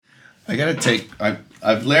I gotta take.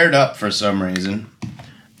 I've layered up for some reason,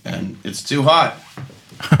 and it's too hot.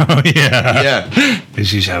 Oh yeah. Yeah.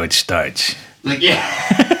 This is how it starts. Like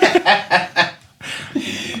yeah.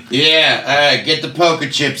 Yeah. All right. Get the poker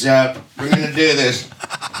chips out. We're gonna do this.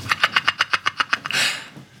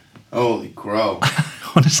 Holy crow! I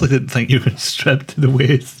honestly didn't think you were stripped to the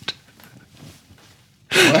waist.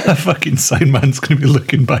 What? A fucking sound man's going to be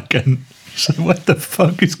looking back in. He's like, what the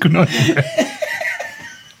fuck is going on here?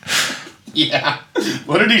 Yeah.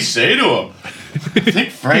 What did he say to him? I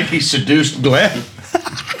think Frankie seduced Glenn.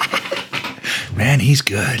 Man, he's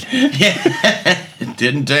good. Yeah. It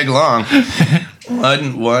didn't take long.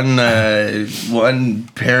 One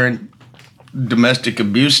parent domestic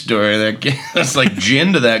abuse story that's like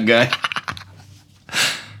gin to that guy.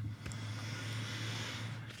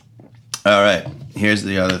 All right, here's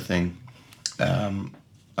the other thing.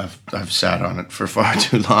 I've sat on it for far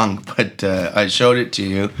too long, but I showed it to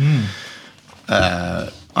you.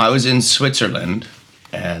 I was in Switzerland,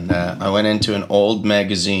 and I went into an old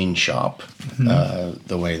magazine shop,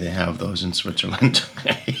 the way they have those in Switzerland.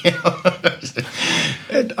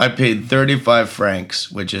 And I paid 35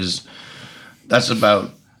 francs, that's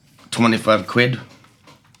about 25 quid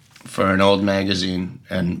for an old magazine.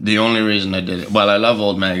 And the only reason I did it, well, I love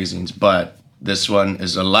old magazines, but this one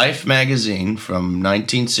is a Life magazine from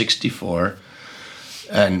 1964.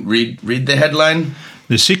 And read the headline.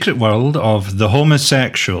 The secret world of the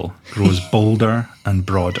homosexual grows bolder and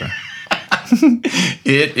broader.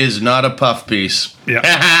 It is not a puff piece.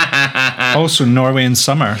 Yeah. Also, Norway in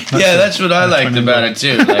summer. That's what I liked about it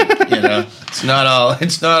too. Like, it's not all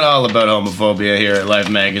about homophobia here at Life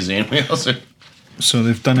magazine. We also. So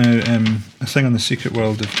they've done a thing on the secret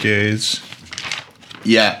world of gays.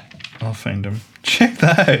 Yeah. I'll find him. Check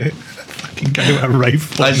that out. Fucking guy with a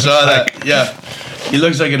rifle. I saw that. Yeah. He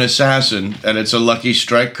looks like an assassin, and it's a Lucky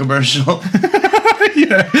Strike commercial.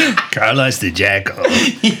 Yeah. Carlos the Jackal.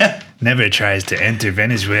 Yeah. Never tries to enter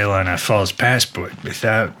Venezuela on a false passport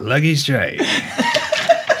without Lucky Strike.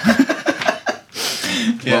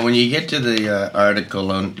 Yeah. Well, when you get to the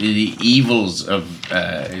article on the evils of...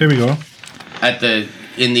 Here we go.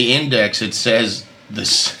 In the index, it says the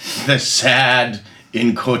sad,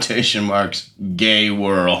 in quotation marks, gay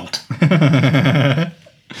world.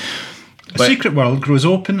 The secret world grows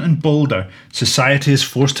open and bolder. Society is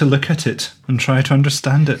forced to look at it and try to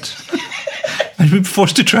understand it. And we're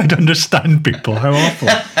forced to try to understand people. How awful.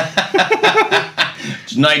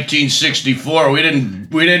 It's 1964. We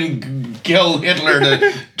didn't kill Hitler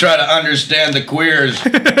to try to understand the queers.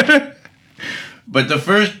 But the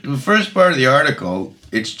first part of the article,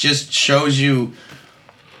 it just shows you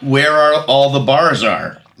where all the bars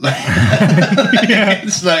are. Yeah.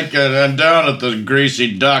 It's like I'm down at the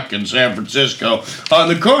Greasy Duck in San Francisco on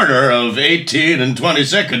the corner of 18 and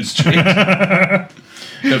 22nd Street.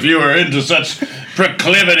 If you were into such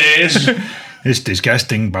proclivities. This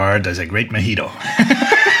disgusting bar does a great mojito.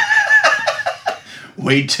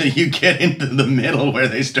 Wait till you get into the middle where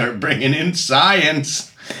they start bringing in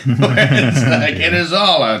science. Where it's like, it is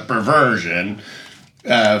all a perversion.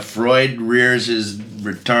 Freud rears his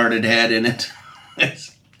retarded head in it.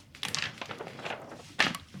 As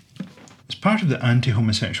part of the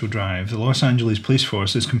anti-homosexual drive, the Los Angeles Police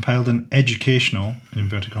Force has compiled an educational, in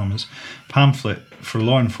inverted commas, pamphlet for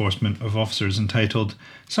law enforcement of officers entitled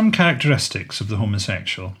Some Characteristics of the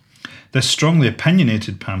Homosexual. This strongly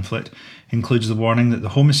opinionated pamphlet includes the warning that the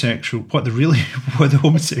homosexuals really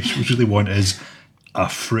want is a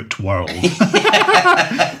fruit world.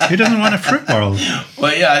 Who doesn't want a fruit world?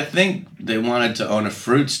 Well, yeah, I think they wanted to own a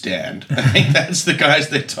fruit stand. I think that's the guys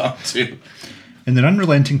they talked to. In their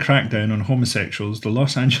unrelenting crackdown on homosexuals, the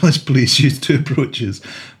Los Angeles police used two approaches.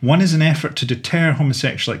 One is an effort to deter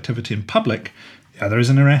homosexual activity in public. The other is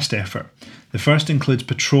an arrest effort. The first includes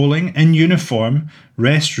patrolling in uniform,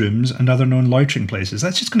 restrooms, and other known loitering places.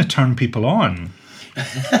 That's just going to turn people on.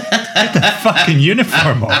 Get the fucking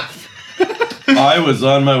uniform off. I was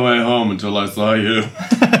on my way home until I saw you.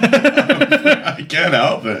 I can't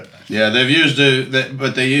help it. Yeah, they've used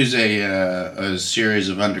they use a series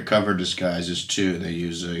of undercover disguises too. They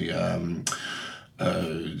use a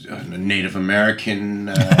Native American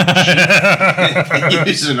chief. They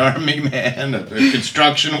use an army man, a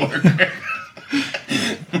construction worker.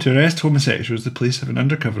 To arrest homosexuals, the police have an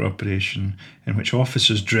undercover operation in which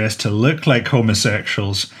officers dress to look like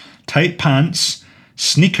homosexuals. Tight pants,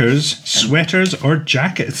 sneakers, sweaters, or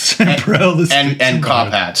jackets. and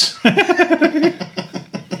cop hats.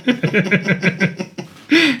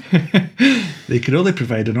 They could only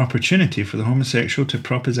provide an opportunity for the homosexual to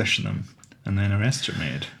proposition them, and then arrests are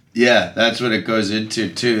made. Yeah, that's what it goes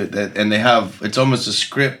into too. And they have, it's almost a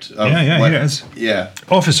script of Here it is. Yeah.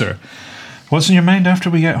 Officer, what's in your mind after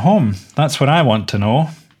we get home? That's what I want to know.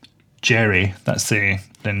 Jerry, that's the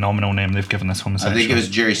nominal name they've given this homosexual. I think it was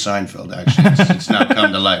Jerry Seinfeld, actually. It's now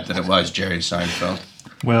come to light that it was Jerry Seinfeld.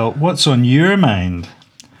 Well, what's on your mind?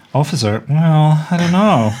 Officer, well, I don't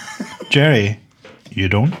know. Jerry, you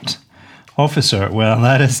don't? Officer, well,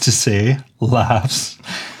 that is to say, laughs.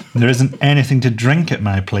 There isn't anything to drink at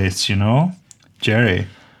my place, you know. Jerry,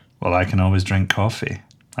 well, I can always drink coffee.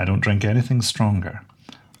 I don't drink anything stronger.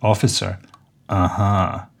 Officer,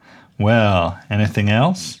 uh-huh. Well, anything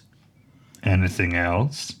else? Anything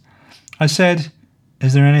else? I said,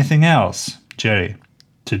 is there anything else? Jerry,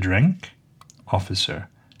 to drink? Officer,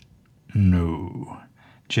 no.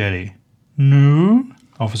 Jerry, no?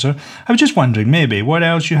 Officer, I was just wondering maybe what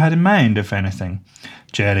else you had in mind, if anything.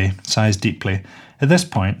 Jerry sighs deeply. At this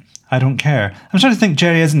point, I don't care. I'm starting to think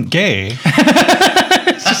Jerry isn't gay.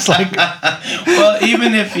 It's just like... Well,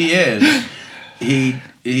 even if he is,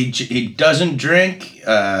 he doesn't drink.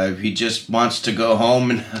 He just wants to go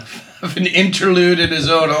home and have an interlude in his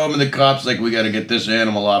own home, and the cop's like, we got to get this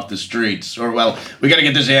animal off the streets. Or, well, we got to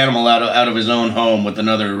get this animal out of his own home with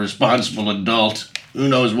another responsible adult. Who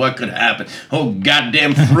knows what could happen? Oh,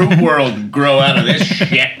 goddamn fruit world could grow out of this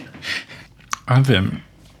shit. I've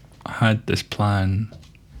had this plan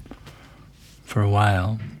for a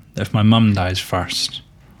while. If my mum dies first,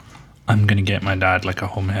 I'm going to get my dad like a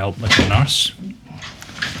home help, like a nurse,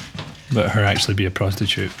 but her actually be a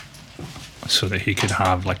prostitute, so that he could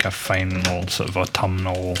have like a final sort of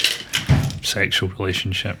autumnal sexual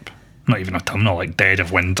relationship. Not even autumnal, like dead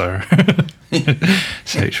of winter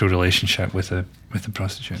sexual relationship with a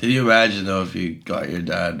prostitute. Can you imagine though if you got your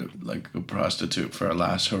dad like a prostitute for a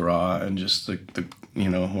last hurrah, and just the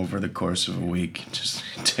over the course of a week, just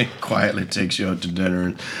quietly takes you out to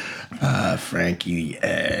dinner and Frankie,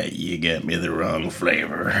 you get me the wrong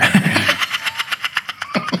flavor.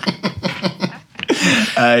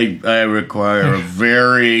 I require a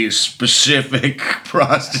very specific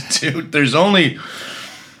prostitute. There's only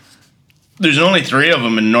 3 of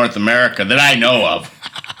them in North America that I know of.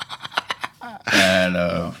 And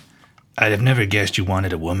I'd have never guessed you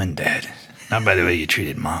wanted a woman, Dad. Not by the way you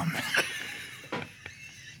treated Mom.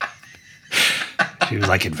 She was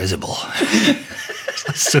like invisible. It's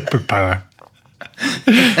a superpower.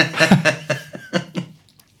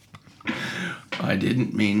 I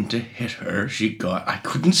didn't mean to hit her. I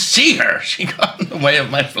couldn't see her. She got in the way of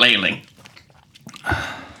my flailing.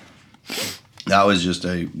 That was just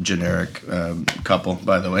a generic couple,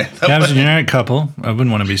 by the way. That was a generic couple. I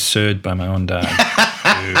wouldn't want to be sued by my own dad,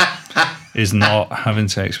 who is not having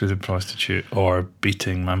sex with a prostitute or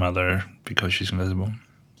beating my mother because she's invisible.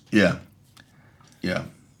 Yeah.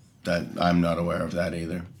 That I'm not aware of that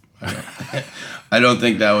either. I don't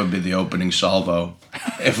think that would be the opening salvo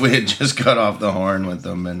if we had just got off the horn with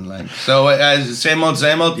them and like. So same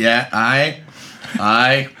old. Yeah,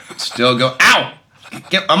 I still go. Ow!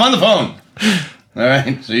 I'm on the phone. All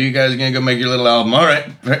right, so you guys are gonna go make your little album. All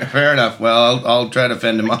right, fair enough. Well, I'll try to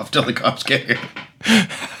fend him off till the cops get here.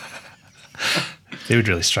 They would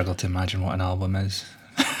really struggle to imagine what an album is,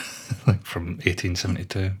 like from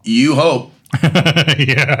 1872. You hope.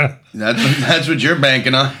 Yeah, that's what you're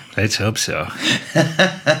banking on. Let's hope so.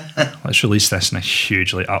 Let's release this in a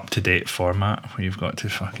hugely up-to-date format where you've got to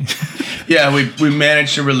fucking... Yeah, we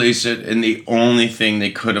managed to release it in the only thing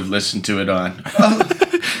they could have listened to it on.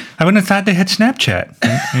 I wouldn't have thought they had Snapchat.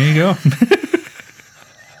 There you go.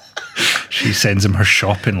 She sends him her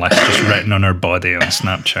shopping list just written on her body on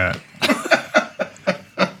Snapchat.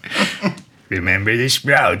 Remember the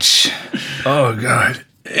Sprouts? Oh, God.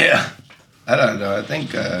 Yeah. I don't know. I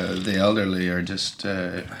think the elderly are just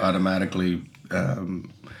automatically...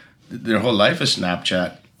 their whole life is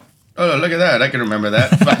Snapchat. Oh, look at that. I can remember that.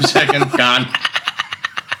 5 seconds, gone.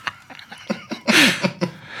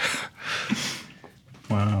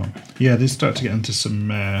 Wow. Yeah, they start to get into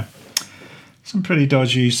some pretty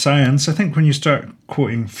dodgy science. I think when you start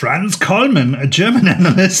quoting Franz Kallmann, a German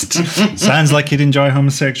analyst, sounds like he'd enjoy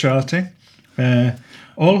homosexuality.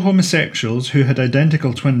 All homosexuals who had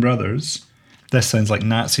identical twin brothers... This sounds like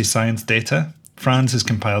Nazi science data. Franz has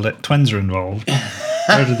compiled it. Twins are involved.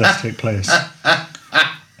 Where did this take place?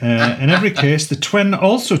 In every case, the twin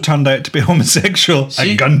also turned out to be homosexual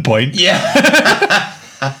at gunpoint. Yeah.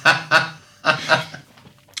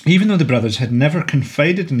 Even though the brothers had never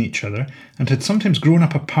confided in each other and had sometimes grown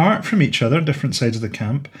up apart from each other, different sides of the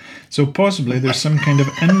camp, so possibly there's some kind of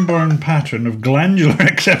inborn pattern of glandular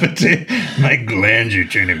activity. My glands are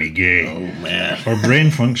trying to be gay. Oh, man. Or brain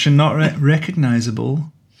function not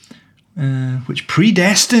recognisable which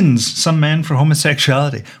predestines some men for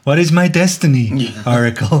homosexuality. What is my destiny?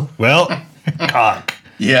 Article. Well, cock.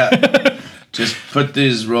 Yeah. Just put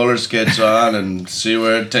these roller skates on and see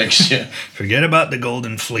where it takes you. Forget about the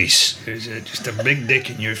golden fleece. There's just a big dick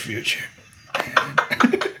in your future.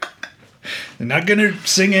 They're not going to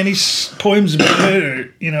sing any poems about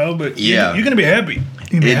it, or, but you're going to be happy.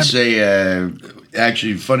 It's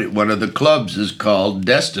actually funny. One of the clubs is called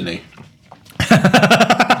Destiny.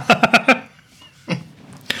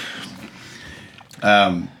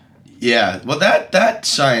 Yeah, well, that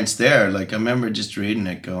science there, like, I remember just reading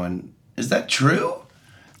it going, is that true?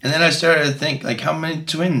 And then I started to think, like, how many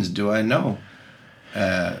twins do I know?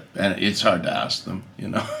 And it's hard to ask them,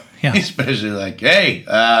 Yeah. Especially like, hey,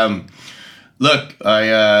 look,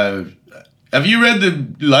 have you read the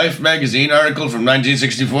Life magazine article from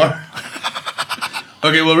 1964?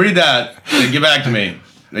 Okay, well, read that and get back to me,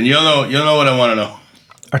 and you'll know what I want to know.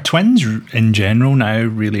 Are twins in general now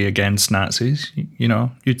really against Nazis?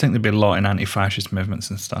 You'd think there'd be a lot in anti-fascist movements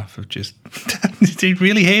and stuff. Of just, they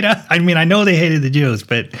really hate us. I mean, I know they hated the Jews,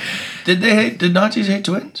 but did Nazis hate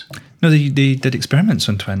twins? No, they did experiments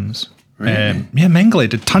on twins. Really? Mengele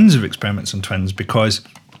did tons of experiments on twins because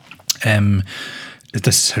this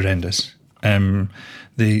is horrendous.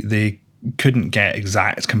 They couldn't get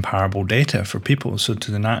exact comparable data for people. So to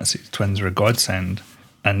the Nazis, twins were a godsend.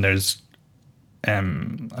 And there's a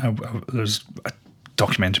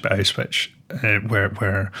documentary about Auschwitz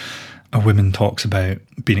where a woman talks about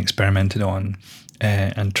being experimented on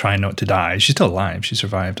and trying not to die. She's still alive. She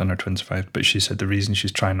survived and her twin survived. But she said the reason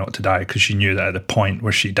she's trying not to die because she knew that at the point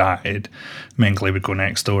where she died, Mengele would go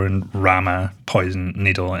next door and ram a poison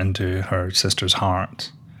needle into her sister's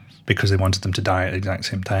heart because they wanted them to die at the exact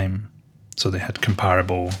same time. So they had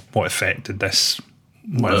comparable, what effect did this,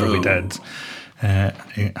 whatever we did,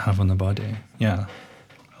 have on the body. Yeah.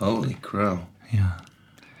 Holy crow. Yeah.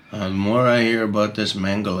 The more I hear about this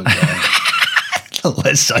Mengele guy, the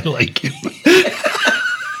less I like him.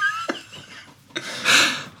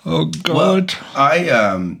 Oh, God.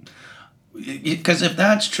 Well, because if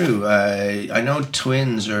that's true, I know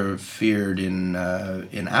twins are feared in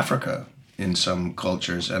Africa in some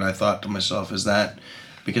cultures, and I thought to myself, is that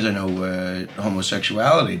because I know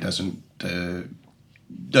homosexuality doesn't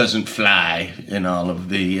fly in all of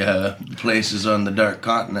the places on the Dark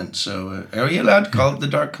Continent. So are you allowed to call it the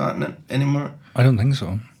Dark Continent anymore? I don't think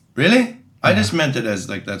so. Really? Yeah. I just meant it as,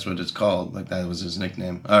 like, that's what it's called. Like, that was his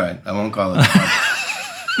nickname. All right, I won't call it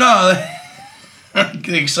No,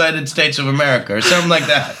 the Excited States of America or something like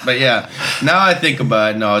that. But yeah, now I think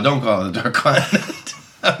about it, no, don't call it the Dark Continent.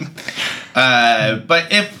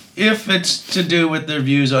 But if it's to do with their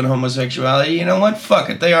views on homosexuality, you know what? Fuck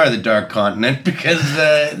it. They are the Dark Continent because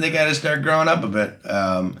they got to start growing up a bit.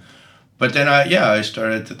 But then I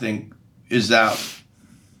started to think, is that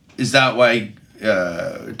why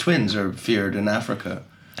twins are feared in Africa?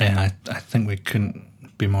 Yeah, I think we couldn't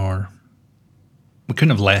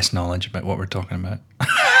have less knowledge about what we're talking about.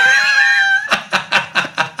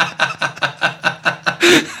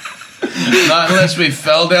 Not unless we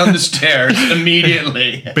fell down the stairs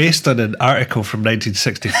immediately. Based on an article from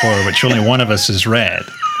 1964, which only one of us has read,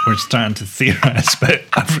 we're starting to theorize about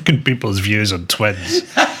African people's views on twins.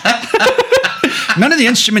 None of the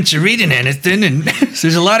instruments are reading anything, and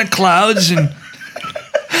there's a lot of clouds, and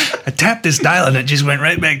I tapped this dial and it just went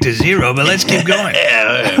right back to zero, but let's keep going.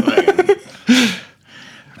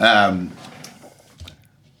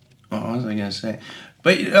 What was I gonna say?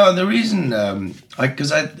 But the reason,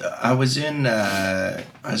 because I was in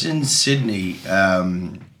Sydney,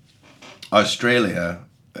 Australia,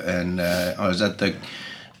 and I was at the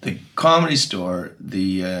Comedy Store.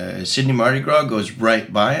 The Sydney Mardi Gras goes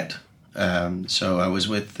right by it. So I was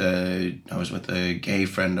with a gay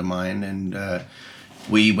friend of mine, and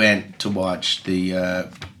we went to watch the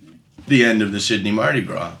end of the Sydney Mardi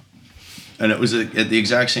Gras, and it was at the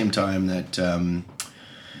exact same time that.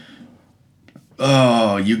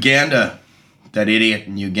 Uganda, that idiot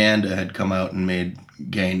in Uganda had come out and made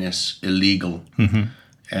gayness illegal. Mm-hmm.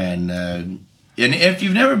 And if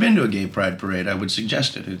you've never been to a gay pride parade, I would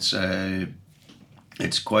suggest it. It's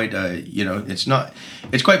quite it's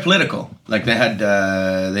quite political. Like they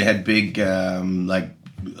had big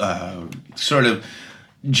sort of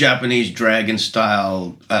Japanese dragon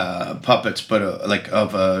style puppets, but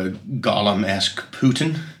of a Gollum-esque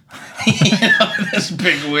Putin. This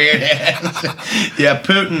big weird ass. Yeah,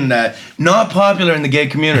 Putin, not popular in the gay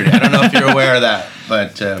community. I don't know if you're aware of that,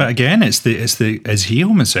 but again, is he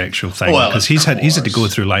homosexual thing? Well, because he's had to go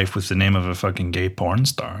through life with the name of a fucking gay porn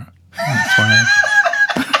star. That's why.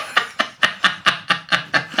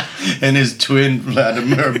 and his twin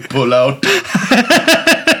Vladimir pull out.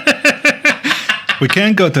 We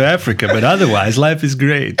can't go to Africa, but otherwise life is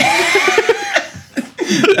great.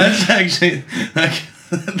 That's actually like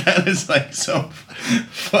that is like some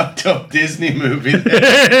fucked up Disney movie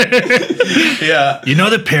there. Yeah. You know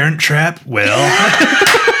the Parent Trap? Well,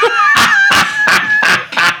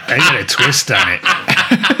 I got a twist on it.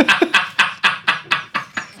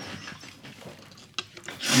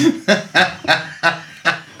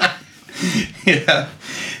 Yeah.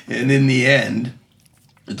 And in the end,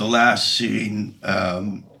 the last scene,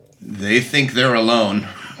 they think they're alone.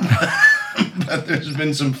 But there's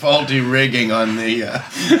been some faulty rigging on the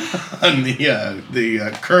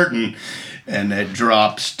curtain, and it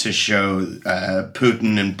drops to show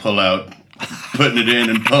Putin and Pullout putting it in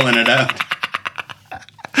and pulling it out.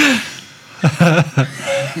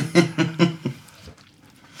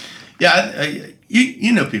 Yeah,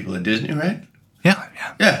 you know people at Disney, right? Yeah.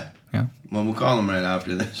 Well, we'll call them right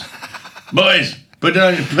after this. Boys, put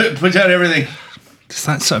down everything. There's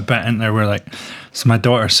that sort of bit in there where, like, so my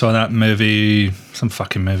daughter saw that movie, some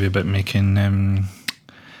fucking movie about making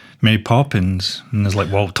Mary Poppins, and there's like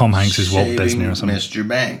Tom Hanks is Walt Disney or something. Mr.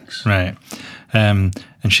 Banks. Right. And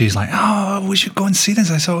she's like, oh, we should go and see this.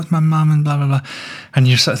 I saw it with my mum and blah, blah, blah. And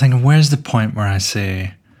you're sort of thinking, where's the point where I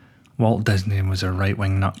say Walt Disney was a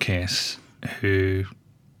right-wing nutcase who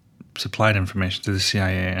supplied information to the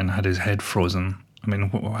CIA and had his head frozen? I mean,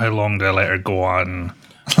 how long do I let her go on?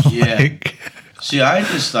 Yeah. Like, see, I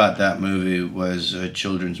just thought that movie was a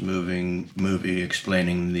children's movie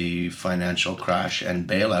explaining the financial crash and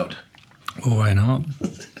bailout. well, why not?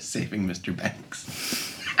 Saving Mr.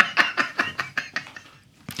 Banks.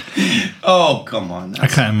 Oh, come on. I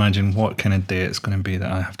can't imagine what kind of day it's going to be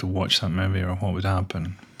that I have to watch that movie or what would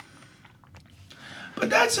happen. But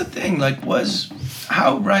that's the thing, like,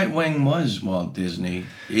 how right-wing was Walt Disney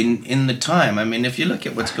in the time? I mean, if you look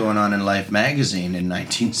at what's going on in Life magazine in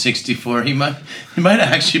 1964, he might have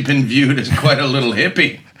actually been viewed as quite a little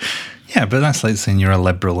hippie. Yeah, but that's like saying you're a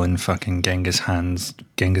liberal in fucking Genghis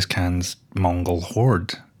Khan's Mongol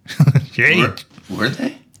horde. Yeah. Were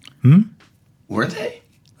they? Were they?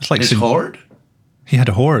 It's like his horde? He had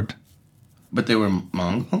a horde. But they were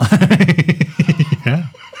Mongol? Yeah.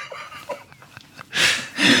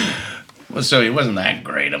 Well, so he wasn't that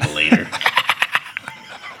great of a leader.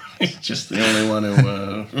 He's just the only one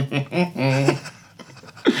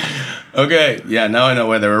who... Okay, yeah, now I know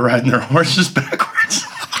why they were riding their horses backwards.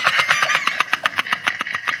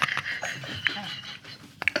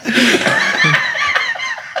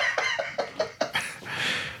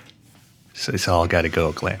 So it's all got to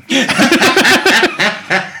go, Glenn.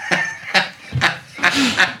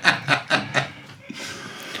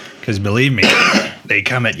 Because believe me, they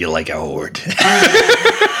come at you like a horde.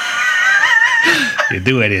 You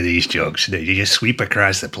do any of these jokes, you just sweep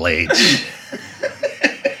across the plains.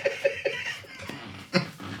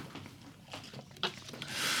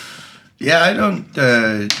 Yeah, I don't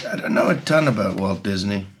know a ton about Walt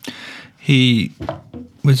Disney. He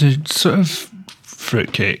was a sort of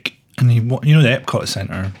fruitcake, and you know the Epcot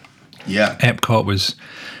Centre? Yeah. Epcot was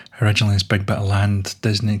originally this big bit of land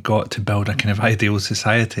Disney got to build a kind of ideal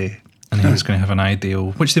society. And he was going to have an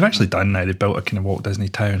ideal, which they've actually done now. They built a kind of Walt Disney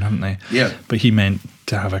town, haven't they? Yeah. But he meant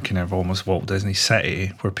to have a kind of almost Walt Disney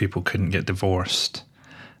city where people couldn't get divorced.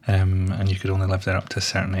 And you could only live there up to a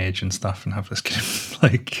certain age and stuff, and have this kind of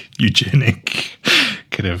like eugenic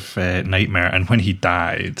kind of nightmare. And when he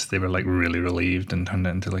died, they were like really relieved and turned it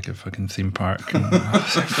into like a fucking theme park. And I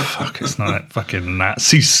was like, fuck, it's not that fucking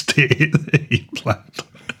Nazi state that he planned.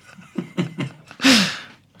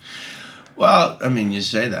 Well, I mean, you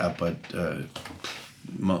say that, but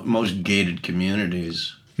most gated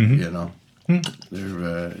communities, you know,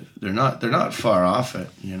 they're not far off it.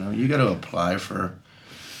 You know, you got to apply for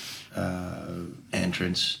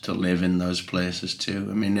entrance to live in those places too.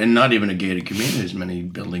 I mean, and not even a gated community. There's many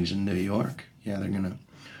buildings in New York. Yeah, they're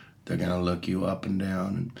gonna look you up and down.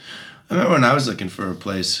 And I remember when I was looking for a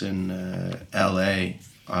place in L.A.,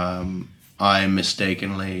 I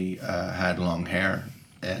mistakenly had long hair,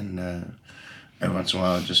 and every once in a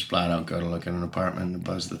while I'd just flat out go to look at an apartment and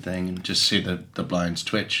buzz the thing and just see the blinds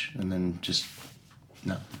twitch, and then just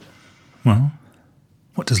no. Well,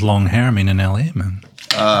 what does long hair mean in LA, man?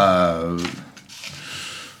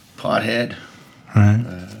 Pothead.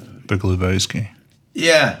 Right. Big Lebowski.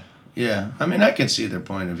 Yeah. I mean, I can see their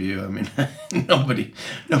point of view. I mean, nobody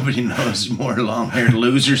knows more long-haired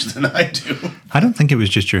losers than I do. I don't think it was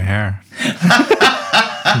just your hair.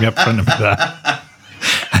 Be upfront about that.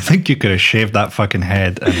 I think you could have shaved that fucking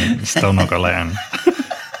head and still not got let in.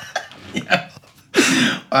 Yeah.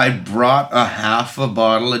 I brought a half a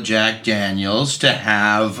bottle of Jack Daniels to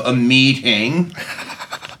have a meeting.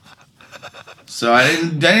 So I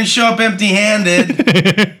didn't show up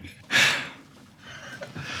empty-handed.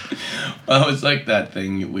 Well, it was like that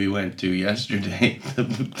thing we went to yesterday,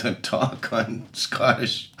 the talk on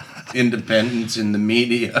Scottish independence in the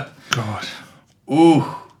media. God. Ooh.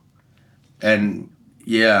 And,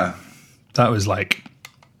 yeah. That was like...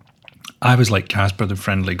 I was like Casper the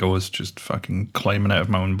Friendly Ghost, just fucking climbing out of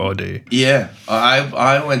my own body. Yeah.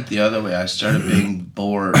 I went the other way. I started being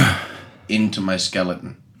bored into my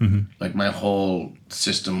skeleton. Mm-hmm. Like, my whole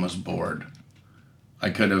system was bored.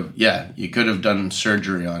 You could have done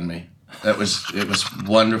surgery on me. It was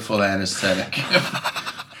wonderful anesthetic.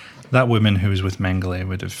 That woman who was with Mengele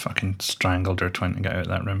would have fucking strangled her trying to get out of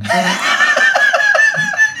that room.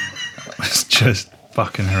 It was just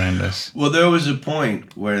fucking horrendous. Well, there was a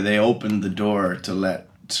point where they opened the door to let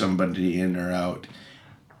somebody in or out,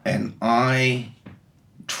 and I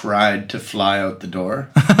tried to fly out the door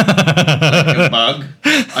like a bug.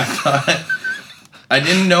 I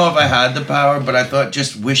didn't know if I had the power, but I thought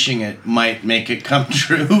just wishing it might make it come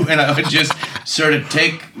true, and I would just sort of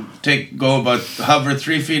hover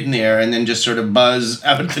 3 feet in the air, and then just sort of buzz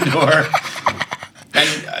out the door.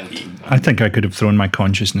 I think I could have thrown my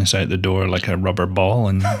consciousness out the door like a rubber ball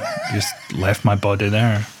and just left my body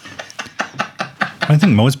there. I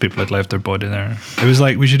think most people had left their body there. It was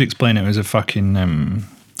like, we should explain it was a fucking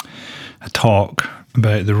a talk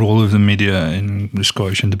about the role of the media in the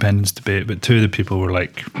Scottish independence debate, but two of the people were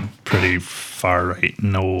like pretty far right,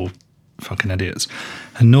 no fucking idiots.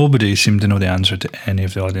 And nobody seemed to know the answer to any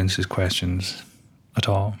of the audience's questions at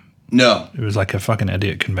all. No. It was like a fucking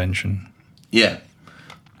idiot convention. Yeah.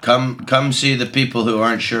 Come see the people who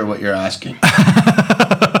aren't sure what you're asking.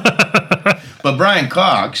 But Brian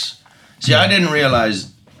Cox, I didn't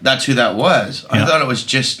realize that's who that was. I thought it was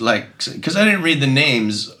just like, because I didn't read the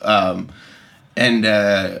names, and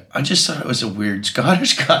I just thought it was a weird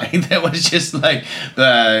Scottish guy that was just like,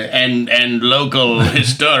 and local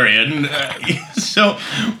historian. So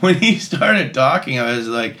when he started talking, I was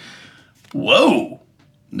like, whoa.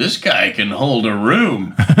 This guy can hold a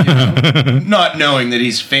room, not knowing that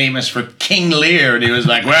he's famous for King Lear, and he was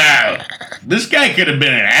like, wow, this guy could have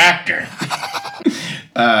been an actor.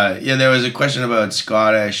 There was a question about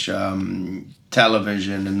Scottish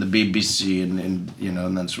television and the BBC,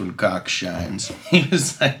 and that's when Cox shines. He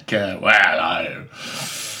was like,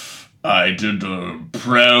 I did a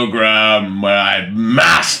program where I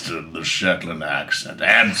mastered the Shetland accent,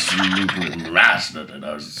 absolutely mastered it.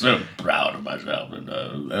 I was so proud of myself. And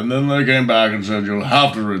then they came back and said, you'll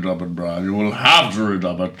have to redub it, Brian. You will have to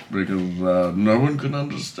redub it because no one can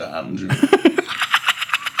understand you.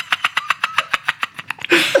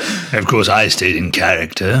 Of course, I stayed in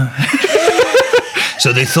character.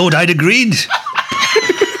 So they thought I'd agreed.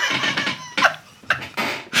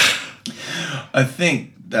 I think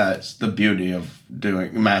that's the beauty of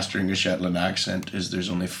mastering a Shetland accent is there's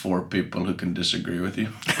only 4 people who can disagree with you.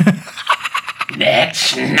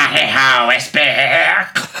 That's not how I speak.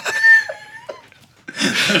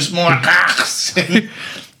 There's more cocks.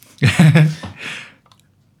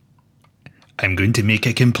 I'm going to make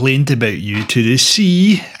a complaint about you to the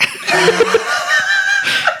sea.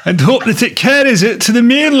 And hope that it carries it to the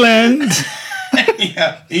mainland.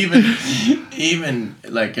 Yeah, even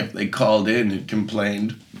like if they called in and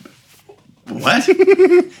complained, what? I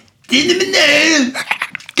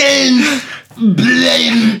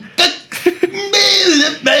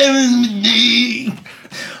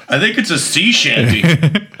think it's a sea shanty.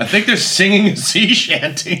 I think they're singing a sea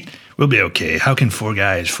shanty. We'll be okay. How can 4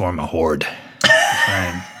 guys form a horde?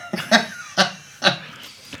 Fine.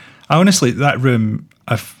 Honestly, that room,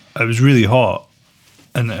 I was really hot.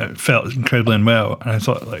 And it felt incredibly unwell. And I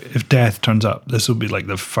thought, like, if Death turns up, this will be like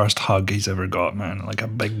the first hug he's ever got, man. Like a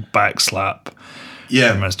big back slap.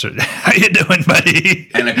 Yeah. Mr. How you doing, buddy?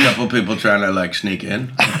 And a couple people trying to, like, sneak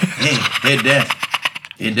in. Hey, Death.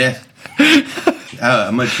 Hey, Death.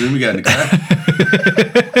 How much room you got in the car?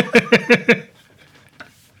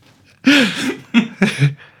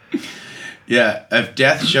 Yeah, if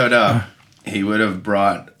Death showed up, he would have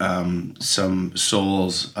brought some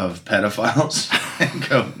souls of pedophiles and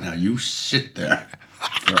go, now you sit there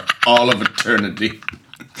for all of eternity.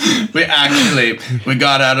 We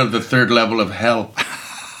got out of the 3rd level of hell.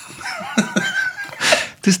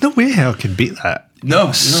 There's no way hell could beat that.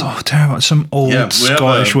 No. So terrible. Some old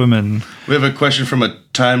Scottish woman. We have a question from a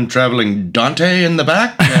time-traveling Dante in the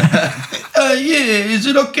back. Is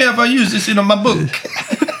it okay if I use this in my book?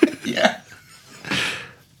 Yeah.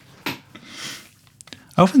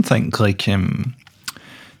 I often think, like,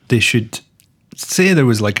 they should say there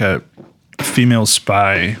was like a female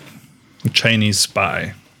spy, a Chinese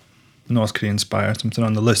spy, North Korean spy or something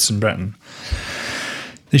on the loose in Britain,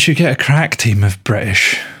 they should get a crack team of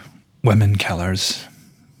British women killers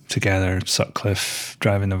together. Sutcliffe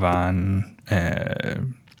driving the van,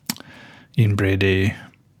 Ian Brady,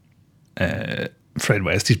 Fred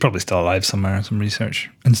West. He's probably still alive somewhere. Some research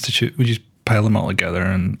institute. We just pile them all together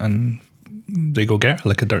and they go get her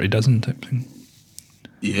like a Dirty Dozen type thing.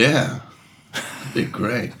 Yeah, that'd be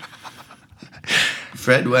great.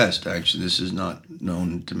 Fred West, actually, this is not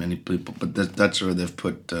known to many people, but that's where they've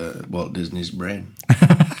put Walt Disney's brain.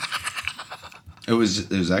 It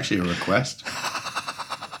was actually a request.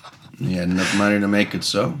 He had enough money to make it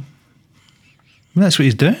so. That's what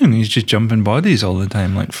he's doing. He's just jumping bodies all the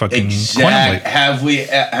time, like fucking. Exactly.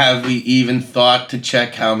 Have we even thought to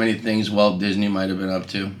check how many things Walt Disney might have been up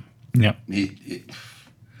to? Yeah.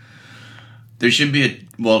 There should be a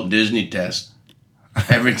Walt Disney test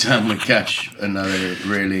every time we catch another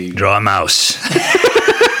really. Draw a mouse.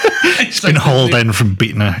 He's been hauled in from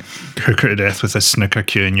beating a hooker to death with a snooker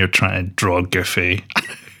cue, and you're trying to draw Goofy.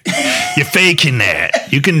 You're faking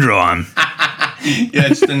that. You can draw him. Yeah,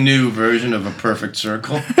 it's the new version of a perfect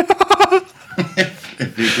circle.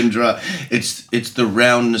 If you can draw, it's the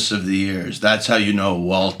roundness of the ears. That's how you know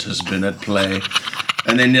Walt has been at play.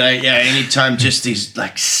 And then, anytime just these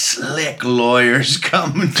like slick lawyers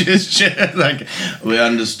come and just like, we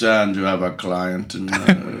understand you have a client in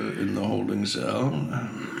the holding cell.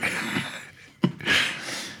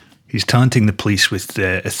 He's taunting the police with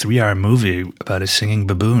a 3-hour movie about a singing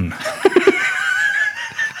baboon.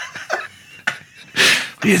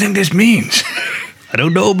 What do you think this means? I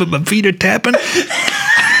don't know, but my feet are tapping.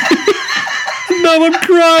 Now I'm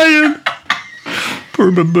crying.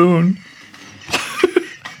 Poor baboon.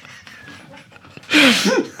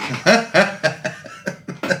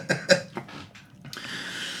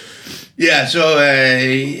 Yeah, so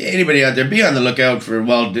anybody out there, be on the lookout for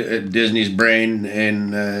Walt Disney's brain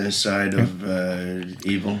inside of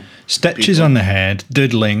evil. Stitches people. on the head,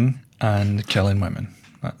 doodling, and killing women.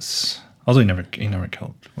 That's although he never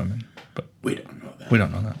killed women, but we don't know that. We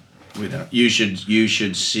don't know that. We don't. You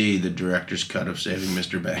should see the director's cut of Saving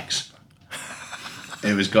Mr. Banks.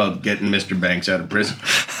 It was called Getting Mr. Banks Out of Prison.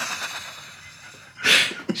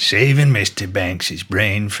 Saving Mr. Banks'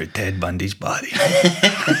 brain for Ted Bundy's body.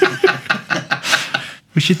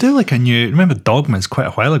 We should do like a new. Remember Dogma's quite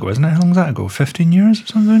a while ago, isn't it? How long was that ago? 15 years or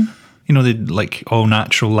something? You know, they like all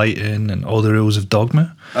natural lighting and all the rules of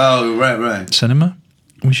Dogma. Oh, right. Cinema.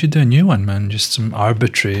 We should do a new one, man. Just some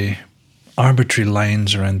arbitrary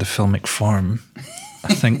lines around the filmic form.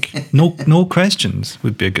 I think no questions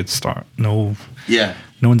would be a good start. No. Yeah.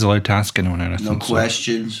 No one's allowed to ask anyone anything. No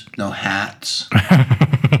questions. No hats.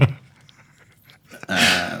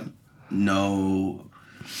 No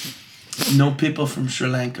people from Sri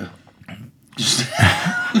Lanka. Just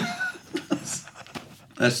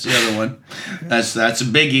that's the other one. That's a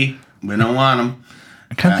biggie. We don't want them.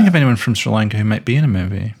 I can't think of anyone from Sri Lanka who might be in a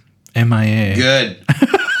movie. MIA.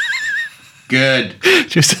 Good.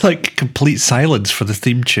 Just like complete silence for the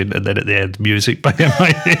theme tune, and then at the end, music by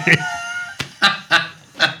MIA.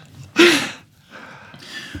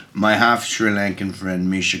 My half Sri Lankan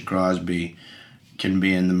friend Misha Crosby can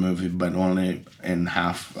be in the movie, but only in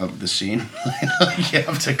half of the scene. You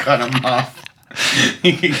have to cut him off.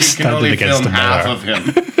 You can only film half of him.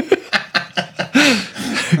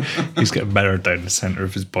 He's got a mirror down the centre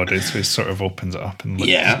of his body, so he sort of opens it up and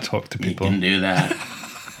looks to talk to people. He can do that.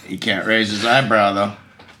 He can't raise his eyebrow, though.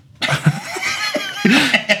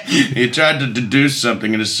 He tried to deduce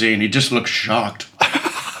something in a scene. He just looked shocked.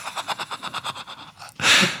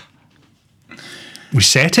 We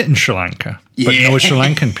set it in Sri Lanka, but no Sri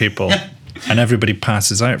Lankan people, and everybody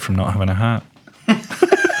passes out from not having a hat.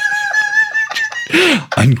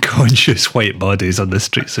 Unconscious white bodies on the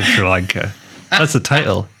streets of Sri Lanka. That's the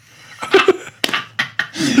title.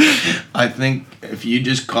 I think if you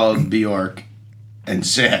just called Bjork and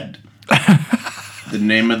said the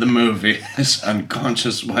name of the movie is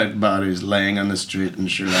Unconscious White Bodies Laying on the Street in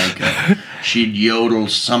Sri Lanka, she'd yodel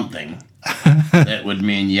something that would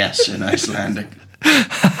mean yes in Icelandic.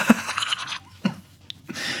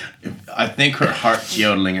 I think her heart's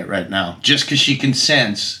yodeling it right now, just because she can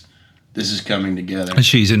sense this is coming together. And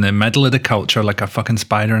she's in the middle of the culture like a fucking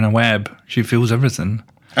spider in a web. She feels everything.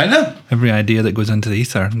 I know. Every idea that goes into the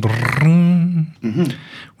ether. Mm-hmm.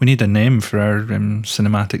 We need a name for our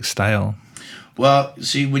cinematic style. Well,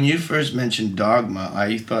 see, when you first mentioned Dogma,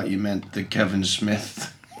 I thought you meant the Kevin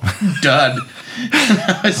Smith dud.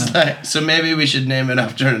 I was like, so maybe we should name it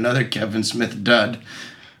after another Kevin Smith dud.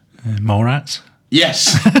 Mallrats?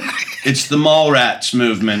 Yes. It's the Mallrats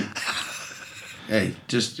movement. Hey,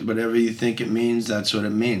 just whatever you think it means, that's what it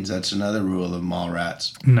means. That's another rule of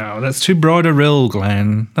Mallrats. No, that's too broad a rule,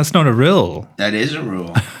 Glenn. That's not a rule. That is a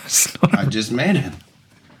rule. I just made it.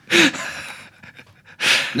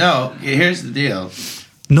 No, here's the deal.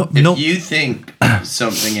 If you think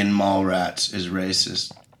something in Mallrats is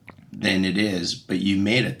racist, then it is, but you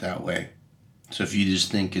made it that way. So if you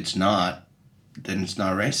just think it's not, then it's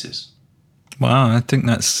not racist. Wow, I think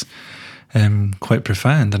that's quite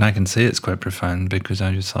profound, and I can say it's quite profound because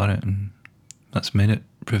I just thought it, and that's made it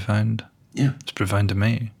profound. Yeah. It's profound to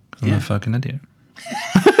me, because I'm a fucking idiot.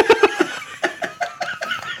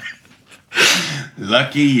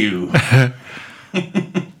 Lucky you.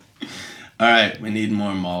 All right, we need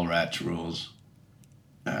more Mallrats rules.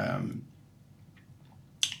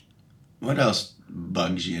 What else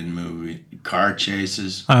bugs you in movie? Car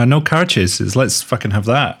chases? No car chases. Let's fucking have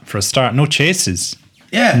that for a start. No chases.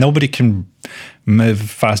 Yeah. Nobody can move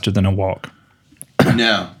faster than a walk.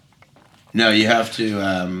 No, you have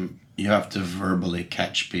to verbally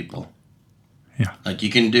catch people. Yeah. Like you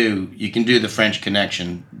can do the French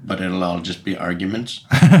Connection, but it'll all just be arguments.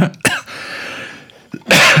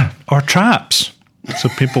 Or traps. So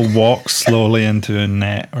people walk slowly into a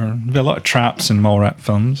net, or there'll be a lot of traps in Mallrat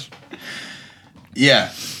films. Yeah.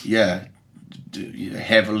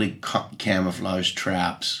 Heavily camouflaged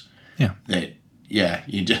traps. Yeah.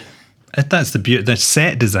 You just. That's the beauty. The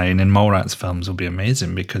set design in Mallrats films will be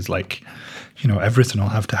amazing because, like, everything will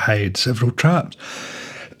have to hide several traps.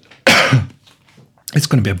 It's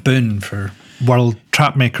going to be a boon for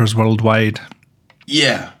trap makers worldwide.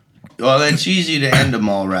 Yeah. Well, it's easy to end a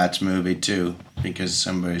Mallrats movie, too, because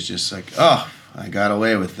somebody's just like, oh, I got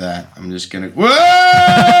away with that. I'm just going to... Whoa!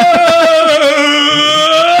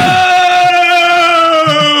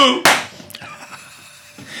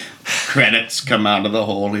 Credits come out of the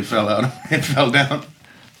hole. It fell down.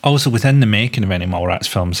 Also, within the making of any Mallrats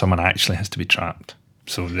film, someone actually has to be trapped.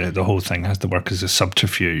 So the whole thing has to work as a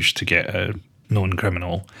subterfuge to get a known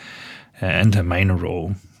criminal into a minor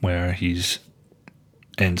role where he's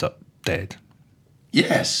ends up dead.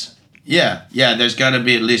 Yes. Yeah. There's got to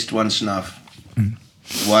be at least one snuff.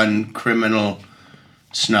 One criminal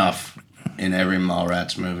snuff in every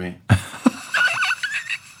Mallrats movie.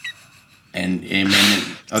 And I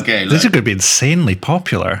mean, okay. These are going to be insanely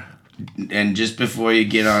popular. And just before you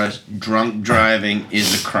get on it, drunk driving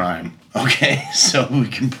is a crime. Okay, so we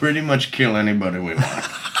can pretty much kill anybody we want.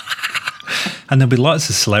 And there'll be lots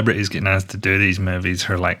of celebrities getting asked to do these movies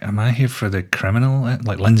who are like, am I here for the criminal?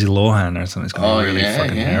 Like Lindsay Lohan or something. It's going to be really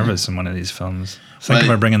fucking nervous in one of these films. Think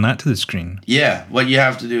about bringing that to the screen. Yeah, what you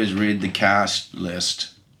have to do is read the cast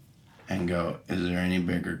list and go, is there any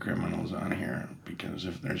bigger criminals on here? Because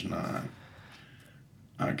if there's not,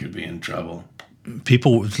 I could be in trouble.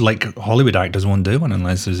 People, like Hollywood actors, won't do one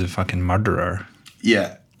unless there's a fucking murderer.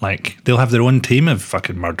 Yeah. Like, they'll have their own team of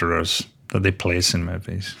fucking murderers that they place in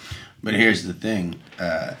movies. But here's the thing.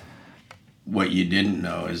 What you didn't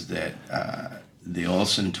know is that the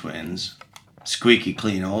Olsen twins, squeaky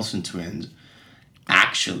clean Olsen twins,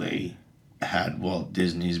 actually had Walt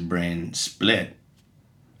Disney's brain split.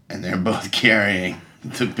 And they're both carrying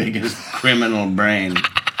the biggest criminal brain.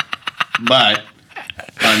 But,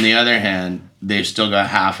 on the other hand, they've still got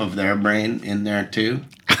half of their brain in there, too.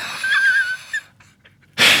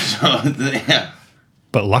 So, yeah.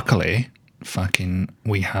 But luckily,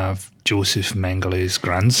 we have Joseph Mengelé's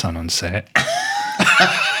grandson on set.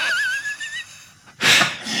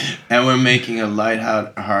 And we're making a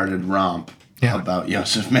light-hearted romp about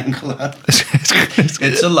Joseph Mengele.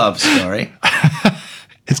 It's a love story.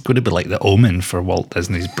 It's going to be like the Omen for Walt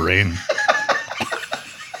Disney's brain.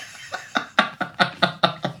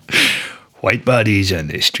 White Bodies on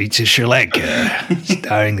the Streets of Sri Lanka,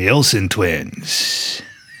 starring the Olsen twins.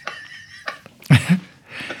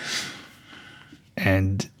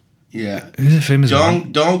 And who's a famous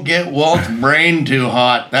Don't get Walt's brain too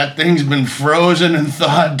hot. That thing's been frozen and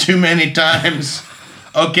thawed too many times.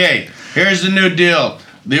 Okay, here's the new deal.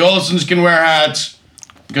 The Olsens can wear hats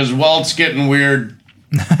because Walt's getting weird.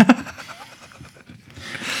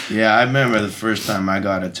 Yeah, I remember the first time I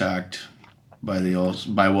got attacked by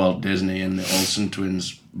Walt Disney and the Olsen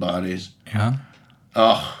twins' bodies. Yeah?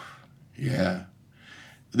 Oh, yeah.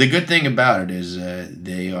 The good thing about it is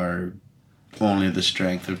they are only the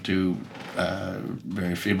strength of two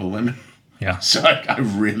very feeble women. Yeah. So I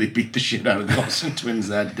really beat the shit out of the Olsen twins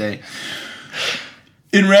that day.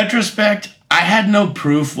 In retrospect, I had no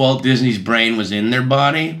proof Walt Disney's brain was in their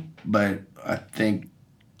body, but I think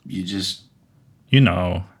you just...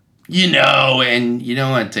 and you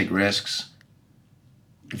don't want to take risks.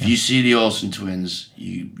 If you see the Olsen twins,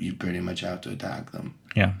 you pretty much have to attack them.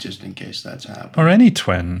 Yeah. Just in case that's happening. Or any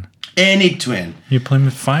twin. Any twin. You're playing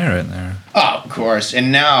with fire in there. Oh, of course.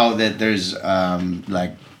 And now that there's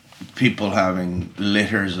like people having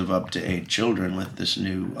litters of up to 8 children with this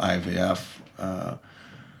new IVF.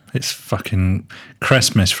 It's fucking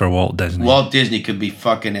Christmas for Walt Disney. Walt Disney could be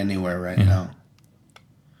fucking anywhere right now.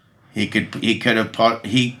 He could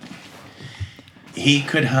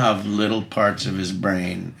have little parts of his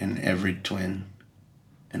brain in every twin,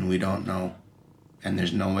 and we don't know. And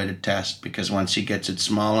there's no way to test, because once he gets it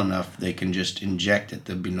small enough, they can just inject it.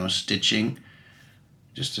 There'll be no stitching,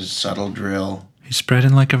 just a subtle drill. He's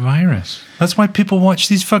spreading like a virus. That's why people watch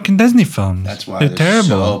these fucking Disney films. That's why they're terrible.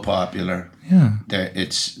 So popular. Yeah.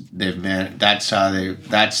 That's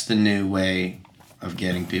the new way of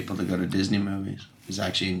getting people to go to Disney movies, is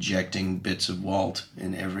actually injecting bits of Walt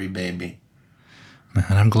in every baby. Man,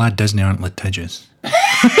 I'm glad Disney aren't litigious.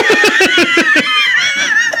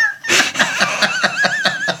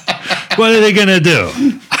 What are they going to do?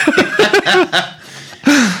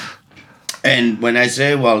 And when I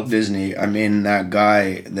say Walt Disney, I mean that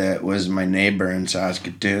guy that was my neighbor in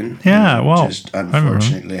Saskatoon. Yeah, well, just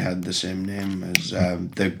unfortunately had the same name as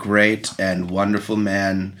the great and wonderful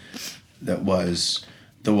man that was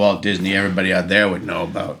the Walt Disney everybody out there would know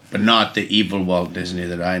about, but not the evil Walt Disney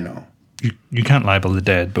that I know. You can't libel the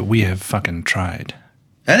dead, but we have fucking tried.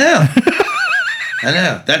 I know. I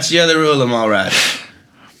know. That's the other rule of Mallrats.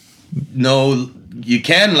 No, you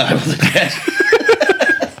can libel the dead.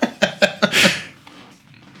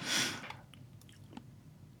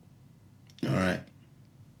 All right.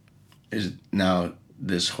 Is now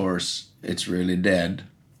this horse? It's really dead.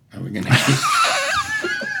 Are we gonna?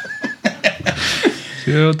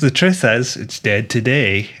 So the truth is, it's dead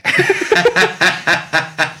today.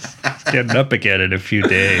 It's getting up again in a few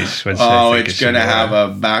days. Oh, it's gonna have a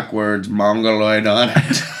backwards mongoloid on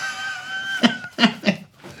it.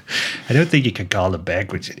 I don't think you can call them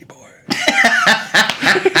backwards anymore.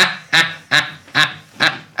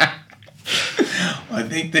 I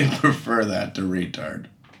think they prefer that to retard.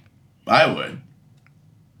 I would.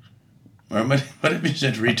 Or what if you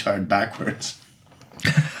said retard backwards?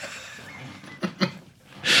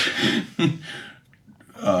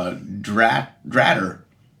 Dratter.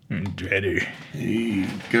 Dreader. A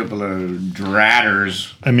couple of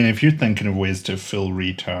dratters. I mean, if you're thinking of ways to fill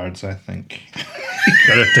retards, I think you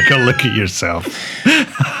gotta take a look at yourself.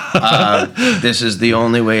 This is the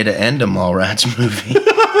only way to end a Mallrats movie.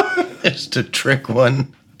 Is to trick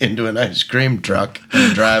one into an ice cream truck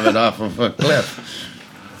and drive it off of a cliff.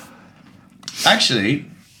 Actually,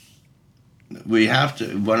 we have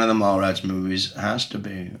to. One of the Mallrats movies has to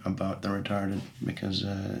be about the retarded, because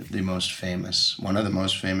one of the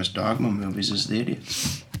most famous Dogma movies is The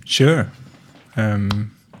Idiot. Sure.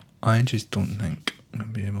 I just don't think I'll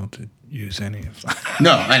be able to use any of that.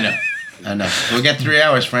 No, I know. We'll get 3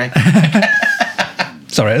 hours, Frank.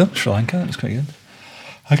 It's alright though. Sri Lanka, that was quite good.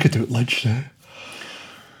 I could do it lunch now.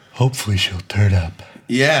 Hopefully she'll turn up.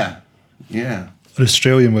 Yeah. An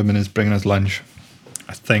Australian woman is bringing us lunch.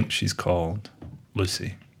 I think she's called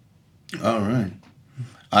Lucy. All right.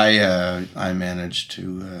 I managed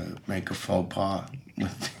to make a faux pas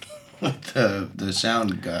with the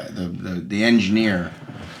sound guy, the engineer.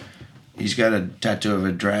 He's got a tattoo of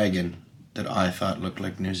a dragon that I thought looked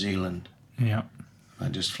like New Zealand. Yeah. I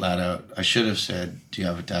just flat out, I should have said, do you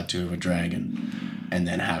have a tattoo of a dragon? And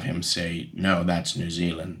then have him say, no, that's New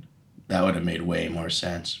Zealand. That would have made way more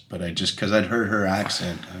sense. But because I'd heard her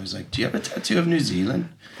accent, I was like, do you have a tattoo of New Zealand?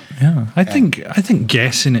 Yeah. I think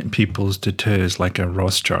guessing at people's tattoos like a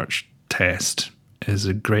Ross Church test is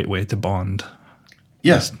a great way to bond.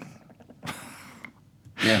 Yes.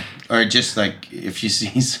 Yeah. Or just like, if you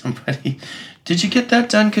see somebody, did you get that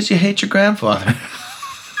done because you hate your grandfather?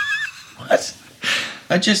 What?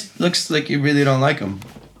 That just looks like you really don't like him.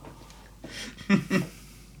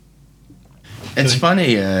 It's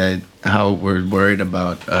funny how we're worried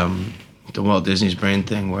about the Walt Disney's brain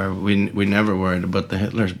thing, where we never worried about the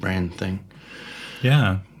Hitler's brain thing.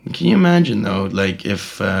 Yeah. Can you imagine though, like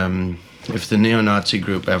if the neo-Nazi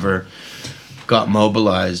group ever got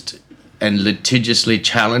mobilized and litigiously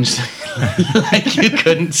challenged, like you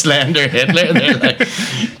couldn't slander Hitler? They're like,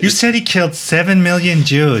 you said he killed 7 million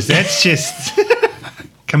Jews. That's just,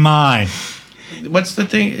 come on. What's the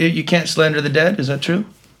thing? You can't slander the dead. Is that true?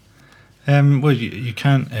 Well, you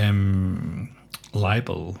can't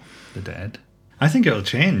libel the dead. I think it'll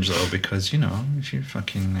change though, because if you're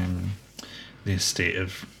fucking the estate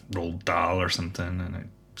of Roald Dahl or something, and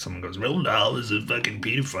someone goes, Roald Dahl is a fucking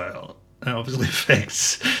paedophile, that obviously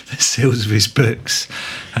affects the sales of his books,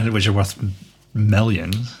 and which are worth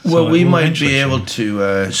millions. Well, so we it will might eventually be able change.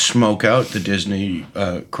 to smoke out the Disney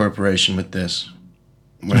Corporation with this.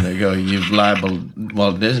 Where they go, you've libeled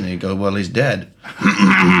Walt Disney. You go, well, he's dead.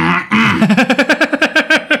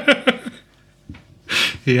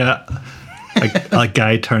 Yeah. A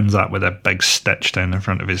guy turns up with a big stitch down the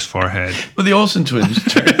front of his forehead. Well, the Olsen twins.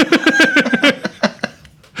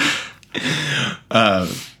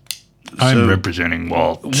 I'm representing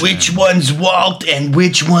Walt. Which one's Walt and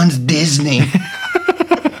which one's Disney?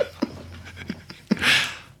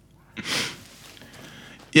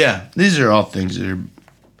 Yeah, these are all things that are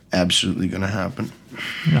absolutely going to happen.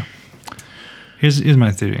 Yeah. Here's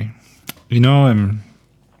my theory.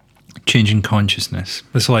 Changing consciousness.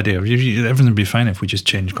 This whole idea of everything would be fine if we just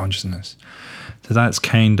change consciousness. So that's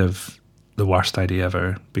kind of the worst idea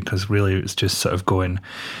ever, because really it's just sort of going,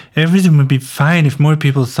 everything would be fine if more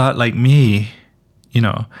people thought like me,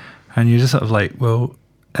 and you're just sort of like, well,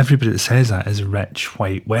 everybody that says that is a rich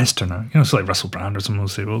white Westerner, so like Russell Brand or someone will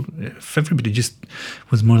say, well, if everybody just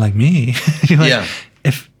was more like me, Yeah.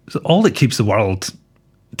 If all that keeps the world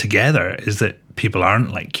together is that people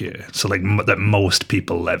aren't like you, so like that most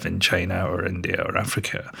people live in China or India or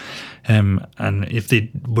Africa, and if they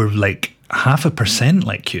were like 0.5%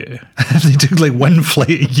 like you, if they took like one flight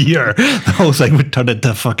a year, the whole thing would turn into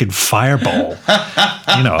a fucking fireball.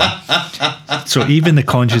 So even the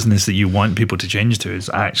consciousness that you want people to change to is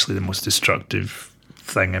actually the most destructive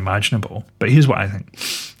thing imaginable. But here's what I think.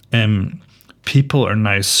 People are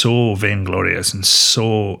now so vainglorious and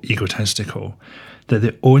so egotistical that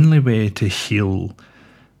the only way to heal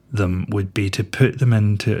them would be to put them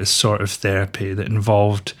into a sort of therapy that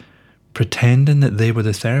involved pretending that they were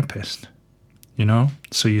the therapist.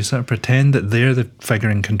 So you sort of pretend that they're the figure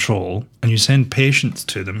in control, and you send patients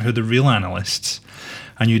to them who are the real analysts,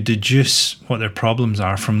 and you deduce what their problems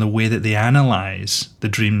are from the way that they analyse the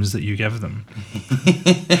dreams that you give them.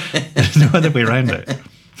 There's no other way around it.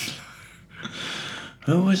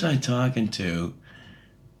 Who was I talking to?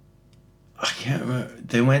 I can't remember.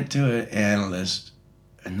 They went to an analyst,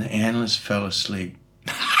 and the analyst fell asleep.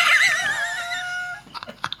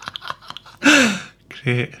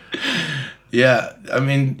 Great. Yeah, I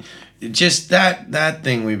mean, just that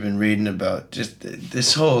thing we've been reading about, just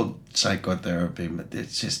this whole psychotherapy, but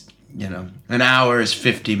it's just, an hour is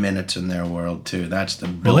 50 minutes in their world, too. That's the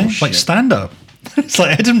Really? bullshit. Like stand-up? It's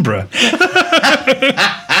like Edinburgh.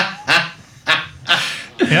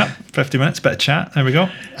 Yeah, 50 minutes, bit of chat. There we go.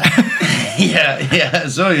 Yeah.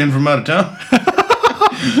 So you in from out of town?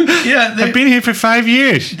 Yeah. I've been here for 5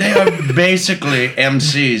 years. They are basically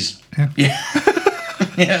MCs. Yeah.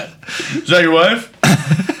 Yeah. Is that your wife?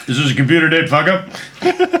 Is this a computer date fuck up?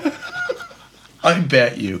 I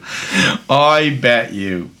bet you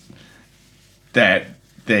that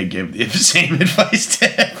they give the same advice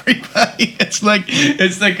to everybody. It's like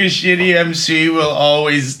a shitty MC will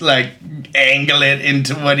always like angle it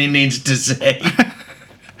into what he needs to say.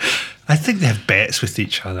 I think they have bets with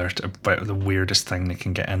each other about the weirdest thing they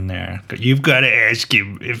can get in there. You've got to ask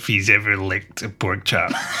him if he's ever licked a pork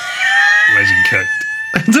chop. Wasn't cooked.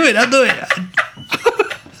 I'll do it.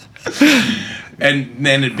 And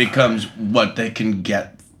then it becomes what they can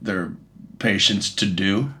get their patients to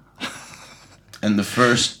do. And the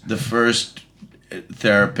first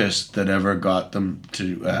therapist that ever got them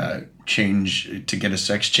to to get a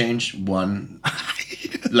sex change won.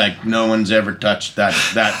 Like no one's ever touched that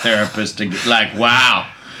therapist. Like,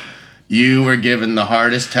 wow, you were given the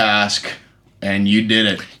hardest task and you did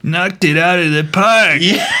it. Knocked it out of the park,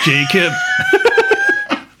 Yeah. Jacob.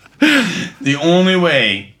 The only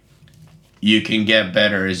way you can get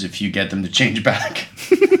better is if you get them to change back.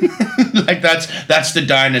 Like that's the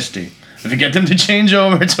dynasty. If you get them to change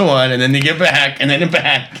over to one and then they get back and then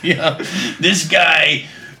back, This guy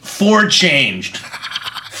changed,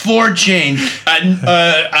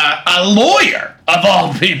 a lawyer of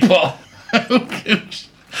all people. That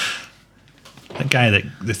guy,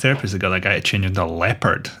 the therapist that got that guy to change into a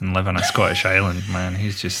leopard and live on a Scottish island, man,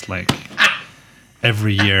 he's just like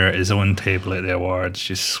every year at his own table at the awards,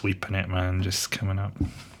 just sweeping it, man, just coming up.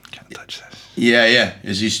 Can't touch this. Yeah.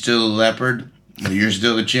 Is he still a leopard? Well, you're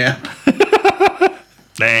still the champ.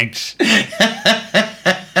 Thanks.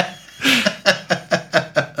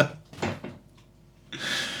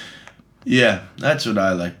 Yeah, that's what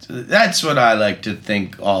I like. That's what I like to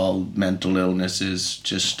think. All mental illness is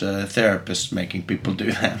just therapists making people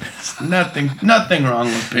do that. Nothing wrong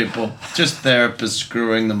with people. Just therapists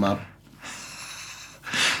screwing them up.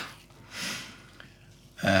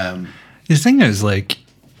 The thing is, like,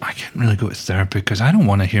 I can't really go to therapy because I don't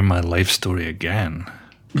want to hear my life story again.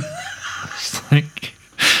 It's like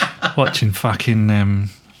watching fucking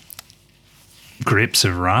Grapes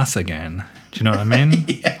of Wrath again. Do you know what I mean?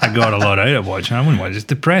 Yeah. I got a lot out of watching. I wouldn't watch. It's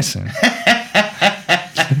depressing.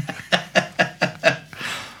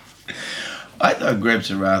 I thought Grapes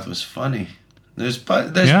of Wrath was funny. There's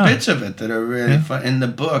Yeah. bits of it that are really fun. In the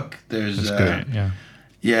book, there's It's great.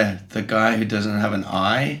 Yeah. the guy who doesn't have an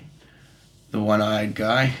eye, the one-eyed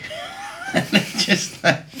guy. And it's just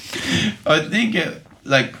like, I think at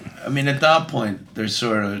that point, they're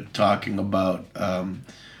sort of talking about,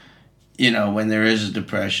 when there is a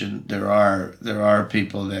depression, there are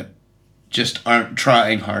people that just aren't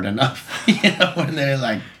trying hard enough. When they're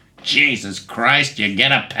like, Jesus Christ, you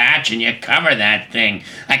get a patch and you cover that thing.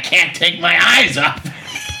 I can't take my eyes off.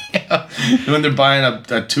 When they're buying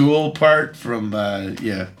a tool part from,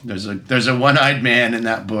 there's a one-eyed man in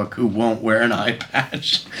that book who won't wear an eye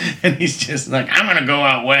patch. And he's just like, I'm going to go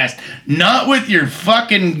out west. Not with your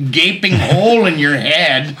fucking gaping hole in your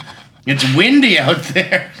head. It's windy out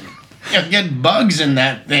there. You'll get bugs in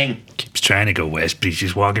that thing. Keeps trying to go west, but he's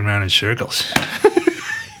just walking around in circles.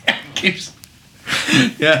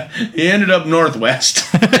 Yeah, he ended up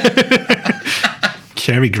northwest.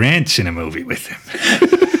 Cary Grant's in a movie with him.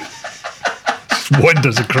 Just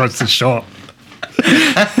wanders across the shop.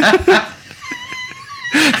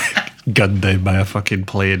 Gunned down by a fucking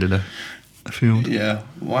plane in a field. Yeah.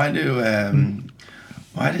 Why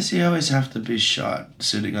does he always have to be shot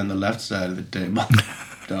sitting on the left side of the table?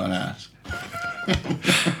 Don't ask.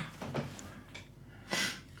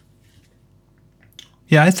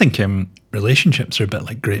 Yeah, I think relationships are a bit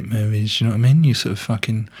like great movies, you know what I mean? You sort of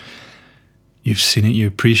fucking, you've seen it, you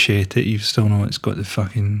appreciate it, you still know it's got the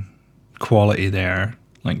fucking quality there,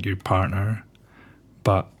 like your partner,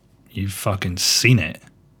 but you've fucking seen it,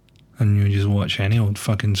 and you just watch any old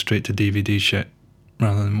fucking straight to DVD shit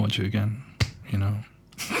rather than watch it again, you know?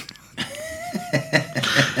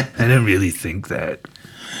 I don't really think that.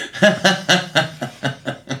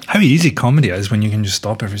 How easy comedy is when you can just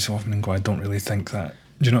stop every so often and go, I don't really think that.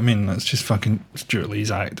 Do you know what I mean? That's just fucking Stuart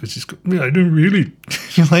Lee's act. It's just, I don't really.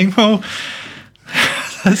 You're like, well,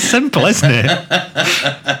 that's simple, isn't it?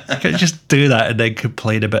 You can't just do that and then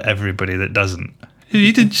complain about everybody that doesn't.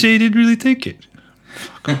 You didn't say you didn't really think it.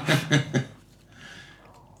 Fuck off.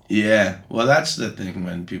 Yeah, well, that's the thing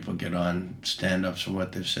when people get on stand-ups for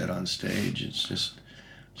what they've said on stage. It's just,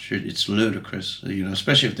 it's ludicrous,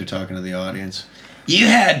 especially if they're talking to the audience. You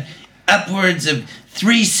had upwards of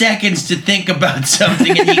 3 seconds to think about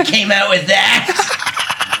something and you came out with that.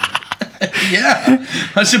 Yeah,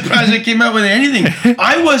 I'm surprised I came out with anything.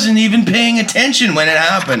 I wasn't even paying attention when it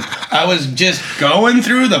happened. I was just going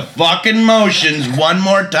through the fucking motions one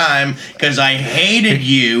more time because I hated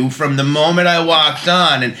you from the moment I walked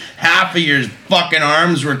on, and half of your fucking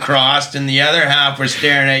arms were crossed and the other half were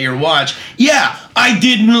staring at your watch. Yeah, I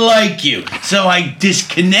didn't like you. So I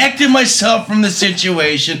disconnected myself from the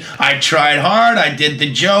situation. I tried hard, I did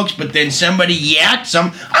the jokes, but then somebody yacked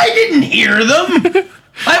some. I didn't hear them.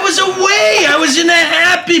 I was away. I was in a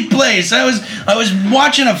happy place. I was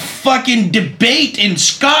watching a fucking debate in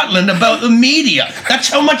Scotland about the media. That's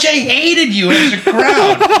how much I hated you as a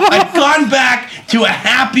crowd. I'd gone back to a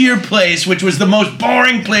happier place, which was the most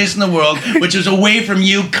boring place in the world, which was away from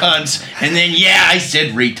you cunts. And then, I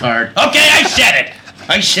said retard. Okay, I said it.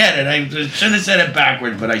 I should have said it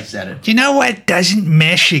backwards, but I said it. Do you know what doesn't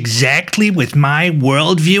mesh exactly with my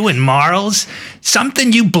worldview and morals?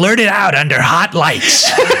 Something you blurted out under hot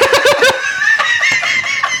lights.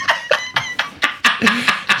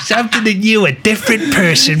 Something that you, a different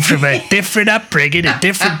person from a different upbringing, a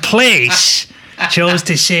different place, chose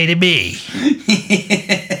to say to me.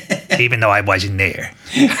 Even though I wasn't there.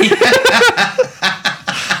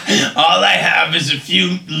 All I have is a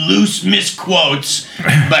few loose misquotes,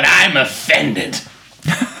 but I'm offended.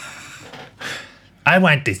 I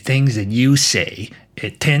want the things that you say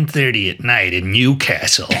at 10:30 at night in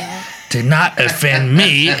Newcastle to not offend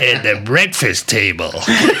me at the breakfast table.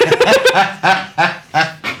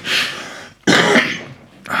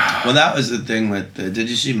 Well, that was the thing with... did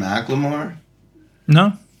you see Macklemore?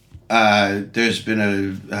 No. There's been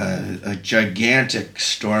a gigantic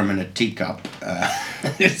storm in a teacup.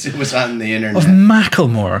 It was on the internet. Of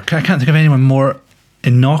Macklemore. I can't think of anyone more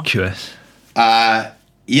innocuous. Yeah,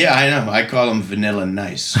 I know. I call him Vanilla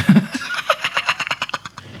Nice.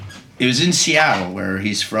 It was in Seattle, where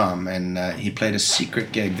he's from, and he played a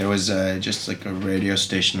secret gig. There was just like a radio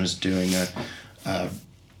station was doing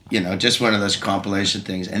just one of those compilation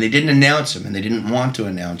things, and they didn't announce him, and they didn't want to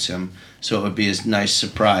announce him, so it would be a nice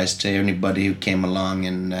surprise to anybody who came along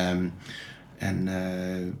and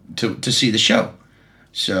to see the show.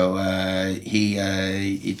 So he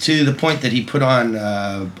to the point that he put on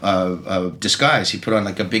a disguise. He put on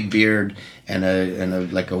like a big beard and a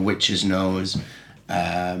like a witch's nose,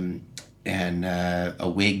 and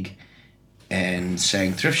a wig, and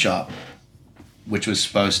sang Thrift Shop, which was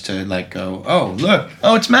supposed to like go, oh look,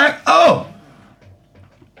 oh it's Mac, oh.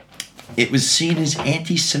 It was seen as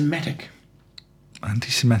anti-Semitic.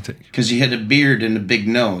 Anti-Semitic? Because he had a beard and a big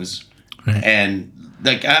nose. Right. And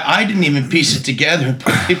like I didn't even piece it together and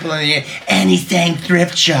put people in the air. And he sang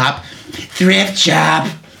Thrift Shop. Thrift Shop.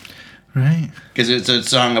 Right. Because it's a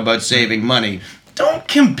song about saving money. Don't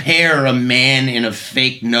compare a man in a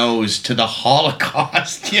fake nose to the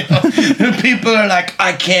Holocaust. You know, people are like,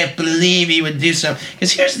 I can't believe he would do something.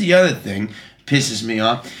 Because here's the other thing, pisses me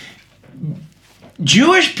off.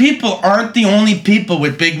 Jewish people aren't the only people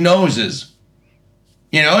with big noses.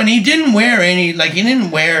 You know, and he didn't wear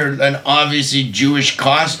an obviously Jewish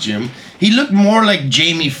costume. He looked more like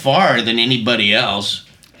Jamie Farr than anybody else.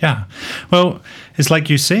 Yeah. Well, it's like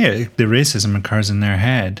you say, the racism occurs in their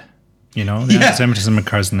head. You know, the anti-Semitism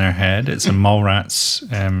occurs in their head. It's a Mallrats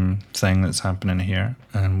thing that's happening here,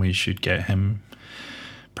 and we should get him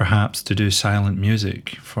perhaps to do silent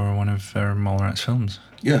music for one of our Mallrats films.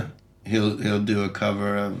 Yeah. He'll do a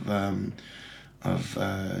cover of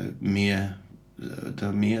Mia,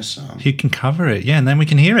 the Mia song. He can cover it, yeah, and then we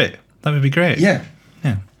can hear it. That would be great. Yeah.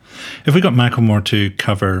 If we got Macklemore to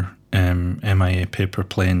cover MIA Paper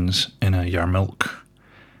Planes in a Yarmulke,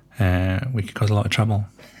 we could cause a lot of trouble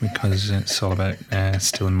because it's all about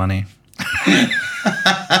stealing money.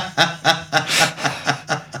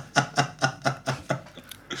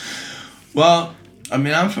 Well, I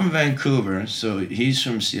mean, I'm from Vancouver, so he's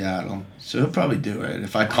from Seattle. So he'll probably do it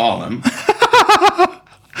if I call him.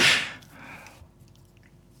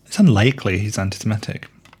 It's unlikely he's anti-Semitic.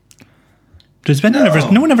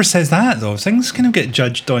 No one ever says that, though. Things kind of get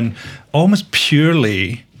judged on almost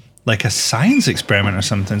purely like a science experiment or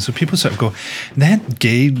something. So people sort of go, that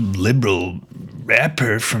gay liberal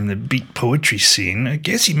rapper from the beat poetry scene, I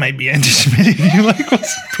guess he might be anti-Semitic. You're like, well,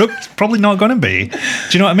 it's probably not going to be. Do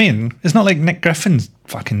you know what I mean? It's not like Nick Griffin's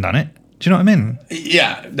fucking done it. Do you know what I mean?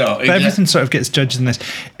 Yeah, no. But everything sort of gets judged in this.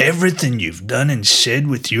 Everything you've done and said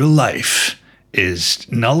with your life is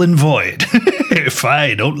null and void if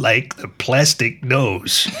I don't like the plastic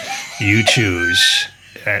nose you choose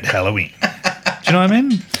at Halloween. Do you know what I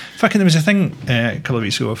mean? Fucking, there was a thing a couple of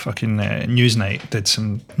weeks ago, fucking Newsnight did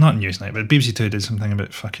some, not Newsnight, but BBC Two did something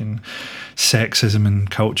about fucking sexism and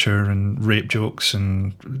culture and rape jokes,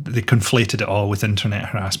 and they conflated it all with internet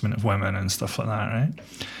harassment of women and stuff like that, right?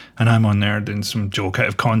 And I'm on there doing some joke out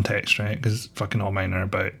of context, right? Because fucking all mine are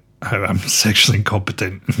about how I'm sexually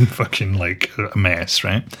incompetent and fucking like a mess,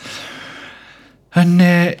 right? And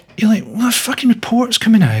you're like, well, a fucking report's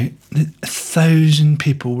coming out that 1,000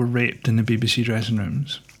 people were raped in the BBC dressing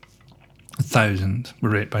rooms. 1,000 were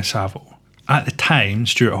raped by Savile. At the time,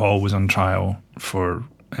 Stuart Hall was on trial for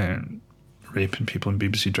raping people in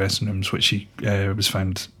BBC dressing rooms, which he was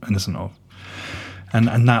found innocent of.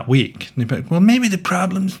 And that week, they'd be like, well, maybe the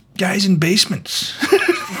problem's guys in basements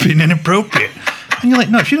being inappropriate. And you're like,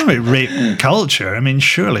 no, if you don't know about rape culture, I mean,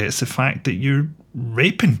 surely it's the fact that you're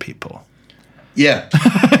raping people. Yeah.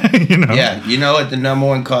 You know? Yeah. You know what the number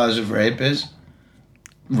one cause of rape is?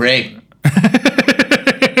 Rape.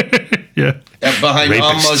 Yeah. Behind Rapists.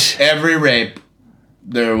 almost every rape,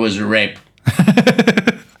 there was a rape.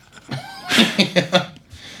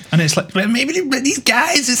 And it's like, well, maybe these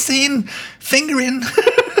guys are saying fingering.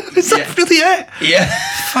 Is that really it? Yeah.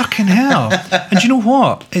 Fucking hell. And do you know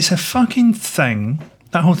what? It's a fucking thing.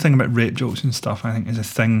 That whole thing about rape jokes and stuff, I think, is a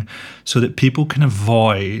thing so that people can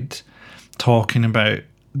avoid talking about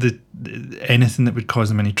anything that would cause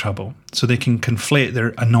them any trouble. So they can conflate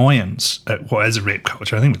their annoyance at what is a rape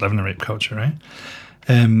culture. I think we live in a rape culture, right?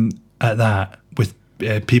 At that with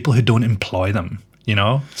people who don't employ them. You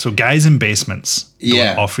know, so guys in basements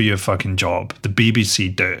don't offer you a fucking job. The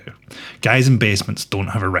BBC do. Guys in basements don't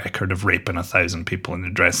have a record of raping 1,000 people in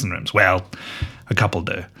the dressing rooms. Well, a couple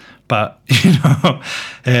do, but you know,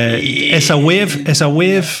 it's a way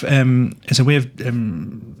of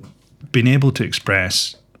being able to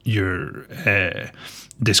express your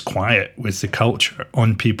disquiet with the culture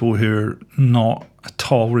on people who are not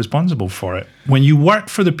at all responsible for it. When you work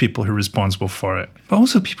for the people who are responsible for it. But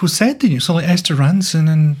also people said to you, so like Esther Ranson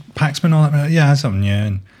and Paxman, all that, yeah, something, yeah.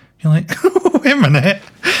 And you're like, wait a minute.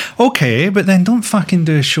 Okay, but then don't fucking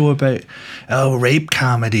do a show about rape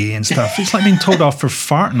comedy and stuff. It's like being told off for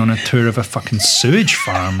farting on a tour of a fucking sewage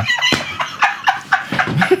farm.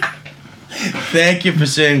 Thank you for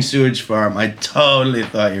saying sewage farm. I totally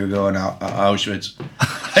thought you were going out Auschwitz.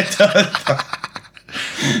 I totally thought.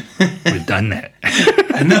 We've done that.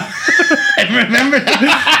 I know. I remember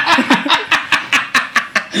that.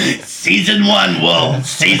 Season 1, Wolf.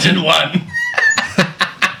 Season 1.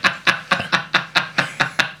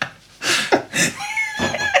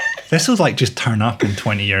 This will like just turn up in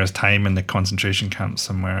 20 years' time in the concentration camp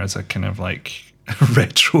somewhere as a kind of like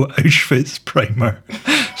retro Auschwitz primer.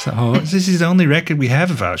 So this is the only record we have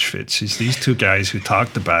of Auschwitz. It's these two guys who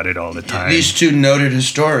talked about it all the time. These two noted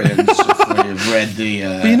historians have read the...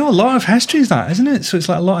 But you know, a lot of history is that, isn't it? So it's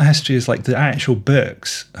like a lot of history is like the actual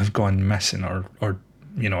books have gone missing or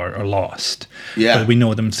lost. Yeah. But we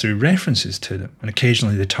know them through references to them. And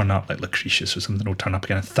occasionally they turn up, like Lucretius or something will turn up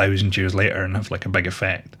again 1,000 years later and have like a big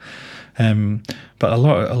effect. But a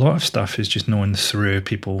lot of stuff is just known through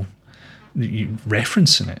people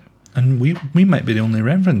referencing it. And we might be the only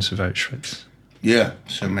reference of Auschwitz. Yeah,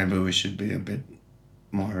 so maybe we should be a bit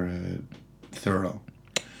more thorough.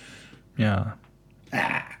 Yeah.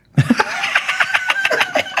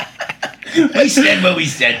 We said what we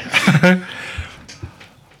said.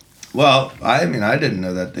 Well, I mean, I didn't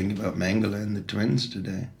know that thing about Mengele and the twins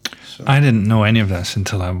today. So. I didn't know any of this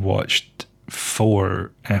until I watched 4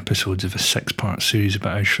 episodes of a 6-part series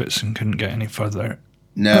about Auschwitz and couldn't get any further.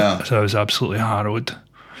 No. So I was absolutely harrowed.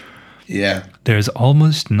 Yeah. There's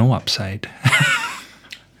almost no upside.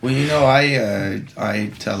 Well, you know,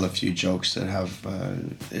 I tell a few jokes that have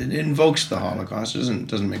it invokes the Holocaust. It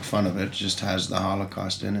doesn't make fun of it. It just has the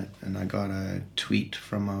Holocaust in it. And I got a tweet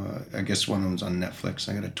from I guess one of them's on Netflix.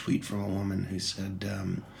 I got a tweet from a woman who said,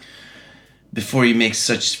 before you make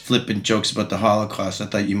such flippant jokes about the Holocaust, I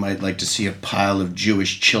thought you might like to see a pile of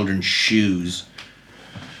Jewish children's shoes.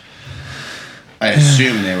 I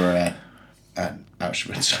assume they were at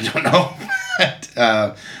Auschwitz. I don't know.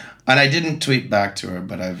 And I didn't tweet back to her,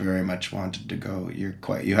 but I very much wanted to go.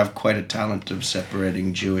 You have quite a talent of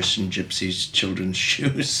separating Jewish and Gypsies' children's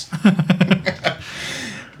shoes.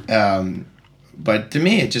 But to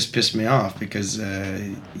me, it just pissed me off because,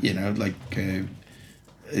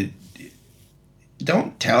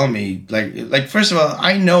 don't tell me like first of all,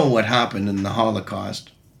 I know what happened in the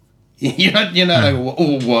Holocaust. You're not like,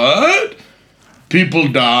 what? People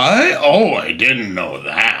die? Oh, I didn't know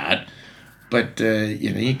that. But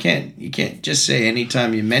you can't just say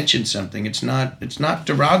anytime you mention something, it's not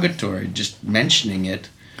derogatory. Just mentioning it,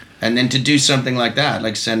 and then to do something like that,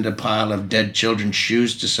 like send a pile of dead children's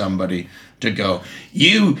shoes to somebody to go,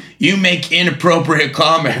 you make inappropriate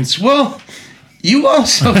comments. Well, you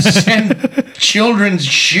also send children's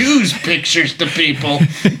shoes pictures to people.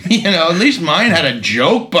 At least mine had a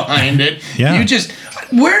joke behind it. Yeah.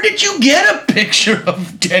 Where did you get a picture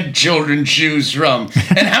of dead children's shoes from?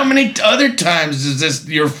 And how many other times is this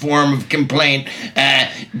your form of complaint?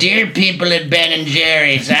 Dear people at Ben and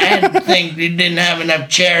Jerry's, I think we didn't have enough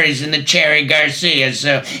cherries in the Cherry Garcia,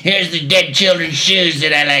 so here's the dead children's shoes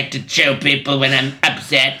that I like to show people when I'm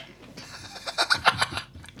upset.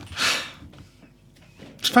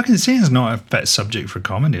 It's fucking saying it's not a fit subject for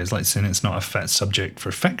comedy. It's like saying it's not a fit subject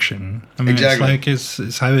for fiction. I mean, exactly.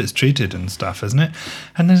 it's how it's treated and stuff, isn't it?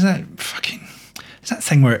 And there's that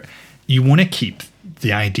thing where you want to keep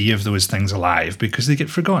the idea of those things alive because they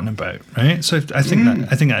get forgotten about, right? So I think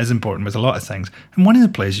that is important with a lot of things. And one of the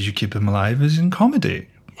places you keep them alive is in comedy.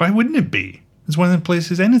 Why wouldn't it be? It's one of the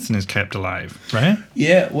places anything is kept alive, right?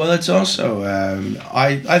 Yeah. Well, it's also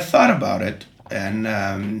I thought about it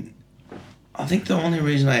and. I think the only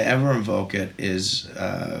reason I ever invoke it is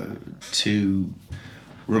to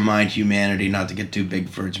remind humanity not to get too big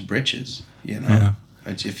for its britches. Yeah.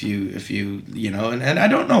 It's if you and I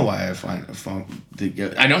don't know why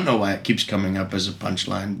I don't know why it keeps coming up as a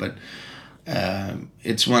punchline, but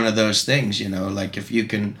it's one of those things. Like if you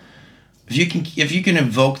can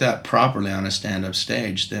invoke that properly on a stand-up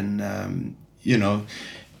stage, then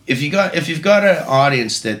If you've got an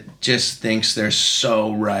audience that just thinks they're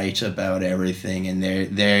so right about everything and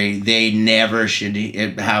they never should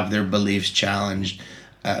have their beliefs challenged,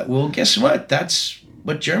 well, guess what? That's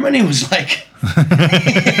what Germany was like.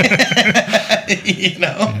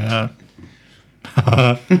 Yeah.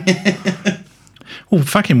 Well,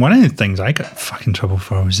 fucking one of the things I got fucking trouble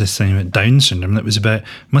for was this thing about Down syndrome that was about, it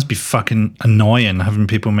must be fucking annoying having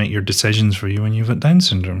people make your decisions for you when you've got Down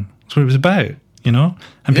syndrome. That's what it was about. And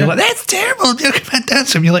people are like, that's terrible, you're about Down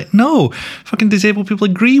syndrome. You're like, no, fucking disabled people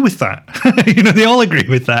agree with that. They all agree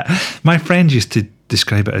with that. My friend used to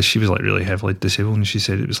describe it as, she was like really heavily disabled, and she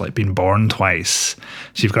said it was like being born twice.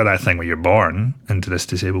 So you've got that thing where you're born into this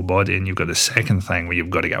disabled body, and you've got the second thing where you've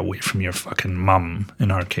got to get away from your fucking mum, in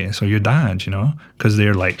our case, or your dad, because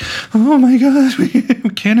they're like, oh my gosh, we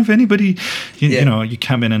can't have anybody, you know, you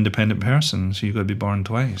can't be an independent person, so you've got to be born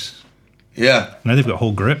twice. Yeah. Now they've got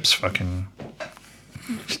whole groups fucking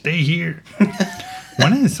stay here.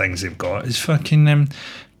 One of the things they've got is fucking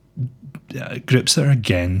groups that are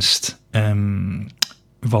against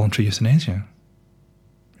voluntary euthanasia.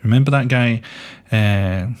 Remember that guy?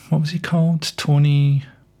 What was he called? Tony.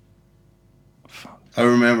 I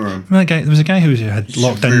remember him. Remember that guy? There was a guy who had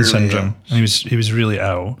locked-in syndrome, ill. and he was really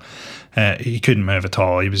ill. He couldn't move at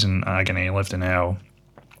all. He was in agony. He lived in hell,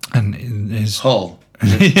 and his Hull.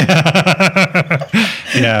 yeah,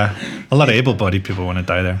 a lot of able-bodied people want to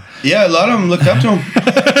die there. Yeah, a lot of them looked up to him.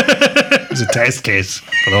 It was a test case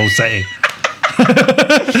for the whole city.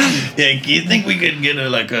 Yeah, do you think we could get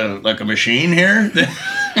a machine here?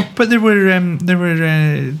 But there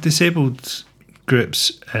were disabled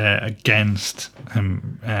groups against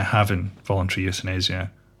having voluntary euthanasia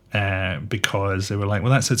because they were like,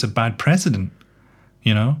 well, that sets a bad precedent,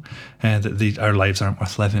 you know, that our lives aren't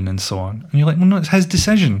worth living and so on. And you're like, well, no, it's his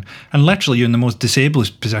decision. And literally, you're in the most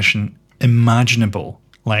disabled position imaginable,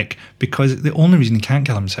 like, because the only reason he can't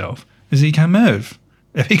kill himself is that he can't move.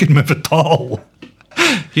 If he could move at all,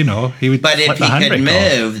 you know, he would. But if he could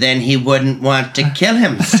move, then he wouldn't want to kill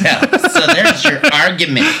himself. So there's your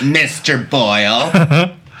argument, Mr. Boyle.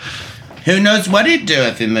 Who knows what he'd do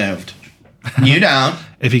if he moved? You don't.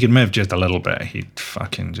 If he could move just a little bit, he'd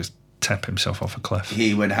fucking just tip himself off a cliff.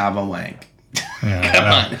 He would have a wank. Yeah, Come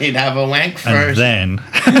on, he'd have a wank first. And then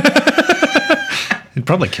he'd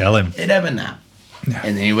probably kill him. He'd have a nap. Yeah.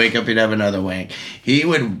 And then he'd wake up, he'd have another wank. He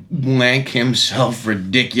would wank himself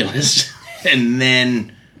ridiculous. And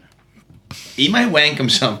then he might wank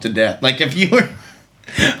himself to death. Like if you were...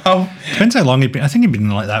 Oh, depends how long he'd been. I think he'd been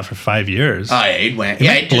like that for 5 years. Oh, yeah, he'd wank. He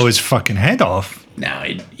might blow his fucking head off. No,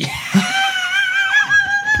 he'd...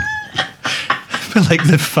 But like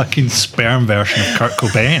the fucking sperm version of Kurt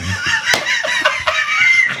Cobain.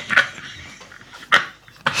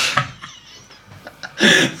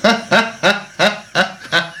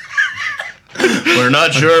 We're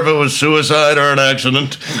not sure if it was suicide or an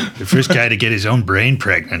accident. The first guy to get his own brain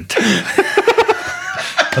pregnant.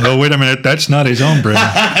 Oh, wait a minute, that's not his own brain.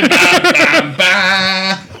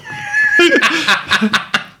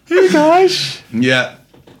 Hey guys. Yeah,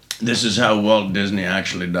 this is how Walt Disney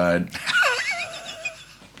actually died.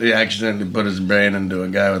 He accidentally put his brain into a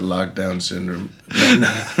guy with lockdown syndrome.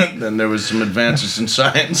 Then there was some advances in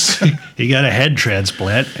science. He got a head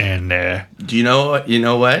transplant, and Do you know what? You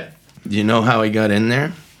know what? Do you know how he got in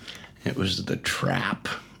there? It was the trap.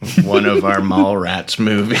 One of our Mallrats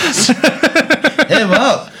movies. Hey,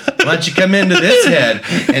 Walt, why don't you come into this head?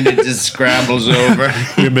 And it just scrambles over.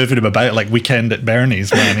 You're moving him about like Weekend at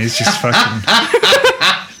Bernie's, man. He's just fucking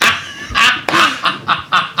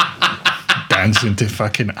dancing to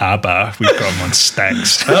fucking ABBA. We've got him on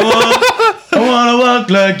sticks. I want to walk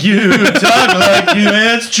like you, talk like you,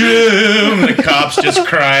 it's true. And the cop's just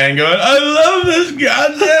crying, going, I love this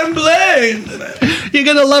goddamn plane. You're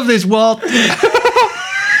going to love this, Walt. It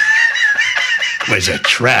was a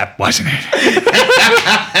trap, wasn't it?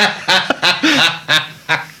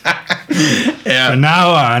 Yeah. From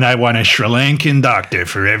now on, I want a Sri Lankan doctor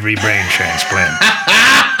for every brain transplant.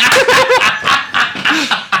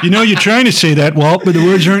 You know, you're trying to say that, Walt, but the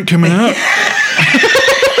words aren't coming out.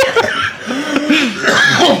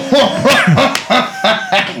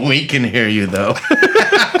 We can hear you, though.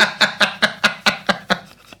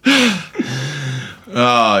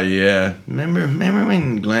 Oh, yeah. Remember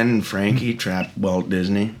when Glenn and Frankie trapped Walt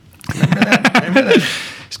Disney? Remember that?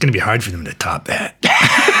 It's going to be hard for them to top that.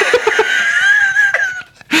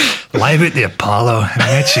 Live at the Apollo.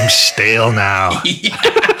 It seems stale now. Yeah,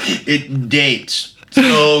 it dates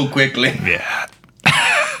so quickly. Yeah.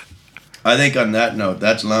 I think on that note,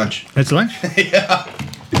 that's lunch. That's lunch? Yeah.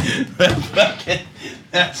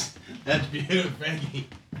 That's beautiful, Frankie.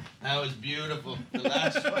 That was beautiful. The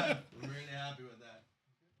last one. I'm really happy with that.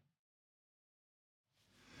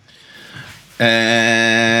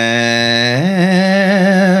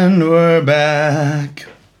 And we're back.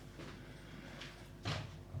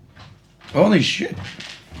 Holy shit.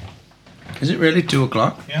 Is it really 2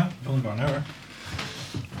 o'clock? Yeah, it's only about an hour.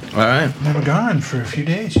 All right. We were gone for a few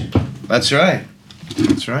days. That's right.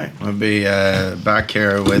 That's right. We'll be back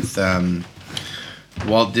here with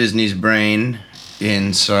Walt Disney's brain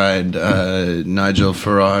inside Nigel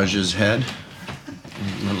Farage's head.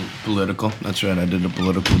 A little political. That's right. I did a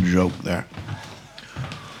political joke there.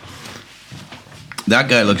 That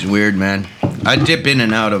guy looks weird, man. I dip in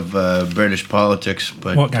and out of British politics,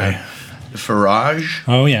 but What guy? Farage.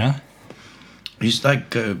 Oh, yeah. He's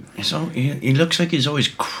like he looks like he's always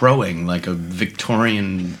crowing like a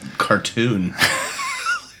Victorian cartoon.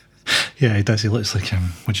 Yeah, he does. He looks like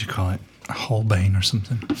what do you call it? a Holbein or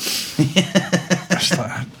something. Just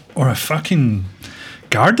like, or a fucking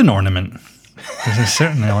garden ornament. There's a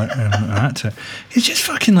certain element of that to it. It's just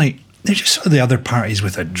fucking like, they're just sort of the other parties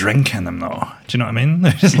with a drink in them, though. Do you know what I mean?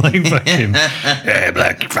 They're just like fucking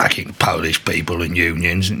black fucking Polish people in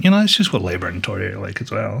unions. And, you know, it's just what Labour and Tory are like as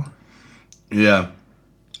well. Yeah.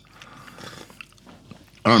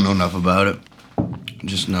 I don't know enough about it.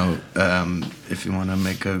 Just know if you want to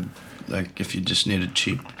make if you just need a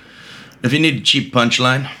cheap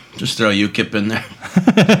punchline, just throw UKIP in there.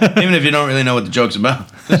 Even if you don't really know what the joke's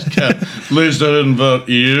about. At least I didn't vote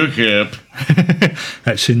UKIP.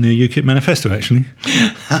 That's in the UKIP manifesto, actually.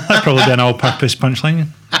 That's probably an all-purpose punchline.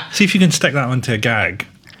 See if you can stick that onto a gag.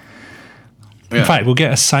 Yeah. In fact, we'll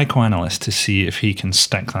get a psychoanalyst to see if he can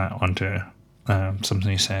stick that onto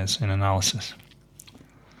something he says in analysis.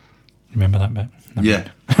 Remember that bit? No. Yeah.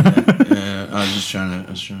 I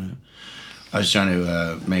was trying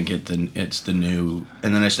to make it it's the new,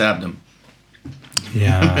 and then I stabbed him.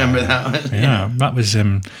 Yeah. Remember that one? Yeah. That was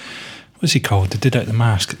what's he called? The dude out the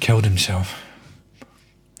mask that killed himself.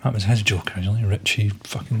 That was his joke originally. Richie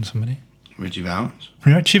fucking somebody. Richie Valens?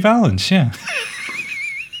 Richie Valens, yeah.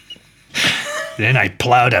 Then I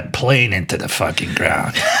plowed a plane into the fucking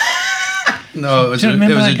ground. No, it was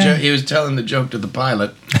a joke. He was telling the joke to the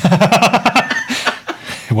pilot.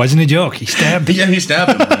 It wasn't a joke. He stabbed him. Yeah, he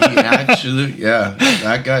stabbed him. He actually,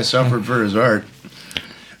 that guy suffered for his art.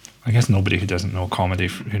 I guess nobody who doesn't know comedy,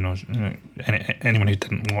 who knows, anyone who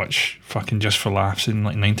didn't watch fucking Just for Laughs in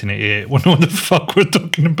like 1988 will know what the fuck we're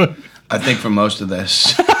talking about. I think for most of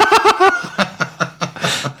this.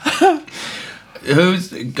 Who's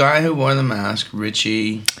the guy who wore the mask?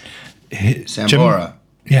 Richie Sambora.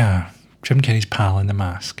 Jim Carrey's pal in the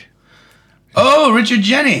mask. Oh, Richard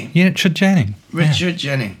Jennings. Yeah, Richard Jennings. Richard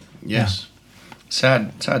Jennings. Yes.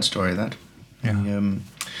 Yeah. Sad story that. Yeah.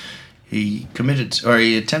 He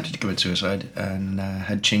attempted to commit suicide and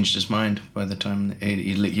had changed his mind by the time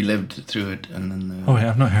he lived through it, and then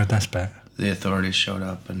I've not heard this bit. The authorities showed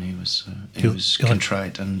up and he was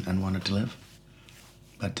contrite and wanted to live,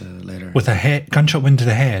 but later with a gunshot wound to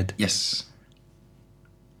the head. Yes.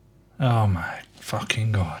 Oh my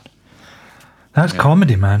fucking god! That's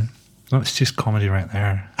comedy, man. That's just comedy right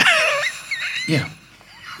there. Yeah.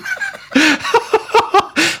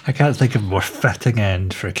 I can't think of a more fitting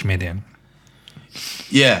end for a comedian.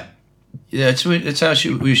 Yeah. Yeah, it's how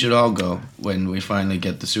we should all go when we finally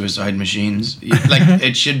get the suicide machines. Like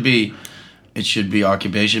it should be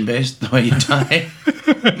occupation based the way you die.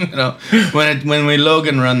 You know, when we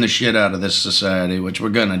Logan run the shit out of this society, which we're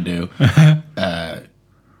gonna do.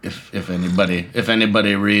 If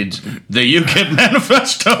anybody reads the UKIP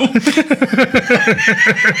manifesto.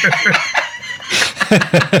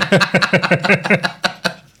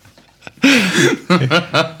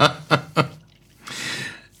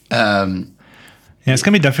 Yeah, it's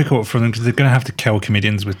going to be difficult for them because they're going to have to kill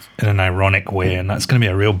comedians in an ironic way, and that's going to be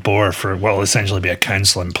a real bore for what will essentially be a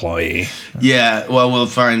council employee. Yeah, well, we'll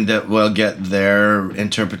find that we'll get their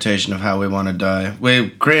interpretation of how we want to die.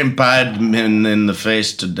 We cream pied him in the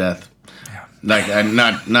face to death. Yeah. Like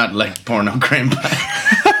not like porno cream pie.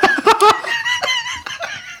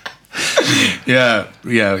 Yeah.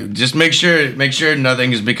 Just make sure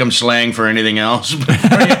nothing has become slang for anything else.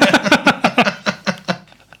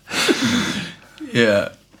 Yeah.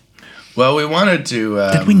 Well, we wanted to.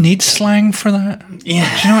 Did we need slang for that?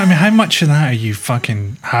 Yeah. Do you know what I mean? How much of that are you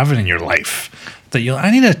fucking having in your life?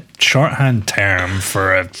 I need a shorthand term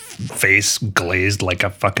for a face glazed like a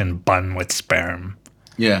fucking bun with sperm.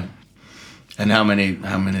 Yeah. And how many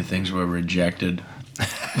things were rejected?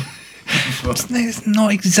 It's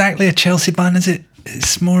not exactly a Chelsea bun, is it?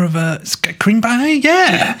 It's more of a cream pie?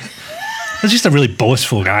 Yeah. It's just a really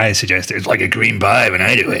boastful guy suggested it's like a cream pie when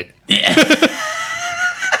I do it. Yeah.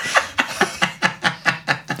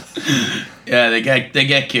 Yeah, they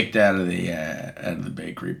get kicked out of the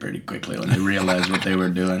bakery pretty quickly when they realize what they were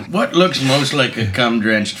doing. What looks most like a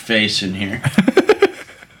cum-drenched face in here?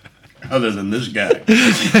 Other than this guy.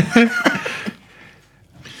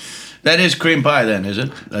 That is cream pie then, is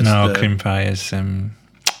it? No, cream pie is the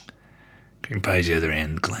other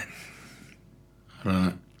end, Glenn.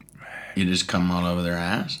 Right. You just come all over their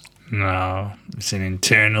ass? No, it's an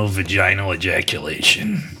internal vaginal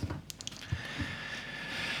ejaculation.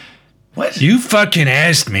 What? You fucking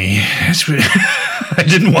asked me. That's what I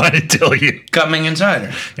didn't want to tell you. Coming inside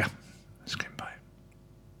her? Yeah. It's cream pie.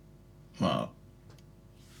 Well,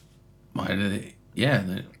 why do they... Yeah.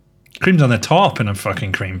 Cream's on the top in a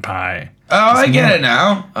fucking cream pie. Oh, I get it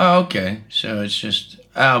now. Oh, okay. So it's just...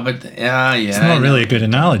 Oh, but... yeah. It's not really a good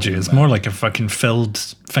analogy. It's more like a fucking filled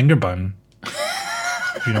finger bun.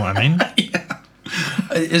 You know what I mean? Yeah.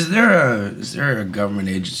 Is there a government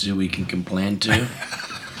agency we can complain to?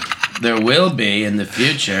 There will be in the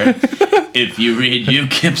future if you read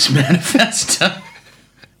UKIP's manifesto.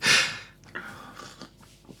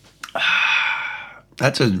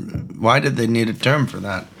 Why did they need a term for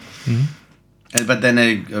that? Mm-hmm. But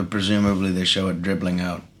then presumably they show it dribbling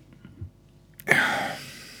out. Yeah.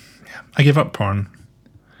 I give up porn.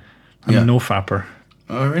 I'm a no-fapper.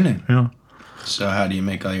 Oh, really? Yeah. So how do you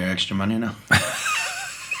make all your extra money now?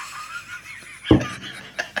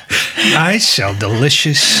 I sell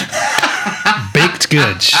delicious baked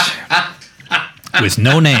goods with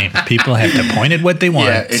no name. People have to point at what they want.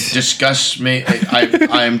 Yeah, it disgusts me.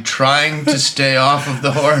 I am trying to stay off of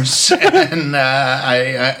the horse, and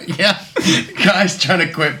guy's trying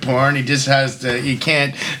to quit porn. He just has to. He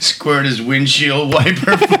can't squirt his windshield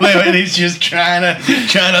wiper fluid. He's just trying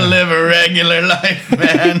to live a regular life,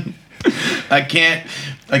 man. I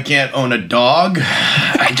can't own a dog.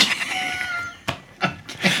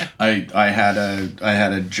 I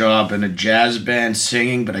had a job in a jazz band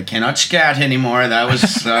singing, but I cannot scat anymore. That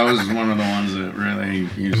was one of the ones that really.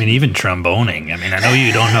 I mean, even tromboning. I mean, I know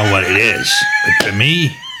you don't know what it is, but to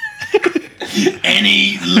me,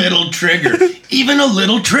 any little trigger, even a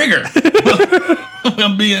little trigger,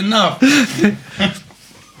 will be enough.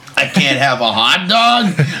 I can't have a hot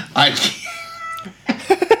dog.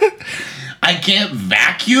 I can't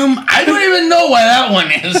vacuum. I don't even know why that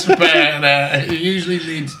one is, but it usually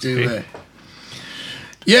leads to.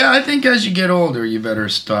 Yeah, I think as you get older, you better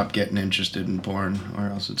stop getting interested in porn, or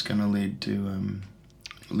else it's going to lead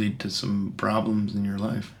to some problems in your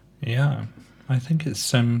life. Yeah, I think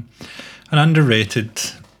it's an underrated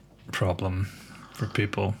problem for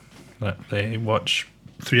people that they watch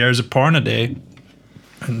 3 hours of porn a day,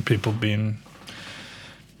 and people being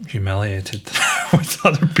humiliated with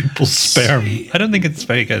other people's sperm. I don't think it's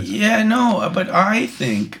very good. Yeah, no, but I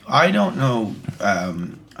don't know.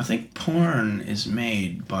 I think porn is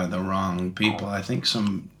made by the wrong people. I think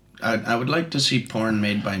I would like to see porn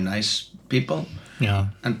made by nice people. Yeah.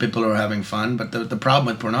 And people who are having fun. But the problem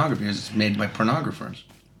with pornography is it's made by pornographers.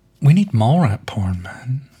 We need more at porn,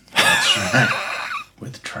 man. That's right.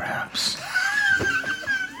 With traps.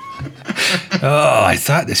 Oh, I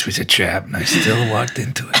thought this was a trap, and I still walked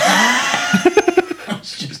into it.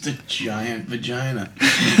 It's just a giant vagina.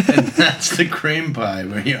 And that's the cream pie,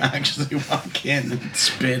 where you actually walk in and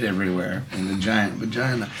spit everywhere in the giant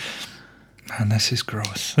vagina. Man, this is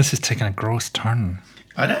gross. This is taking a gross turn.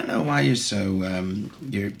 I don't know why you're so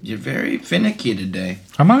you're very finicky today.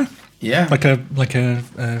 Am I? Yeah. Like a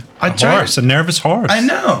horse, a nervous horse. I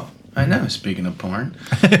know. Speaking of porn.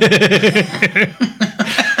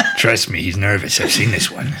 Trust me, he's nervous. I've seen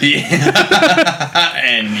this one. Yeah.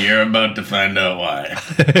 And you're about to find out why.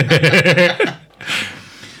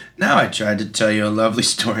 Now, I tried to tell you a lovely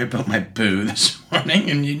story about my poo this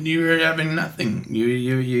morning, and you were having nothing.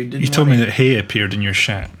 You didn't. You told me that hay appeared in your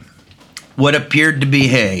shat. What appeared to be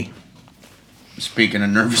hay. Speaking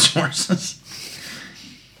of nervous horses.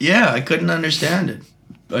 Yeah, I couldn't understand it.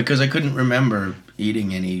 Because I couldn't remember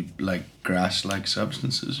eating any, grass-like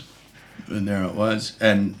substances. And there it was.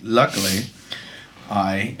 And luckily,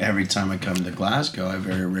 every time I come to Glasgow, I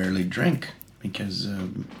very rarely drink. Because,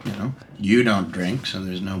 you don't drink, so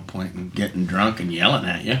there's no point in getting drunk and yelling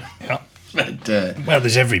at you. Yeah. But, well,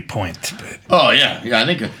 there's every point. But... Oh, yeah. I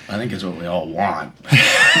think it's what we all want.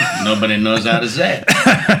 Nobody knows how to say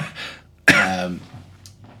it.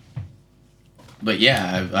 But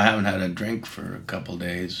yeah, I haven't had a drink for a couple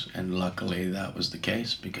days, and luckily that was the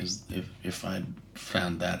case, because if I'd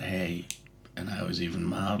found that hay and I was even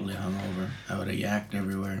mildly hungover, I would have yacked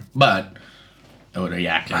everywhere. But I would have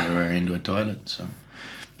yacked everywhere into a toilet. So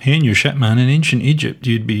hey, in your shit, man, in ancient Egypt,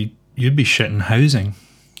 you'd be shitting housing,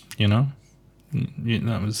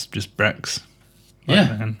 that was just bricks.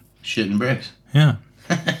 Yeah, man. Shitting bricks. Yeah.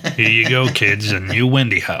 Here you go, kids, a new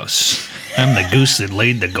Wendy house. I'm the goose that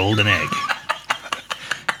laid the golden egg.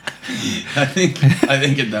 I think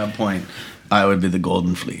at that point, I would be the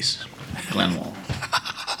golden fleece, Glenwall.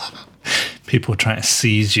 People trying to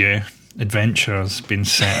seize you. Adventurers been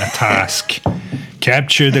sent a task.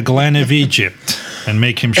 Capture the Glen of Egypt and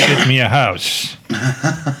make him shit me a house.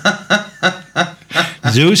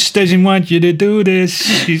 Zeus doesn't want you to do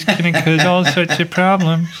this. He's going to cause all sorts of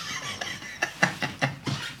problems.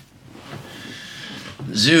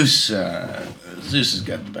 Zeus has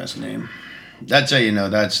got the best name. That's how you know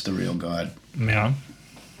that's the real god. Yeah.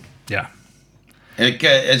 Yeah.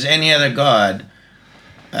 As any other god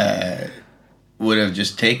would have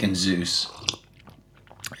just taken Zeus.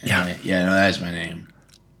 Yeah. Yeah, no, that's my name.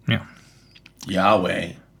 Yeah.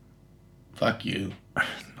 Yahweh. Fuck you.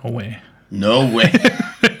 No way. No way.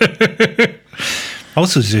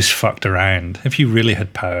 Also, Zeus fucked around. If you really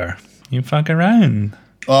had power, you'd fuck around.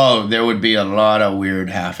 Oh, there would be a lot of weird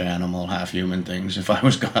half animal, half human things if I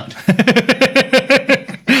was God.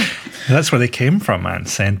 That's where they came from, man.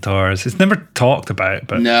 Centaurs. It's never talked about,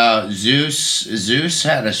 but No, Zeus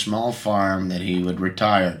had a small farm that he would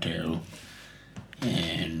retire to.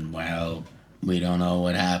 And, well, we don't know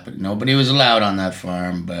what happened. Nobody was allowed on that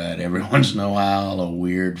farm, but every once in a while, a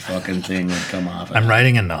weird fucking thing would come off. I'm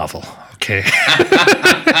writing a novel. Okay.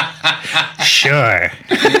 Sure.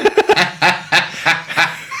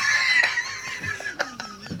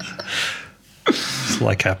 It's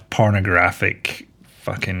like a pornographic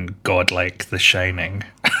fucking godlike The Shining.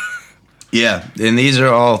 Yeah, and these are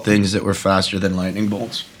all things that were faster than lightning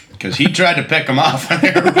bolts. Because he tried to pick them off when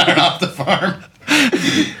they were running off the farm.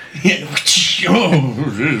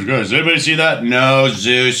 Oh, does anybody see that? No,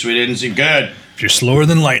 Zeus, we didn't see. Good. If you're slower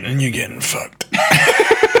than lightning, you're getting fucked.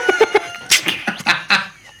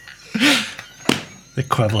 The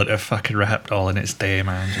equivalent of fucking Reptile in its day,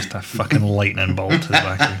 man. Just a fucking lightning bolt to the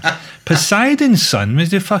back. Poseidon's son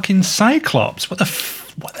was the fucking Cyclops. What the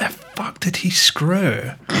fuck did he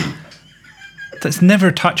screw? That's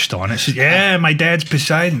never touched on. It's just, yeah, my dad's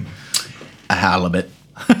Poseidon. A halibut.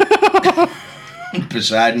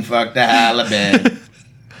 Poseidon fucked a halibut.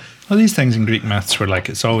 Well, these things in Greek myths were like,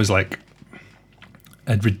 it's always like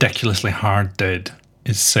a ridiculously hard dude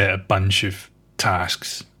is set a bunch of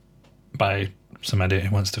tasks by some idiot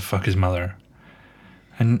who wants to fuck his mother.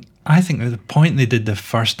 And I think at the point they did the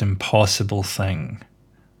first impossible thing,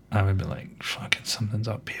 I would be like, fucking something's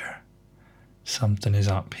up here. Something is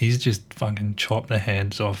up. He's just fucking chopped the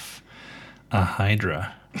heads off a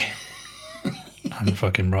hydra and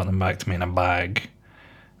fucking brought them back to me in a bag.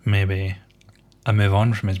 Maybe I move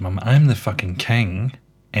on from his mum. I'm the fucking king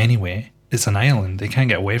anyway. It's an island. They can't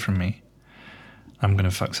get away from me. I'm going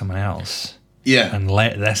to fuck someone else. Yeah. And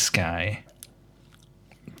let this guy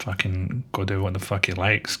fucking go do what the fuck he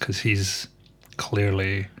likes, because he's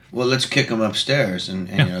clearly... Well, let's kick him upstairs and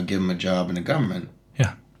you know, give him a job in the government.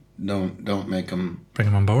 Yeah. Don't make him... Bring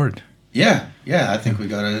him on board. Yeah. I think we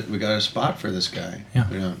got a spot for this guy.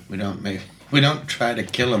 Yeah. We don't try to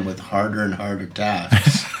kill him with harder and harder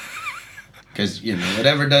tasks. Because, you know,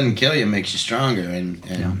 whatever doesn't kill you makes you stronger.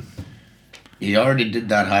 And he already did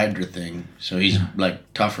that Hydra thing, so he's,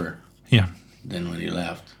 like, tougher than when he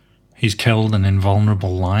left. He's killed an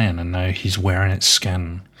invulnerable lion, and now he's wearing its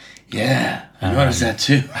skin. Yeah, I noticed that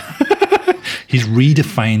too. He's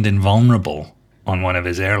redefined invulnerable on one of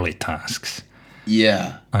his early tasks.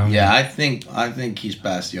 Yeah. I think he's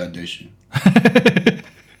passed the audition. I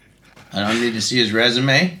don't need to see his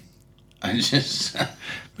resume. I just...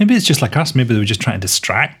 Maybe it's just like us. Maybe they were just trying to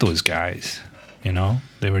distract those guys, you know?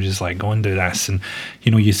 They were just like, go and do this. And,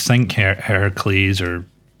 you know, you think Heracles or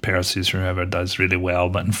Perseus or whoever does really well,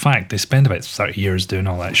 but in fact, they spend about 30 years doing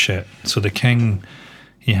all that shit. So the king,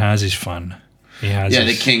 he has his fun.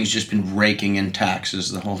 The king's just been raking in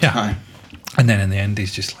taxes the whole time. And then in the end,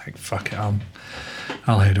 he's just like, fuck it,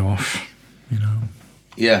 I'll head off, you know?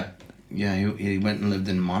 Yeah. He went and lived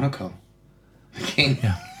in Monaco. The king.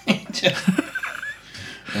 Yeah.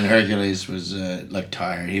 And Hercules was like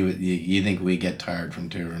tired. You think we get tired from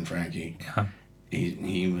Tyr and Frankie? Yeah.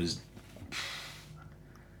 It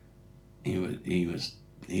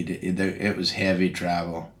was heavy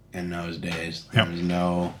travel in those days. Yep. There was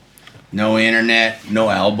no internet, no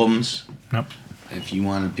albums. Nope. If you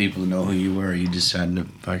wanted people to know who you were, you just had to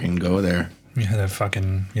fucking go there. You had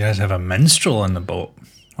you guys have a minstrel on the boat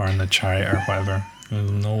or in the chariot or whatever.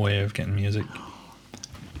 There's no way of getting music.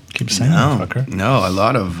 Keep singing, fucker. No, a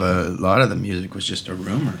lot of the music was just a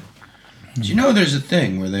rumor. Do you know there's a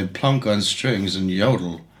thing where they plunk on strings and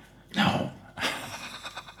yodel? No.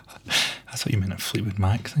 I thought you meant a Fleetwood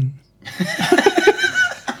Mac thing.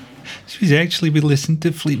 Should we actually be listening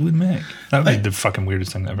to Fleetwood Mac? That would be the fucking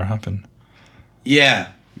weirdest thing that ever happened. Yeah.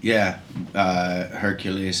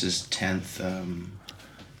 Hercules' 10th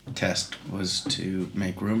test was to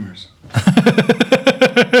make rumors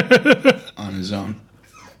on his own.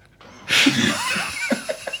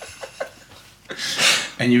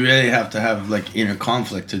 And you really have to have like inner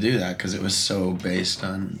conflict to do that, because it was so based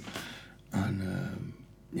on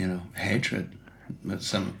you know, hatred. But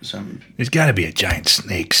some there's got to be a giant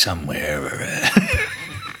snake somewhere.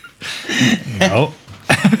 No.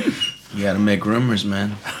 You got to make rumors,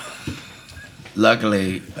 man.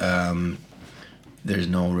 Luckily, there's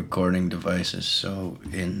no recording devices. So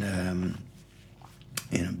in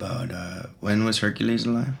about when was Hercules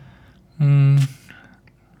alive?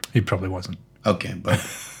 He probably wasn't. Okay, but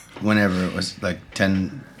whenever it was like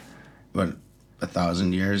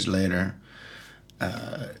 1,000 years later,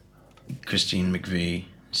 Christine McVie,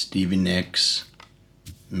 Stevie Nicks,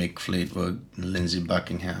 Mick Fleetwood, Lindsey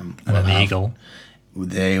Buckingham, And an eagle.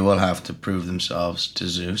 They will have to prove themselves to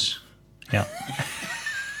Zeus. Yeah.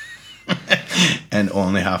 And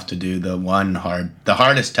only have to do the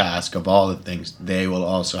hardest task of all the things. They will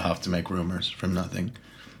also have to make rumors from nothing.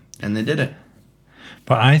 And they did it.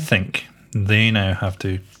 But I think they now have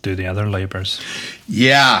to do the other labours.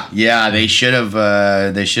 Yeah, they should have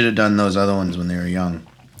done those other ones when they were young.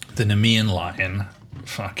 The Nemean lion,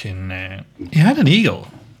 fucking, he had an eagle,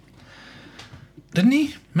 didn't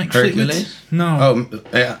he? Mick Fleetwood? Hercules? No. Oh,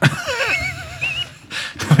 yeah.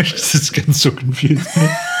 This is getting so confused.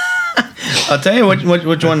 I'll tell you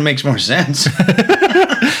which one makes more sense.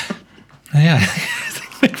 Yeah, I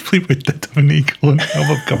think Mick Fleetwood did have an eagle and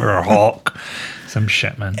album cover, or hawk. Some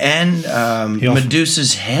shit, man. And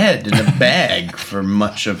Medusa's head in a bag for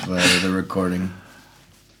much of the recording.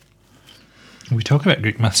 We talk about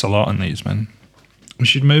Greek myths a lot in these, man. We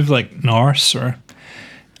should move like Norse or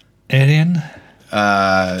Aryan.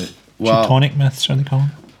 Teutonic myths, are they called?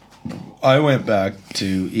 I went back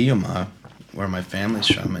to Ioma, where my family's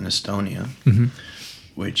from, in Estonia,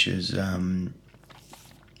 which is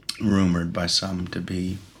rumored by some to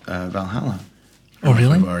be Valhalla. Oh,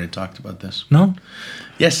 really? We've already talked about this. No?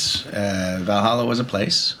 Yes, Valhalla was a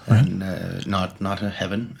place, and not a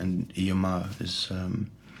heaven, and Ioma is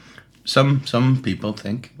some people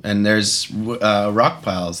think. And there's rock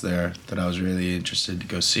piles there that I was really interested to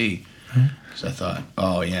go see. Because I thought,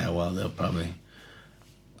 oh yeah, well, they'll probably,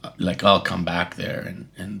 I'll come back there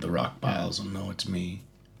and the rock piles will know it's me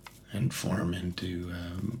and form into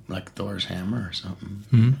like Thor's hammer or something.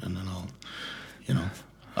 And then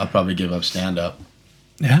I'll probably give up stand-up.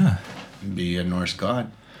 Yeah. And be a Norse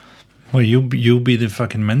god. Well, you'll be the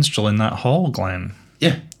fucking minstrel in that hall, Glenn.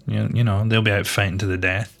 Yeah. You know, they'll be out fighting to the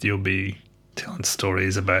death. You'll be telling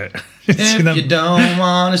stories about... If you don't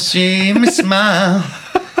want to see me smile,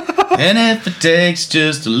 and if it takes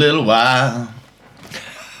just a little while,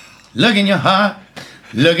 look in your heart,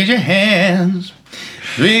 look at your hands.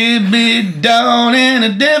 We'll be down in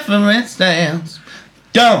a different stance.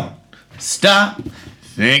 Don't stop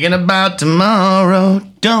thinking about tomorrow.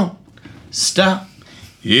 Don't stop.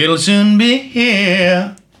 It'll soon be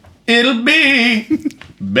here. It'll be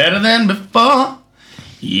better than before.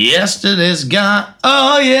 Yesterday's gone.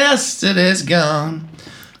 Oh, yesterday's gone.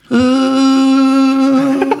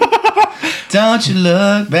 Ooh, don't you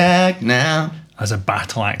look back now. As a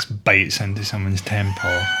battle axe bites into someone's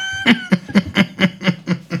temple.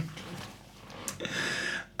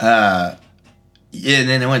 Yeah, and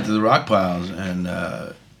then I went to the rock piles, and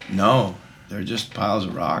no, they're just piles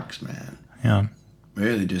of rocks, man. Yeah.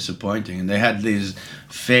 Really disappointing. And they had these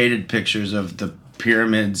faded pictures of the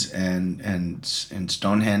pyramids and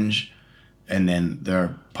Stonehenge, and then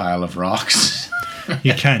their pile of rocks.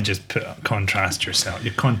 You can't just contrast yourself.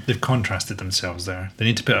 They've contrasted themselves there. They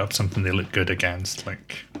need to put up something they look good against,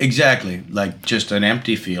 like... Exactly, like just an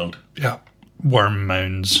empty field. Yeah. Worm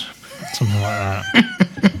mounds. Something like that.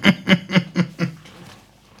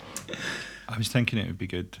 I was thinking it would be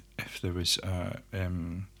good if there was a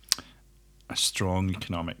strong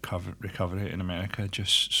economic recovery in America,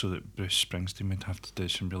 just so that Bruce Springsteen would have to do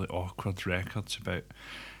some really awkward records about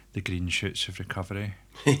the green shoots of recovery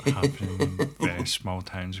happening in very small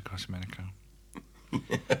towns across America.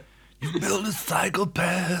 You built a cycle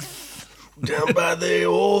path down by the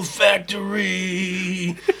old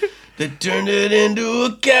factory. They turned it into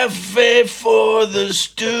a cafe for the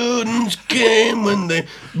students came when they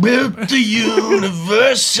built the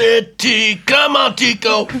university. Come on,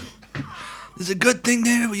 Tico. There's a good thing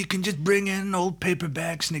there where you can just bring in old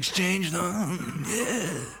paperbacks and exchange them.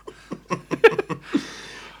 Yeah.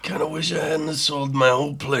 Kind of wish I hadn't sold my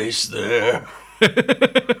whole place there.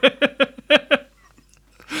 A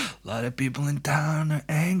lot of people in town are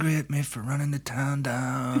angry at me for running the town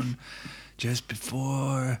down just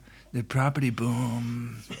before the property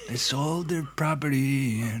boom. They sold their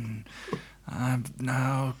property, and I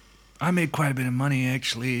made quite a bit of money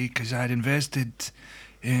actually because I'd invested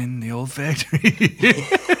in the old factory.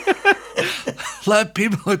 A lot of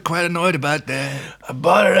people are quite annoyed about that. I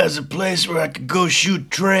bought it as a place where I could go shoot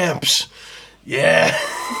tramps. Yeah.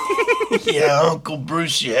 Yeah, Uncle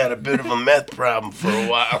Brucey had a bit of a meth problem for a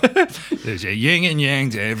while. There's a yin and yang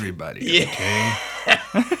to everybody, yeah.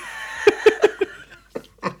 Okay?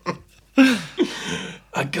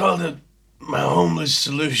 I called it my homeless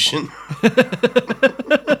solution.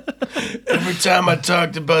 Every time I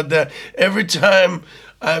talked about that, every time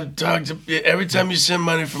you send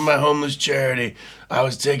money from my homeless charity, I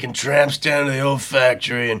was taking tramps down to the old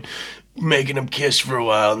factory and making them kiss for a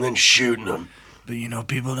while and then shooting them. But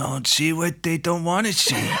people don't see what they don't want to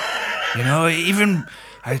see. Even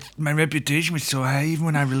my reputation was so high. Even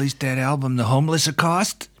when I released that album, The Homeless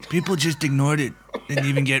Accost, people just ignored it. Didn't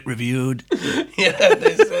even get reviewed. Yeah,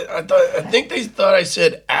 they said. I think they thought I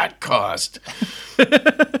said at cost.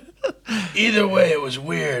 Either way, it was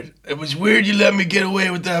weird. It was weird you let me get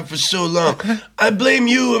away with that for so long. I blame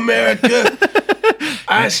you, America.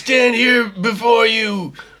 I stand here before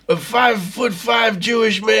you, a 5'5"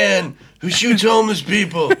 Jewish man who shoots homeless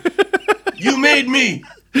people. You made me.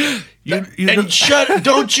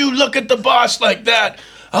 Don't you look at the boss like that.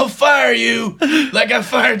 I'll fire you like I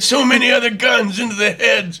fired so many other guns into the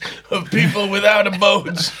heads of people without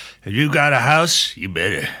abodes. If you got a house, you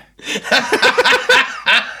better.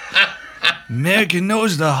 America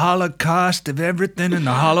knows the hollow cost of everything and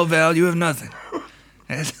the hollow value of nothing.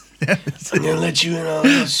 I'm gonna let you in on a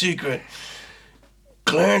little secret.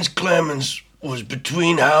 Clarence Clemens was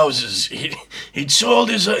between houses. He sold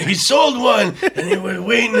one, and he was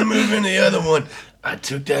waiting to move into the other one. I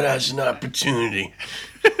took that as an opportunity.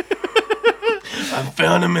 I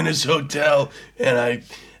found him in his hotel, and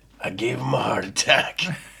I gave him a heart attack.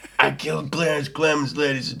 I killed Clarence Clemens,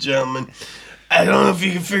 ladies and gentlemen. I don't know if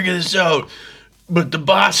you can figure this out, but the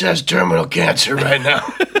boss has terminal cancer right now.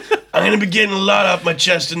 I'm going to be getting a lot off my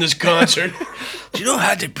chest in this concert. Do you know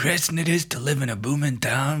how depressing it is to live in a booming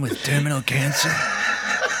town with terminal cancer?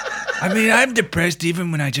 I mean, I'm depressed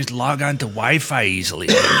even when I just log on to Wi-Fi easily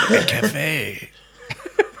at a cafe.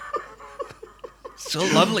 So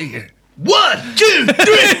lovely here. 1, 2, 3,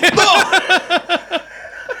 4!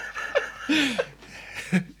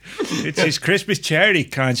 It's his Christmas charity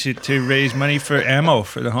concert to raise money for ammo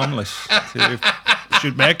for the homeless to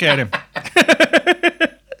shoot back at him.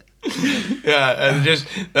 Yeah, and just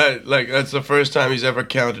that's the first time he's ever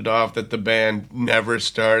counted off that the band never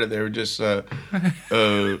started. They were just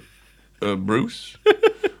Bruce.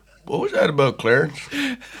 What was that about, Clarence?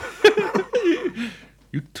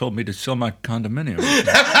 You told me to sell my condominium.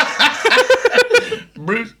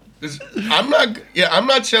 Bruce, I'm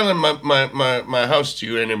not selling my house to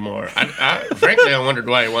you anymore. Frankly, I wondered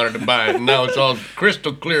why you wanted to buy it, and now it's all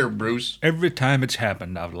crystal clear, Bruce. Every time it's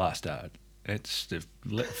happened, I've lost out. It's the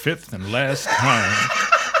fifth and last time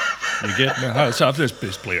you get the house off this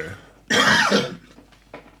piss player.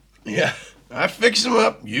 Yeah, I fix them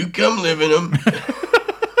up. You come live in them.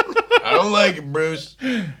 I don't like it, Bruce.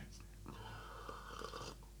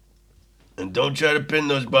 And don't try to pin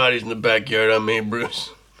those bodies in the backyard on me, Bruce.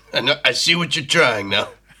 I see what you're trying now.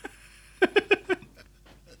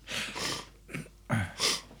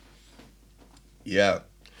 Yeah.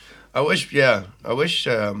 I wish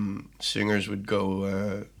singers would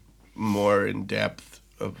go more in depth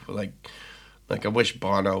of like I wish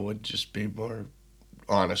Bono would just be more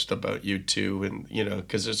honest about U2, and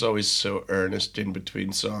because it's always so earnest in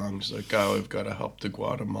between songs, like, oh, we've got to help the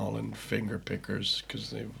Guatemalan finger pickers because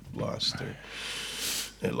they've lost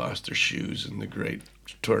their shoes in the great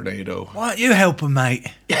tornado. Why don't you help them, mate?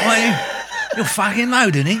 You're fucking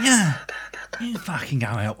loading, ain't you? You fucking go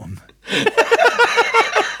help them.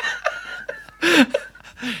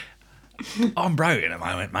 I'm broke at the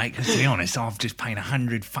moment, mate, because to be honest, I've just paid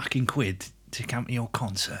 100 fucking quid to come to your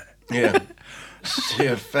concert. Yeah. See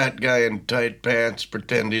a fat guy in tight pants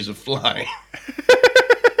pretend he's a fly.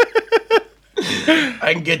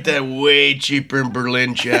 I can get that way cheaper in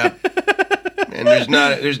Berlin, chap. And there's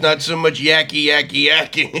not so much yakky.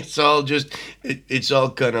 It's all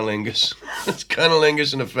cunnilingus. It's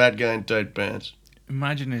cunnilingus and a fat guy in tight pants.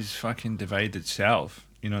 Imagine his fucking divided self.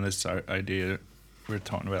 This idea we were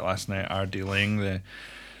talking about last night, R.D. Ling, the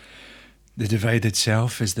divided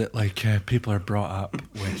self is that people are brought up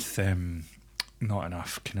with not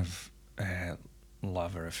enough kind of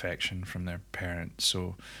love or affection from their parents,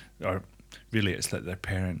 or really it's that their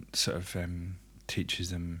parent sort of teaches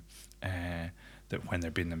them that when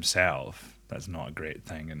they're being themselves, that's not a great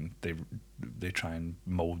thing, and they try and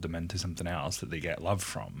mold them into something else that they get love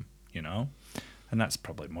from, and that's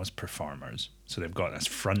probably most performers. So they've got this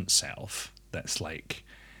front self that's like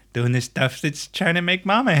doing this stuff that's trying to make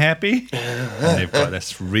mama happy, and they've got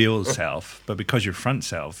this real self, but because your front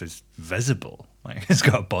self is visible, like it's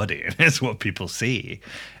got a body and it's what people see,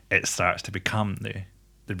 it starts to become the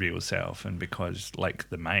real self. And because like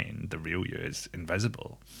the mind, the real you is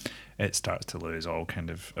invisible, it starts to lose all kind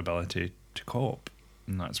of ability to cope,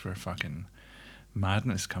 and that's where fucking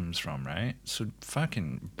madness comes from, right? So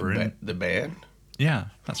fucking the band. Yeah,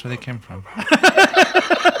 that's where they came from.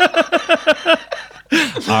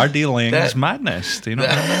 R.D. Ling's Madness. Do you know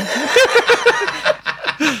what I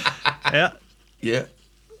mean? Yeah. Yeah,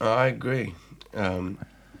 I agree.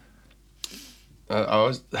 I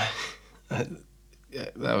was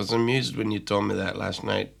I was amused when you told me that last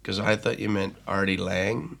night because I thought you meant Artie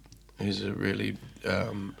Lang, who's a really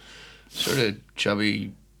sort of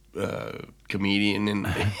chubby comedian in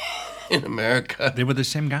in America. They were the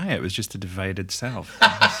same guy. It was just a divided self.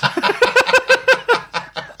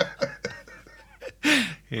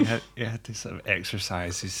 He had to sort of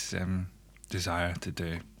exercise his desire to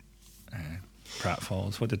do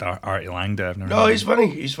pratfalls. What did Artie Lang do? I've never No, heard he's of funny.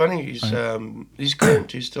 He's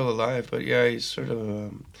current. He's still alive, but yeah, he's sort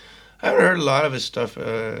of. I haven't heard a lot of his stuff,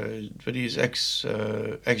 but he's ex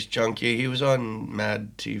junkie. He was on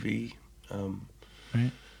Mad TV.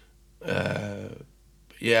 Right.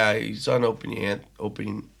 Yeah, he's on Opie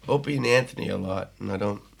and Anthony a lot, and I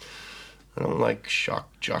don't like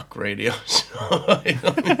shock jock radio. So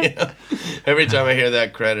yeah. Every time I hear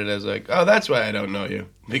that credit, I was like, oh, that's why I don't know you,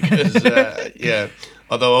 because yeah.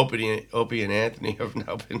 Although Opie and Anthony have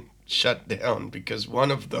now been shut down because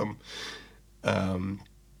one of them,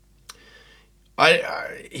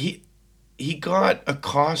 he got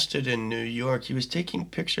accosted in New York. He was taking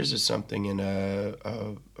pictures of something, and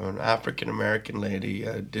an African American lady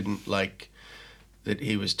didn't like that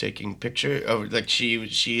he was taking picture of, like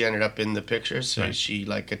she ended up in the picture, so right. she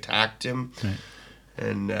like attacked him, right.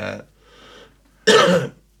 and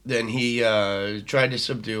then he tried to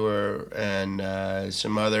subdue her, and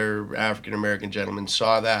some other African American gentlemen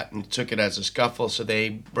saw that and took it as a scuffle, so they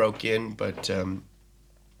broke in, but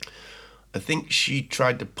I think she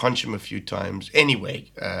tried to punch him a few times.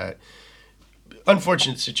 Anyway,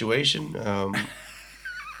 unfortunate situation,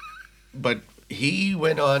 but he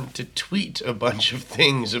went on to tweet a bunch of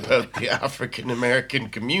things about the African American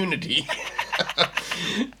community.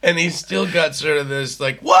 And he's still got sort of this,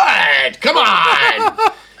 like, what? Come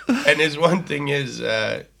on! And his one thing is,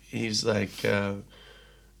 he's like,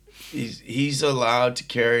 he's allowed to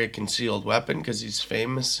carry a concealed weapon because he's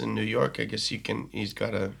famous in New York. I guess he's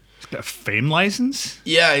got a fame license?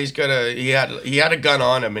 Yeah, he had a gun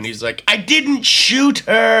on him, and he's like, I didn't shoot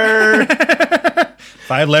her!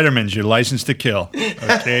 5 Lettermans, you're licensed to kill.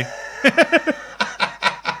 Okay.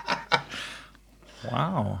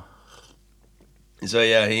 Wow. So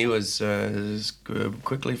yeah, he was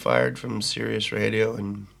quickly fired from Sirius Radio,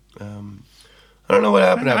 and I don't know what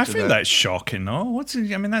happened after that. I find that shocking, though.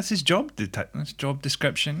 That's his job. That's job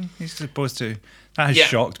description. He's supposed to. That has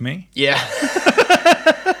shocked me. Yeah.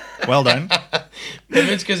 Well done. Maybe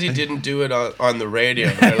it's because he didn't do it on the radio.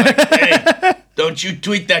 They're like, hey, don't you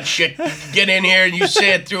tweet that shit. Get in here and you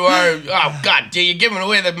say it through our... Oh, God, you're giving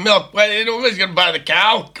away the milk. Nobody's going to buy the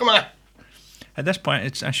cow. Come on. At this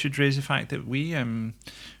point, I should raise the fact that we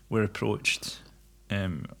were approached,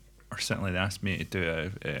 or certainly they asked me to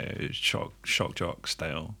do a shock jock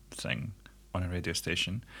style thing on a radio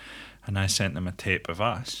station, and I sent them a tape of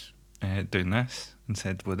us doing this and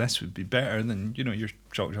said, well, this would be better than, your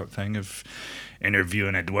shock jock thing of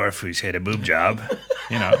interviewing a dwarf who's had a boob job,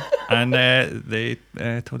 and they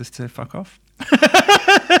told us to fuck off.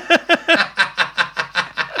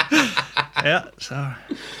 Yeah, so...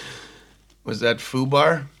 Was that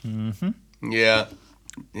Fubar? Mm-hmm. Yeah.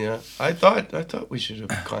 I thought we should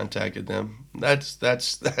have contacted them. That's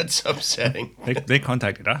upsetting. They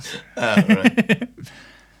contacted us. Right.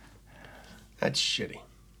 That's shitty.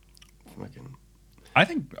 Fucking. I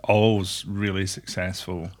think all really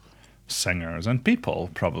successful singers and people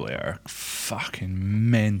probably are fucking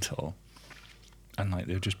mental, and like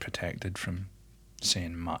they're just protected from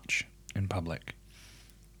saying much in public,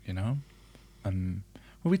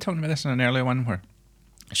 Were we talking about this in an earlier one where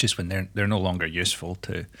it's just when they're no longer useful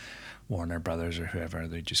to Warner Brothers or whoever,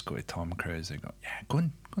 they just go to Tom Cruise. They go, yeah, go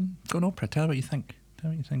on Oprah. Tell what you think.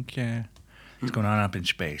 What's going on up in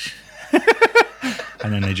space.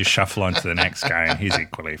 And then they just shuffle on to the next guy, and he's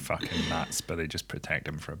equally fucking nuts, but they just protect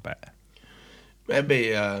him for a bit.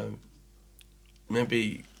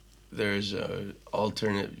 Maybe there's a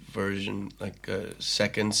alternate version, like a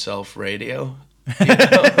second self radio.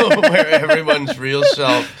 Where everyone's real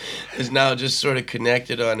self is now just sort of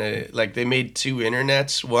connected on like they made 2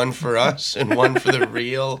 internets, one for us and one for the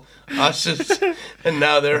real us's, and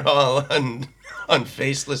now they're all on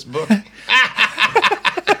Faceless Book.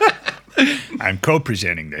 I'm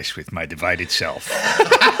co-presenting this with my divided self.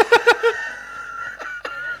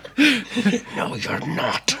 No, you're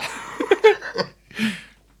not.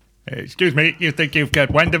 Excuse me, you think you've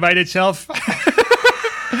got one divided self?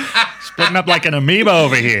 Splitting up like an amoeba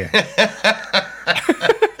over here.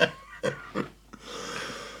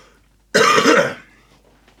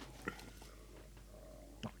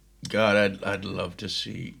 God, I'd love to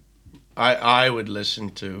see. I would listen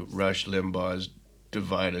to Rush Limbaugh's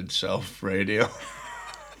Divided Self radio.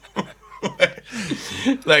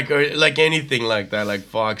 like anything like that, like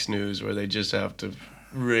Fox News, where they just have to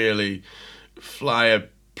really fly a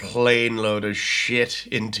plane load of shit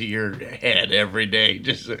into your head every day.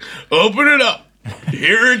 Just open it up.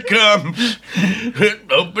 Here it comes.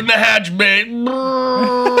 Open the hatch, babe.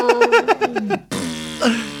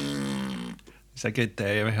 It's a good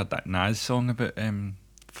day. Ever heard that Nas song about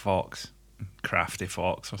Fox, Crafty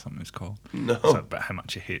Fox or something it's called? No. It's about how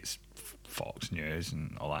much he hates Fox News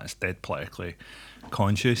and all that. It's dead politically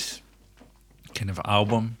conscious kind of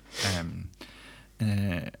album.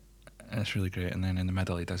 It's really great. And then in the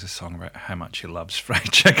middle he does a song about how much he loves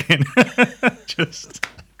fried chicken. Just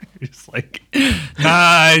like,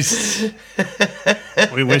 nice.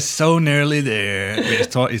 We were so nearly there. He's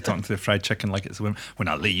talking to the fried chicken like it's when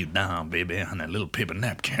I lay you down, baby, on a little paper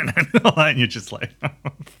napkin and all that, and you're just like, oh,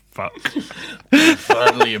 fuck.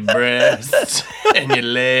 Fondle your breasts and your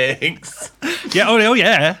legs. Yeah, oh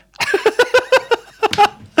yeah.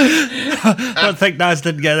 I don't think Nas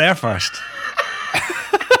didn't get there first.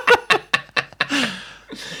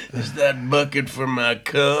 Is that bucket for my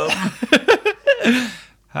cum?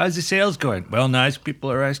 How's the sales going? Well, nice. People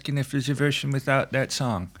are asking if there's a version without that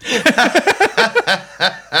song.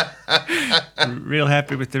 Real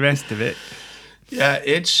happy with the rest of it. Yeah,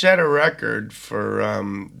 it set a record for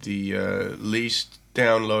the least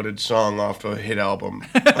downloaded song off a hit album.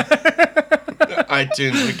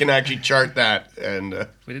 iTunes, we can actually chart that. And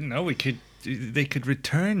we didn't know they could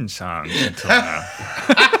return songs until now.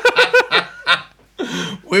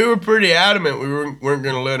 We were pretty adamant we weren't going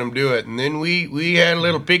to let them do it, and then we had a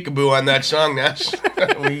little peekaboo on that song.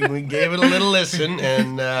 We gave it a little listen,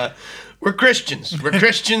 and we're Christians. We're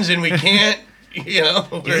Christians, and we can't,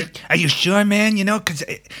 Are you sure, man? Because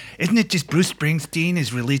isn't it just Bruce Springsteen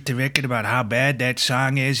has released a record about how bad that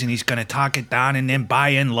song is, and he's going to talk it down and then buy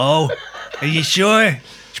in low? Are you sure?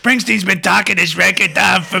 Springsteen's been talking this record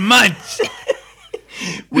down for months.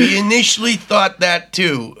 We initially thought that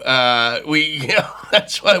too.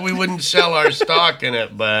 That's why we wouldn't sell our stock in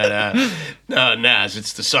it. But no, Nas,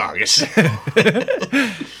 it's the song.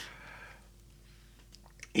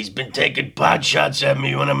 He's been taking pot shots at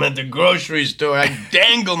me when I'm at the grocery store. I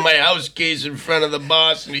dangle my house keys in front of the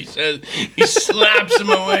boss, and he slaps them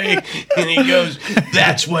away, and he goes,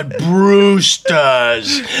 "That's what Bruce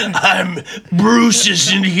does. Bruce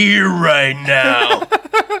isn't here right now.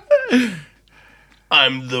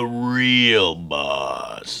 I'm the real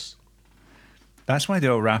boss." That's why they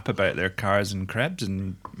all rap about their cars and cribs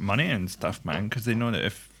and money and stuff, man, because they know that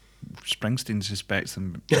if Springsteen suspects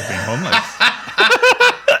them of being homeless.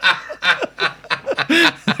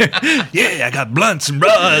 Yeah, I got blunts and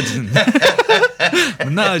rods and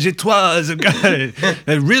menage a trois. I've got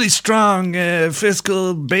a really strong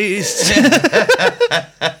fiscal base.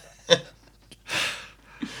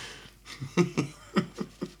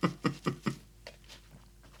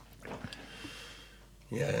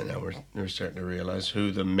 Yeah, now we're starting to realize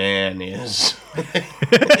who the man is.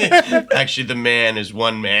 Actually, the man is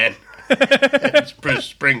one man. It's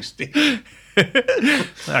Bruce Springsteen.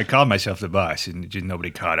 I called myself the boss, and just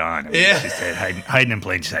nobody caught on. It's just hiding in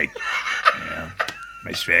plain sight.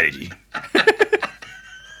 My strategy.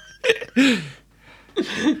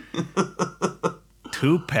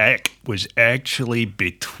 Tupac was actually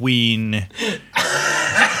between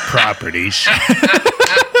properties.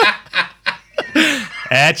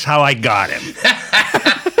 That's how I got him.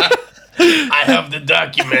 I have the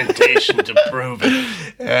documentation to prove it.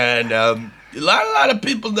 And a lot of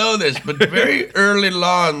people know this, but very early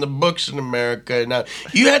law in the books in America. Now,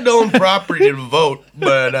 you had to own property to vote,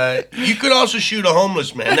 but you could also shoot a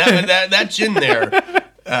homeless man. That's in there.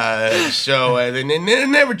 So it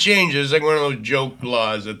never changes. Like one of those joke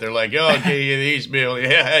laws that they're like, "Oh, okay, these people,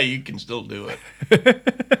 yeah, you can still do it."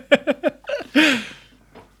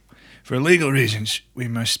 For legal reasons, we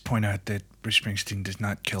must point out that Bruce Springsteen does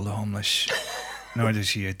not kill the homeless, nor does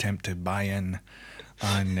he attempt to buy in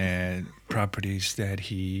on properties that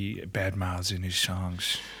he badmouths in his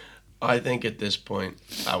songs. I think at this point,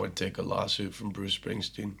 I would take a lawsuit from Bruce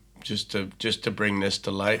Springsteen just to bring this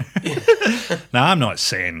to light. Now, I'm not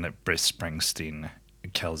saying that Bruce Springsteen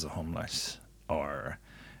kills the homeless or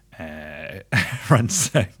runs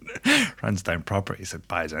down properties that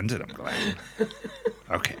buys into them, Glenn.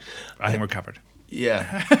 Okay, I think we're covered.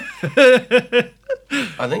 Yeah.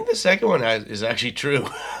 I think the second one is actually true.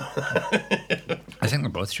 I think they're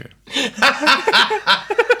both true.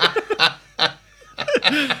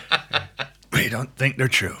 We don't think they're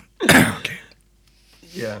true. Okay.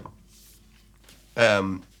 Yeah.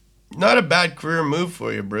 Not a bad career move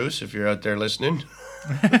for you, Bruce, if you're out there listening.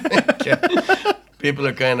 People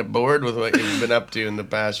are kind of bored with what you've been up to in the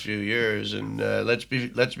past few years, and let's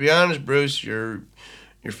be honest, Bruce. Your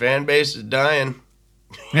fan base is dying.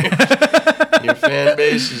 Your fan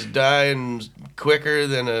base is dying quicker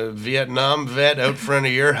than a Vietnam vet out front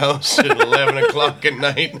of your house at 11 o'clock at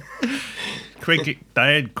night.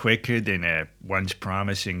 Died quicker than a once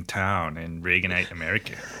promising town in Reaganite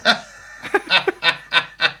America.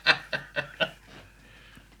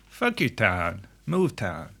 Fuck your town. Move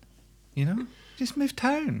town. You know? Just move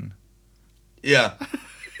town. Yeah.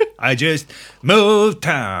 I just moved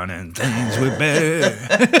town and things were better.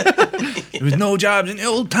 There was no jobs in the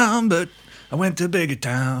old town, but I went to a bigger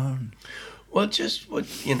town. Well, just what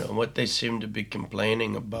they seem to be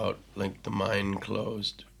complaining about, like the mine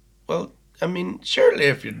closed. Well, I mean, surely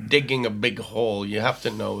if you're digging a big hole, you have to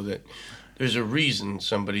know that there's a reason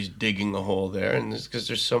somebody's digging a hole there, and it's because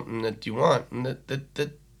there's something that you want, and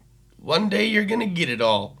that one day you're gonna get it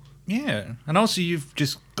all. Yeah, and also you've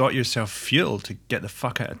just got yourself fuel to get the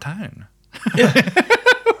fuck out of town. Yeah.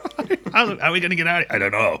 How are we going to get out of here? I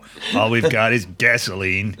don't know. All we've got is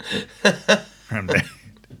gasoline from the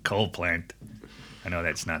coal plant. I know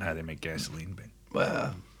that's not how they make gasoline, but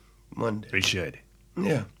Well, one day. we should.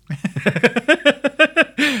 Yeah.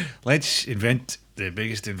 Let's invent the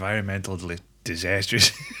biggest environmental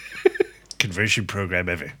disastrous conversion program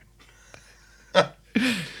ever.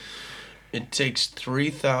 It takes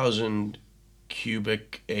 3,000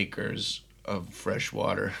 cubic acres of fresh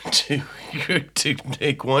water to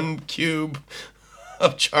make 1 cube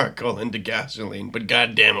of charcoal into gasoline, but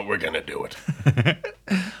god damn it, we're gonna do it.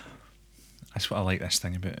 That's what I like this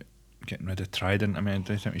thing about getting rid of Trident. I mean, I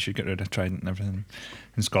do think we should get rid of Trident and everything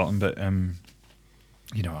in Scotland, but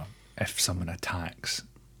if someone attacks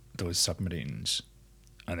those submarines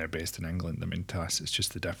and they're based in England, I mean, to us it's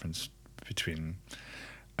just the difference between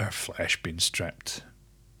our flesh being stripped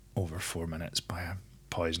over 4 minutes by a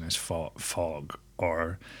poisonous fog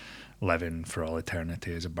or living for all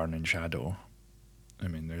eternity as a burning shadow. I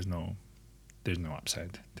mean, there's no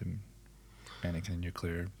upside to any kind of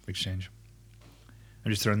nuclear exchange.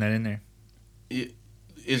 I'm just throwing that in there.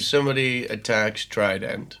 If somebody attacks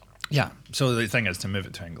Trident, Yeah, so the thing is to move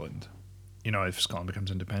it to England. If Scotland becomes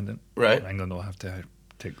independent, right? England will have to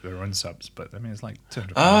take their own subs, but I mean, it's like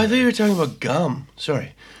 200. Oh, I thought you were talking about gum.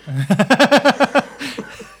 Sorry.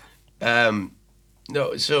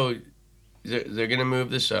 No, so they're going to move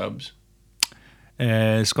the subs.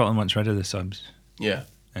 Scotland wants rid of the subs. Yeah.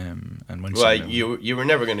 And once you were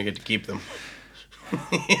never going to get to keep them.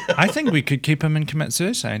 I think we could keep them and commit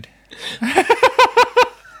suicide.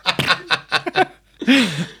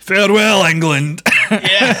 Farewell, England.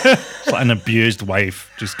 Yeah. It's like an abused wife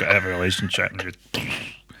just got to have a relationship and just...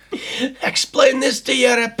 Explain this to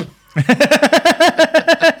Europe.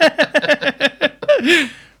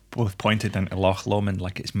 Both pointed into Loch Lomond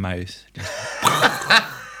like its mouth.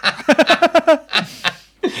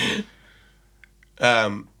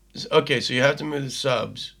 Okay, so you have to move the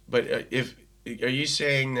subs, but are you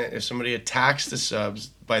saying that if somebody attacks the subs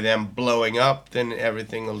by them blowing up, then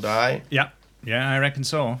everything will die? Yeah, I reckon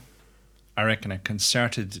so. I reckon a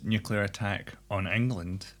concerted nuclear attack on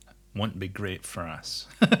England won't be great for us.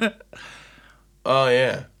 Oh,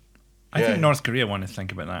 yeah. I think North Korea want to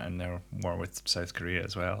think about that in their war with South Korea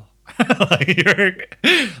as well.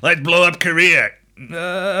 Let's blow up Korea.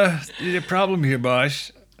 There's a problem here,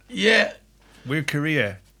 boss. Yeah. We're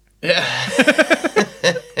Korea. Yeah.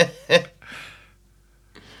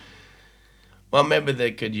 Well, maybe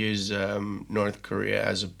they could use North Korea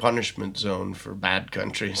as a punishment zone for bad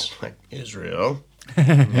countries like Israel. You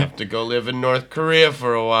have to go live in North Korea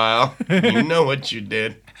for a while. You know what you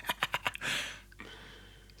did.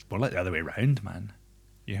 It's more like the other way around, man.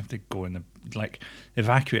 You have to go in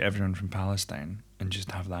evacuate everyone from Palestine and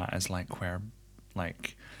just have that as where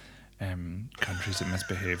countries that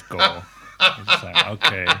misbehave go. It's like,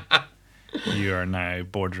 okay, you are now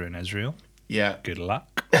bordering Israel. Yeah. Good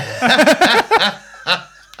luck.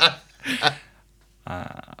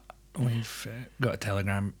 We've got a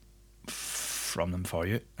telegram from them for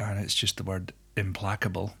you, and it's just the word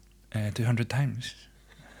implacable 200 times.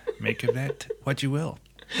 Make of that what you will.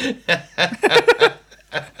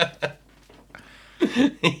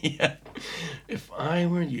 Yeah. If I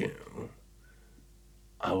were you,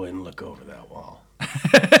 I wouldn't look over that wall.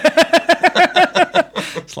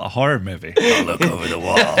 It's like a horror movie. Don't look over the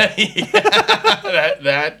wall. Yeah,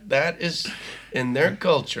 that is, in their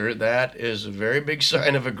culture, that is a very big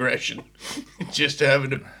sign of aggression. Just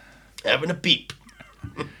having a peep.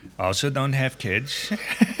 Also, don't have kids.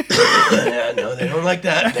 Yeah, no, they don't like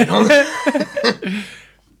that. They don't.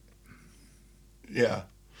 Yeah.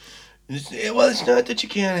 Well, it's not that you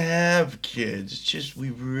can't have kids. It's just we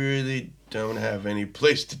really don't have any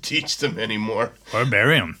place to teach them anymore. Or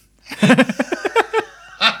bury them.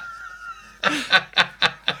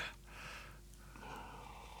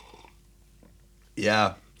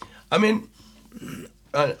 Yeah. I mean,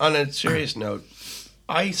 on a serious note,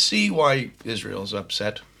 I see why Israel's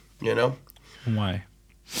upset, you know? Why?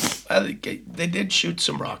 I think they did shoot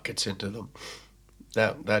some rockets into them.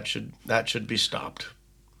 That should be stopped.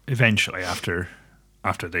 Eventually, after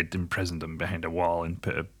they'd imprisoned them behind a wall and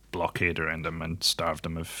put a blockade around them and starved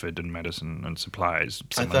them of food and medicine and supplies.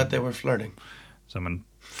 I thought they were flirting. Someone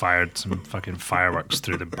fired some fucking fireworks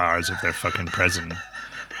through the bars of their fucking prison,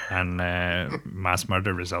 and mass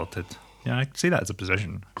murder resulted. Yeah, I see that as a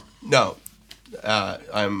position. No,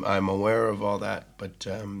 I'm aware of all that, but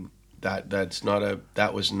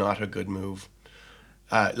that was not a good move.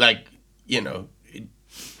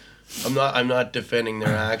 I'm not defending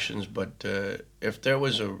their actions, but if there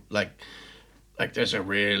was there's a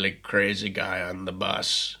really crazy guy on the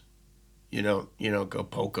bus, you don't go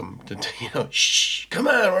poke him to shh, come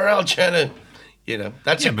on, we're all trying to,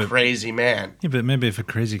 that's a crazy man. Yeah, but maybe if a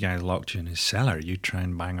crazy guy locked you in his cellar, you'd try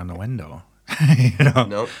and bang on the window.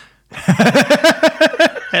 No.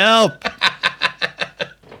 Help.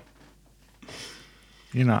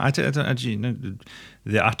 I don't,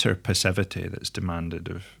 the utter passivity that's demanded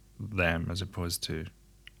of them as opposed to,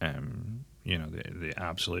 the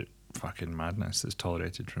absolute fucking madness that's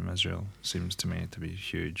tolerated from Israel seems to me to be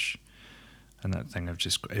huge. And that thing of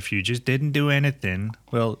if you just didn't do anything,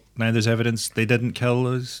 well, now there's evidence they didn't kill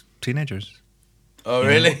those teenagers. Oh,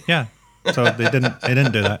 really? Yeah. So they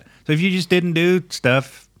didn't do that. So if you just didn't do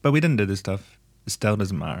stuff, but we didn't do the stuff, it still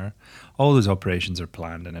doesn't matter. All those operations are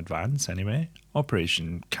planned in advance anyway.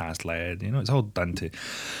 Operation Cast Lead, it's all done to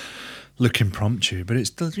look impromptu, but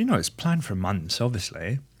it's still, it's planned for months,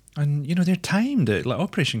 obviously. And, they're timed. Like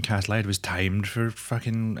Operation Cast Lead was timed for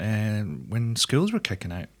fucking when schools were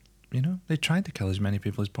kicking out. They tried to kill as many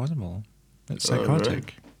people as possible. It's psychotic.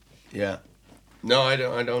 Right. Yeah. No, I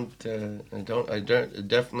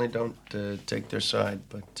definitely don't take their side,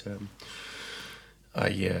 but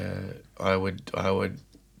I would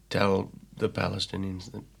tell the Palestinians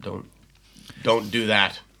that don't do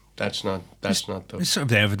that. That's not the. It's sort of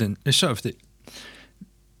the evidence. It's sort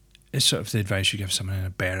of the advice you give someone in a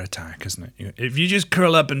bear attack, isn't it? If you just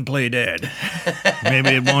curl up and play dead,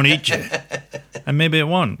 maybe it won't eat you, and maybe it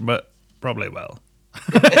won't, but probably will.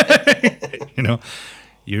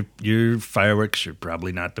 Your fireworks are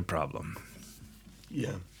probably not the problem.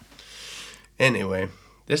 Yeah. Anyway,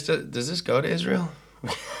 does this go to Israel?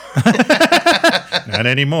 Not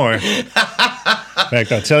anymore. In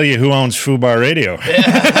fact, I'll tell you who owns Fubar Radio.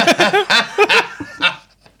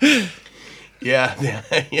 Yeah.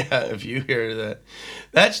 If you hear that,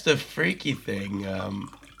 that's the freaky thing.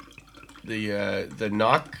 The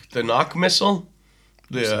knock missile.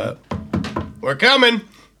 We're coming.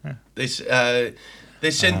 They send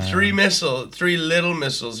three little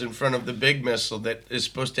missiles in front of the big missile that is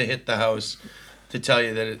supposed to hit the house to tell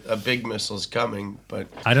you that a big missile's coming. But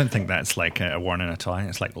I don't think that's like a warning at all. I think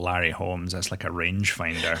it's like Larry Holmes. That's like a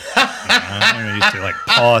rangefinder. You used to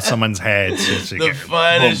paw someone's head. So the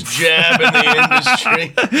finest jab in the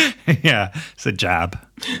industry. Yeah, it's a jab.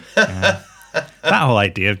 That whole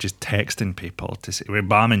idea of just texting people to say, we're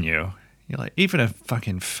bombing you. You're like, even a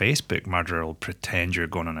fucking Facebook murderer will pretend you're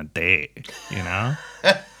going on a date,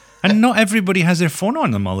 And not everybody has their phone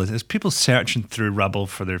on them all the time. There's people searching through rubble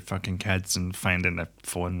for their fucking kids and finding a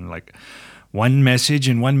phone, like, one message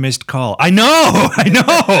and one missed call. I know!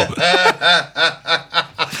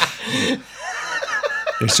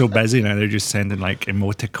 They're so busy now, they're just sending,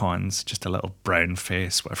 emoticons, just a little brown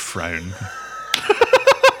face with a frown.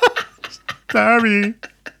 Sorry.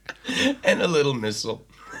 And a little missile.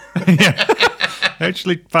 Yeah.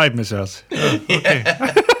 Actually, 5 missiles. Oh, okay.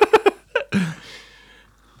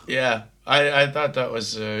 Yeah. I thought that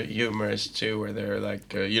was humorous too, where they're like,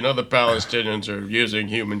 the Palestinians are using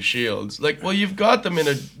human shields. Like, well, you've got them in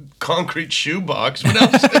a concrete shoebox. What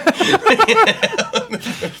else?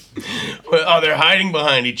 Oh, they're hiding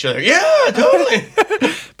behind each other. Yeah, totally.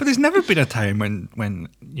 But there's never been a time when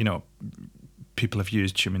people have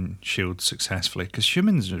used human shields successfully, because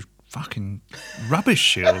humans are fucking rubbish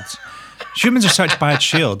shields. Humans are such bad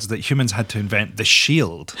shields that humans had to invent the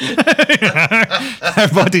shield. Our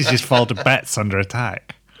bodies just fall to bits under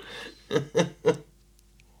attack.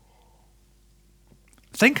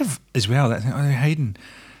 Think of as well that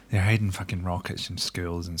they're hiding fucking rockets in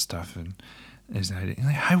schools and stuff, and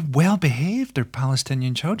how well behaved are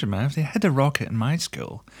Palestinian children, man. If they hid a rocket in my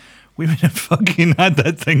school, we would have fucking had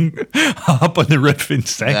that thing up on the roof in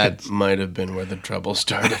seconds. That might have been where the trouble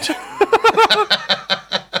started.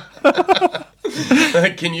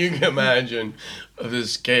 Can you imagine the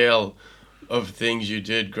scale of things you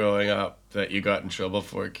did growing up that you got in trouble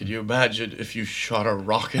for? Can you imagine if you shot a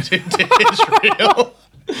rocket into Israel?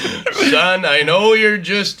 Son, I know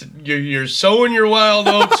you're sowing your wild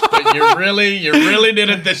oats, but you really did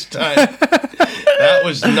it this time. That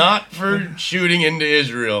was not for shooting into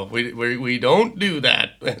Israel. We don't do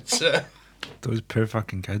that. It's, Those poor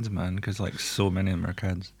fucking kids, man, because like so many of them are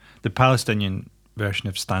kids. The Palestinian version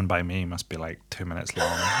of Stand By Me must be like 2 minutes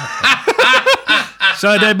long.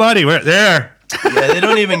 So dead body, we're there. Yeah, they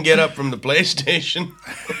don't even get up from the PlayStation.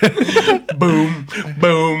 Boom,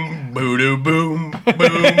 boom, boo-doo, boom,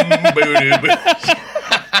 boom, boo-doo, boom.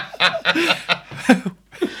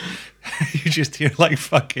 You just hear like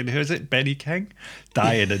fucking, who's it, Benny King?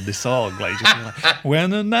 Dying in the song. Like, just hear like,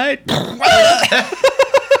 when the night...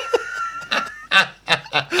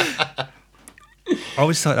 I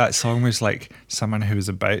always thought that song was like someone who was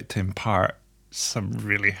about to impart some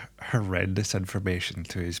really horrendous information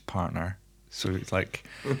to his partner. So it's like,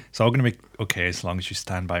 it's all going to be okay as long as you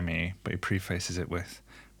stand by me. But he prefaces it with,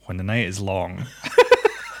 when the night is long,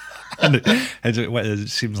 and it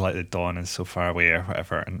seems like the dawn is so far away or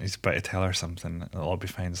whatever, and he's about to tell her something, it'll all be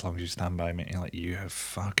fine as long as you stand by me. And you're like, you have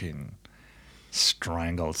fucking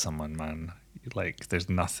strangled someone, man. Like, there's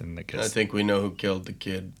nothing that gets... I think we know who killed the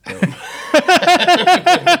kid.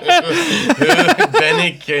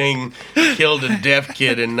 Benny King killed a deaf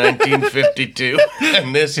kid in 1952,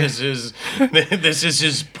 and this is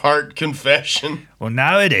his part confession. Well,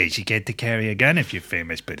 nowadays you get to carry a gun if you're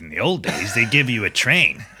famous, but in the old days they give you a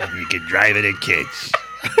train and you could drive it at kids.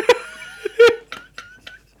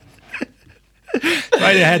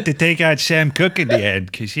 Why they had to take out Sam Cooke in the end,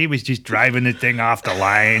 because he was just driving the thing off the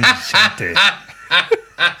line.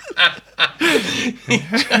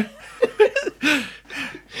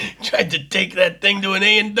 Tried to take that thing to an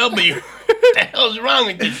A&W. What the hell's wrong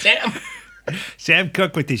with you, Sam? Sam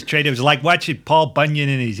Cooke with his train, it was like watching Paul Bunyan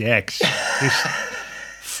and his ex. Just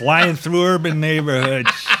flying through urban neighborhoods.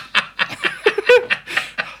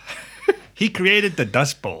 He created the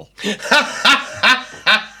Dust Bowl.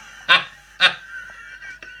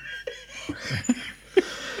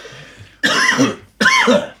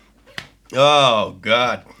 Oh,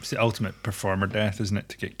 God. It's the ultimate performer death, isn't it?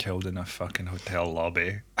 To get killed in a fucking hotel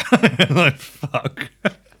lobby. Like, fuck.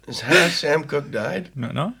 Is how Sam Cooke died?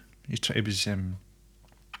 No. He was trying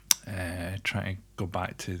to go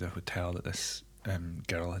back to the hotel that this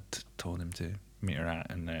girl had told him to meet her at,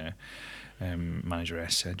 and the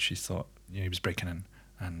manageress said she thought he was breaking in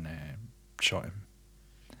and shot him.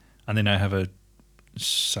 And they now have a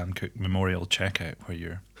Sam Cooke memorial checkout where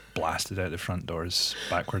you're blasted out the front doors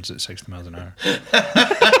backwards at 60 miles an hour.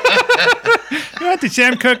 You want the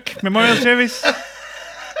Sam Cooke memorial service?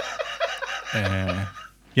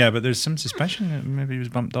 Yeah, but there's some suspicion that maybe he was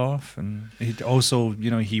bumped off, and he also,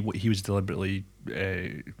 he was deliberately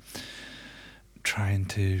trying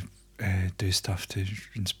to do stuff to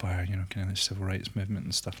inspire, kind of the civil rights movement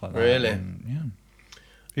and stuff like that. Really? And, yeah.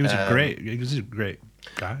 He was a great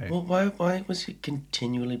guy. Well, why was he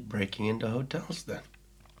continually breaking into hotels then?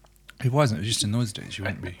 He wasn't. It was just in those days. You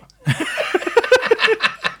wouldn't be.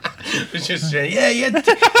 It's just yeah.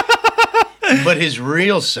 But his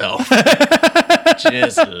real self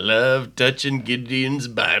just loved touching Gideon's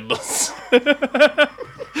Bibles.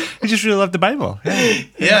 He just really loved the Bible.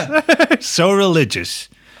 Yeah. So religious.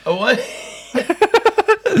 I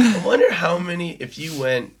wonder how many, if you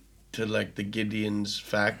went to like the Gideon's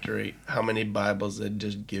factory, how many Bibles they'd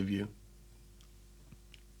just give you.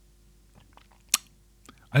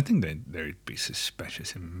 I think they'd be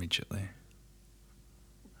suspicious immediately.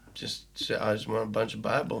 Just say, I just want a bunch of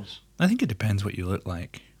Bibles. I think it depends what you look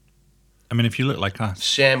like. I mean, if you look like us.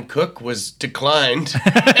 Sam Cooke was declined.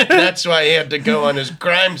 And that's why he had to go on his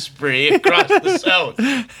crime spree across the South.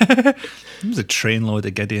 It was a trainload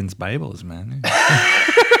of Gideon's Bibles, man.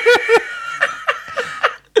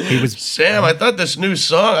 He was Sam, I thought this new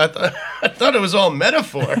song, I thought it was all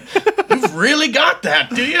metaphor. You've really got that,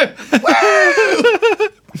 do you? Woo!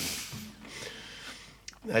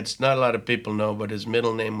 That's not a lot of people know, but his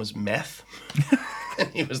middle name was Meth. And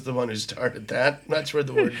he was the one who started that. That's where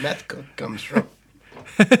the word meth cook comes from.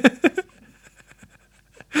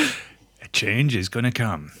 A change is going to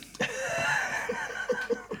come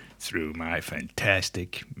through my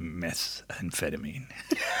fantastic methamphetamine.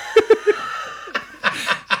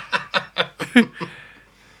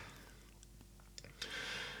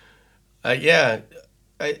 Yeah.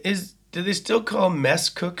 Do they still call mess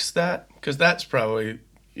cooks that? Because that's probably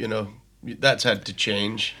that's had to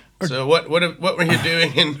change. So what were you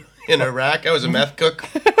doing in Iraq? I was a meth cook.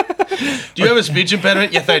 Do you have a speech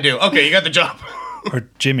impediment? Yes, I do. Okay, you got the job. Or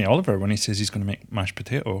Jamie Oliver when he says he's going to make mashed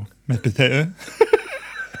potato. Mashed potato?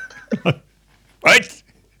 What?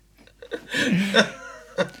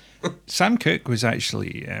 Sam Cooke was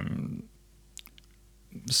actually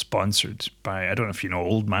sponsored by, I don't know if you know,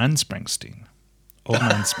 Old Man Springsteen. Old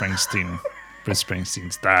Man Springsteen, Bruce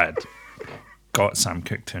Springsteen's dad, got Sam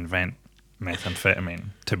Cooke to invent methamphetamine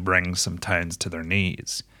to bring some towns to their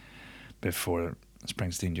knees before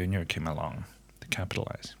Springsteen Jr. came along to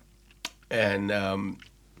capitalize. And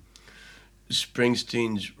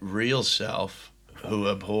Springsteen's real self, who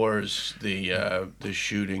abhors the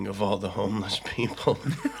shooting of all the homeless people,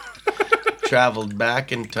 traveled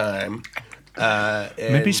back in time.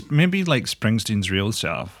 Maybe like Springsteen's real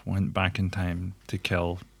self went back in time to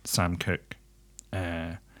kill Sam Cooke.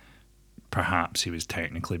 Perhaps he was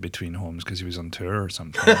technically between homes because he was on tour or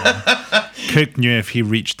something. Cooke knew if he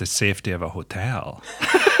reached the safety of a hotel,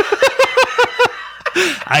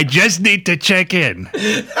 I just need to check in.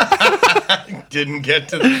 Didn't get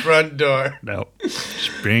to the front door. No.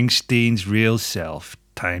 Springsteen's real self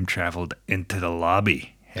time traveled into the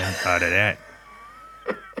lobby. Hadn't thought of that.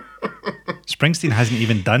 Springsteen hasn't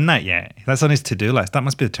even done that yet. That's on his to-do list. That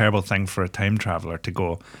must be a terrible thing for a time traveler to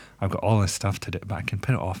go, I've got all this stuff to do, but I can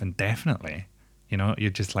put it off indefinitely.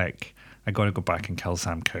 You're just like, I got to go back and kill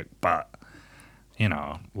Sam Cooke, but,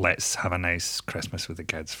 let's have a nice Christmas with the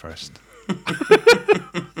kids first.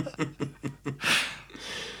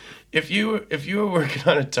 If you were working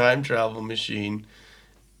on a time travel machine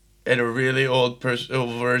and a really old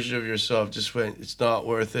version of yourself just went, it's not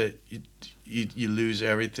worth it. You lose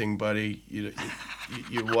everything, buddy.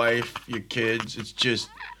 Your wife, your kids. It's just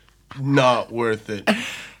not worth it.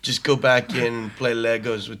 Just go back in and play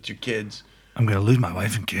Legos with your kids. I'm gonna lose my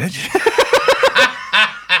wife and kids.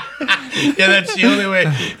 Yeah, that's the only way.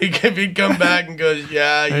 If he'd come back and goes,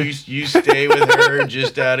 yeah, you stay with her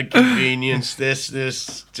just out of convenience. This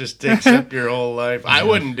just takes up your whole life. I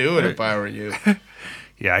wouldn't do it if I were you.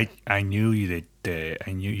 Yeah, I knew you'd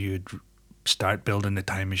start building the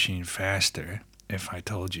time machine faster if I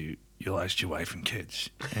told you lost your wife and kids,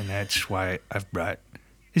 and that's why I've brought.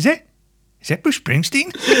 Is that Bruce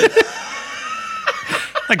Springsteen?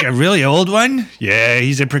 Like a really old one? Yeah,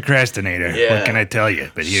 he's a procrastinator. Yeah. What can I tell you?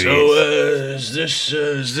 But here he is.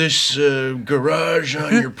 Is this garage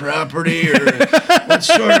on your property, or what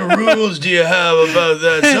sort of rules do you have about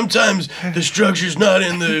that? Sometimes the structure's not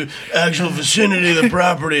in the actual vicinity of the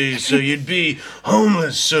property, so you'd be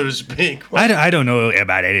homeless, so to speak. I don't know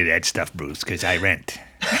about any of that stuff, Bruce, because I rent.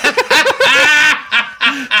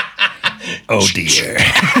 Oh dear.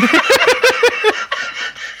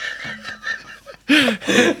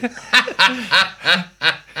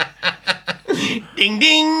 Ding,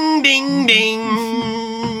 ding, ding,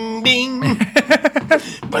 ding, ding.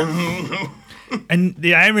 And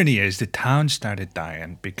the irony is the town started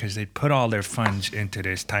dying because they put all their funds into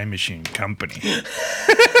this time machine company.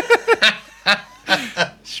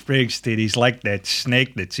 Springsteen, he's like that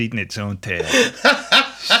snake that's eating its own tail.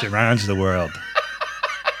 Surrounds the world.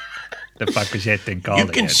 The fuck is that thing called? You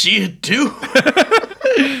can see it too.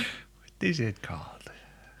 What is it called?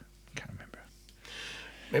 Can't remember.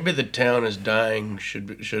 Maybe the town is dying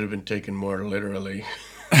should have been taken more literally.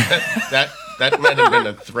 That might have been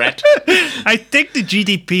a threat. I think the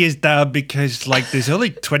GDP is down because there's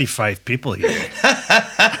only 25 people here.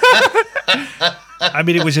 I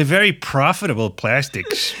mean, it was a very profitable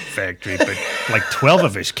plastics factory, but 12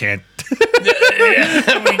 of us can't.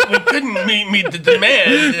 We couldn't meet the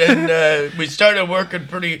demand, and we started working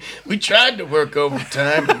we tried to work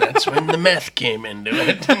overtime, and that's when the meth came into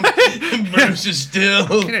it. And Bruce is still.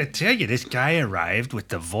 I'm gonna tell you, this guy arrived with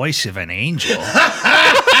the voice of an angel.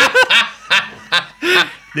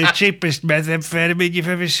 The cheapest methamphetamine you've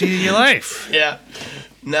ever seen in your life. Yeah.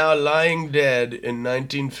 Now lying dead in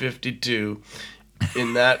 1952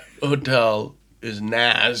 in that hotel is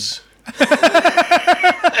Nas.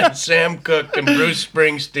 And Sam Cooke and Bruce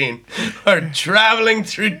Springsteen are traveling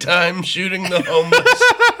through time shooting the homeless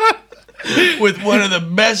with one of the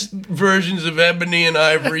best versions of Ebony and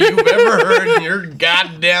Ivory you've ever heard in your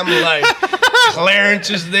goddamn life. Clarence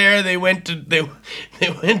is there. They went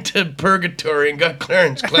to Purgatory and got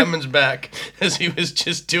Clarence Clemens back as he was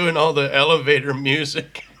just doing all the elevator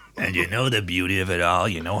music. And you know the beauty of it all?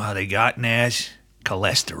 You know how they got Nas?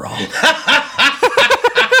 Cholesterol.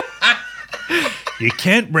 You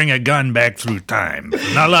can't bring a gun back through time.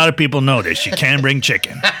 Not a lot of people know this. You can bring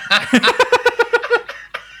chicken.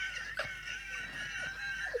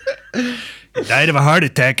 Died of a heart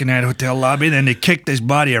attack in that hotel lobby, then they kicked his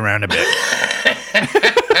body around a bit.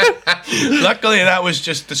 Luckily, that was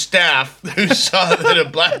just the staff who saw that a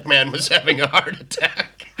black man was having a heart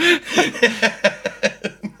attack.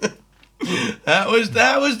 That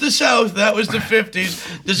was the South. That was the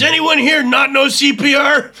 50s. Does anyone here not know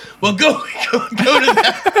CPR? Well, go to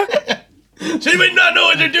that. Does anybody not know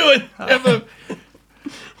what they're doing?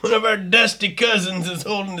 One of our dusty cousins is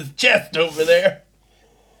holding his chest over there.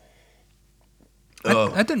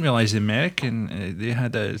 I didn't realize the American they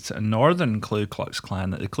had a northern Ku Klux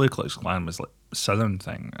Klan. The Ku Klux Klan was like a southern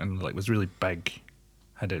thing and like was really big.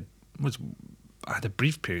 I had a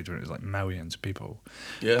brief period where it was like millions of people.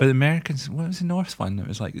 Yeah. But the Americans, what was the North one? It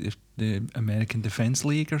was like the American Defense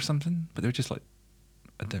League or something. But they were just like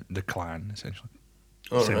the Klan essentially.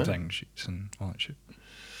 Same thing, shoots and all that shit.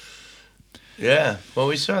 Yeah. Well,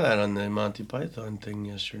 we saw that on the Monty Python thing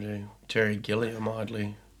yesterday. Terry Gilliam,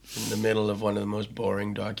 oddly. In the middle of one of the most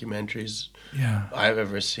boring documentaries I've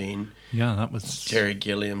ever seen. Yeah, that was... Terry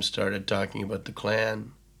Gilliam started talking about the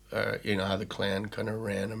Klan. How the Klan kind of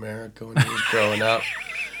ran America when he was growing up.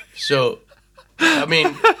 So, I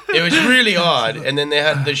mean, it was really odd. And then they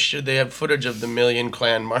had they had footage of the Million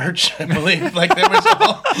Klan March, I believe. Like, they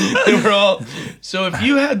were all... So if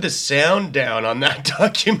you had the sound down on that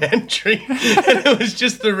documentary, and it was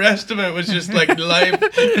just the rest of it was just like life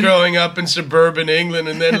growing up in suburban England,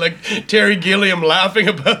 and then like Terry Gilliam laughing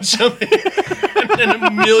about something, and then a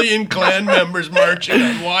million Klan members marching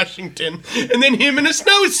on Washington, and then him in a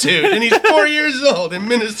snowsuit, and he's 4 years old in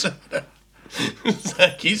Minnesota. It's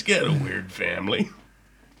like he's got a weird family.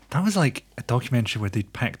 That was like a documentary where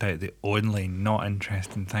they'd picked out the only not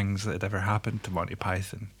interesting things that had ever happened to Monty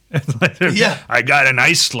Python. Like, I got an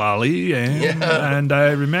ice lolly, and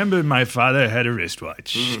I remember my father had a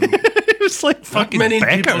wristwatch. It was like fucking many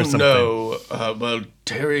Becca people or something. know about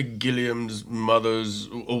Terry Gilliam's mother's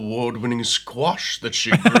award-winning squash that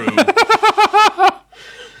she grew.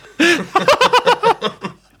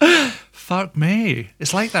 Fuck me.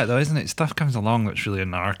 It's like that though, isn't it? Stuff comes along that's really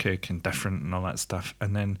anarchic and different and all that stuff,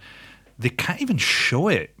 and then they can't even show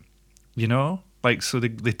it, you know? Like, so they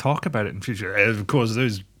talk about it in future. Of course,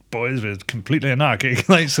 those boys were completely anarchic.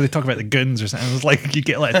 Like, so they talk about the guns or something. It was like you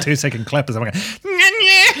get like a 2-second clip of them going,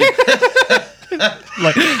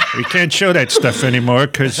 like, we can't show that stuff anymore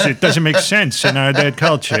because it doesn't make sense in our dead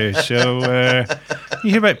culture. So you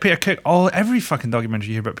hear about Peter Cook, every fucking documentary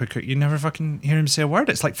you hear about Peter Cook, you never fucking hear him say a word.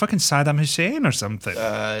 It's like fucking Saddam Hussein or something.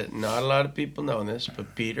 Not a lot of people know this,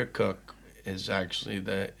 but Peter Cook is actually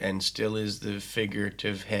and still is the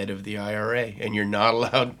figurative head of the IRA, and you're not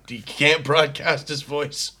allowed, you can't broadcast his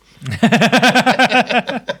voice.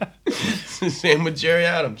 Same with Jerry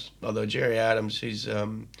Adams. Although Jerry Adams, he's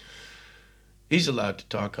allowed to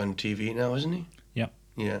talk on TV now, isn't he? Yeah.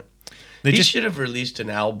 Yeah. He should have released an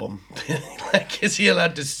album. Like, is he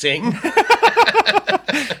allowed to sing?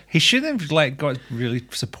 He should have like got really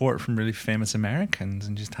support from really famous Americans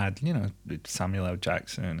and just had, Samuel L.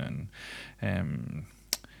 Jackson and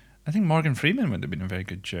I think Morgan Freeman would have been a very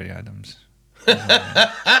good Jerry Adams.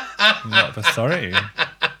 A lot of authority.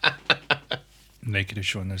 And they could have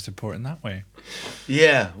shown their support in that way.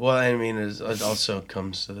 Yeah, well, I mean, it also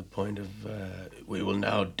comes to the point of we will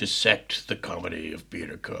now dissect the comedy of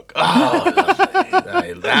Peter Cook. Oh,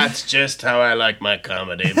 lovely. That's just how I like my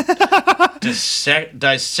comedy.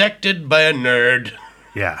 Dissected by a nerd.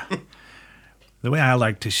 Yeah. The way I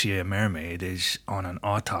like to see a mermaid is on an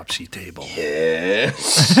autopsy table.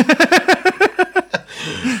 Yes.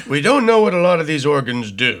 We don't know what a lot of these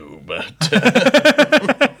organs do, but...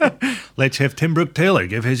 Let's have Tim Brooke Taylor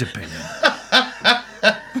give his opinion.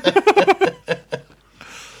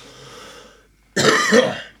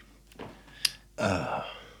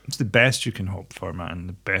 It's the best you can hope for, man.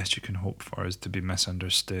 The best you can hope for is to be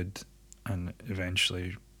misunderstood and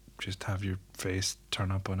eventually just have your face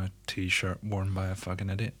turn up on a t-shirt worn by a fucking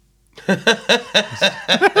idiot. It's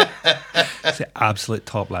the absolute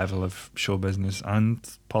top level of show business and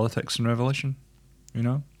politics and revolution, you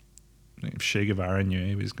know? If Che Guevara knew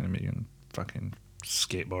he was going to be on fucking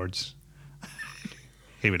skateboards,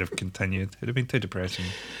 he would have continued. It would have been too depressing.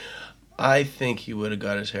 I think he would have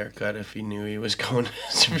got his hair cut if he knew he was going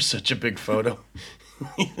for such a big photo.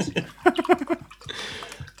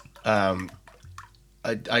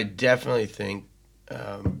 I definitely think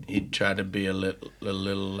he'd try to be a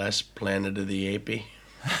little less Planet of the Apey.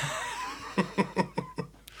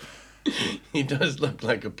 He does look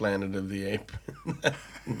like a Planet of the Ape.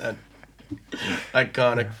 that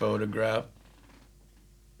iconic photograph.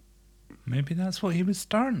 Maybe that's what he was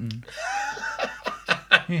starting.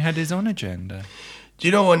 He had his own agenda. Do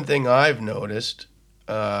you know one thing I've noticed?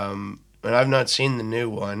 and I've not seen the new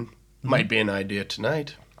one. Might be an idea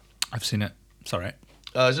tonight. I've seen it. It's all right.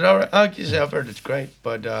 Is it all right? I've heard it's great,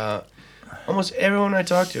 but almost everyone I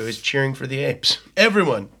talk to is cheering for the apes.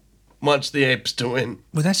 Everyone wants the apes to win.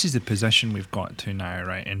 Well, this is the position we've got to now,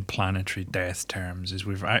 right? In planetary death terms, is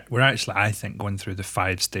we're actually, I think, going through the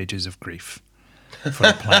 5 stages of grief for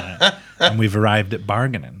the planet, and we've arrived at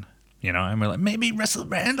bargaining. You know, and we're like, maybe Russell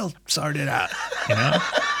Brand will sort it out. You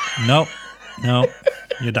know, no,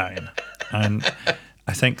 you're dying, and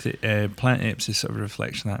I think that Planet Apes is sort of a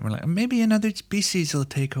reflection of that. And we're like, maybe another species will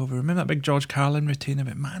take over. Remember that big George Carlin routine of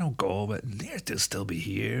it? Man will go, but they'll still be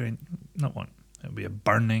here. And not one. It'll be a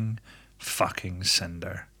burning fucking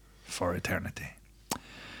cinder for eternity.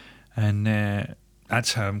 And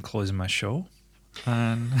that's how I'm closing my show.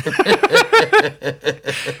 And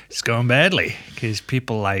it's going badly because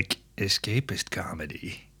people like escapist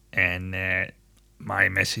comedy. And my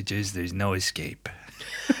message is there's no escape.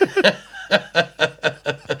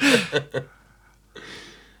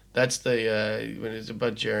 That's the when it's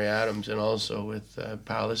about Jerry Adams and also with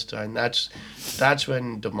Palestine. That's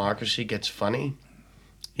when democracy gets funny.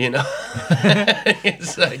 You know,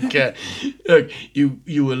 it's like look,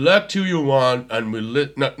 you elect who you want, and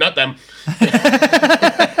not them.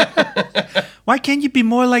 Why can't you be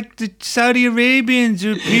more like the Saudi Arabians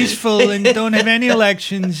who are peaceful and don't have any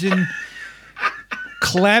elections and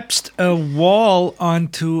collapsed a wall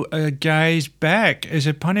onto a guy's back as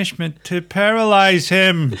a punishment to paralyze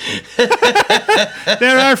him?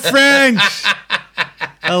 They're our friends.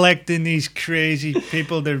 Electing these crazy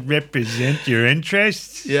people to represent your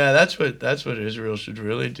interests. Yeah, that's what Israel should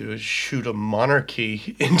really do, is shoot a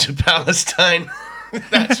monarchy into Palestine.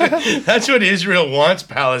 That's what Israel wants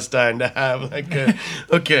Palestine to have. Like,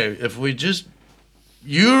 okay, if we just,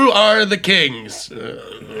 you are the kings.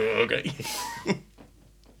 Okay.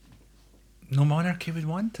 No monarchy would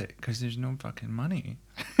want it because there's no fucking money.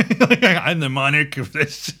 I'm the monarch of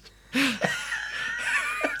this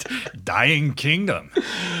dying kingdom.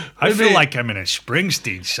 I feel like I'm in a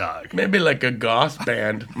Springsteen song. Maybe like a goth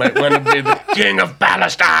band might want to be the king of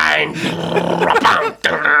Palestine.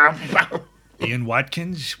 Ian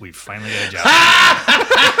Watkins, we finally got a job.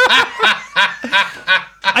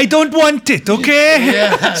 I don't want it, okay?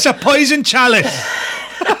 Yeah. It's a poison chalice.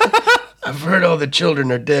 I've heard all the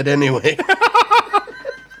children are dead anyway.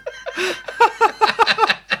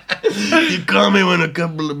 You call me when a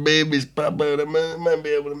couple of babies pop out. I might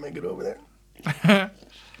be able to make it over there.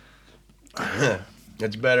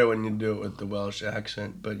 It's better when you do it with the Welsh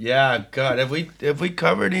accent. But yeah, God, have we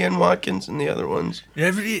covered Ian Watkins and the other ones?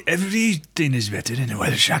 Everything is better in a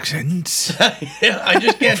Welsh accent. Yeah, I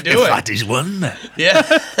just can't do if it. That is one. Yeah,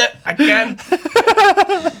 I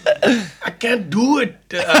can't do it.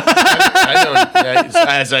 I don't,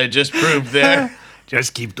 as I just proved there.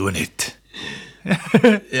 Just keep doing it.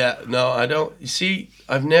 Yeah, no, I don't. You see,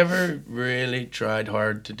 I've never really tried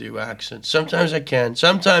hard to do accents. Sometimes I can.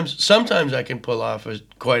 Sometimes I can pull off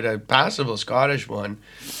quite a passable Scottish one,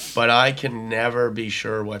 but I can never be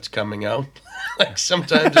sure what's coming out. Like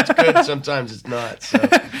sometimes it's good, sometimes it's not. So.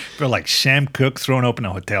 Feel like Sam Cooke throwing open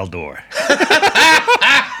a hotel door.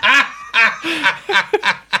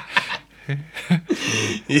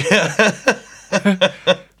 Yeah.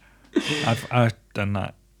 I've done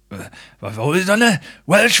that. I've always done a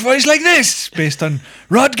Welsh voice like this, based on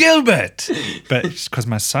Rod Gilbert. But it's because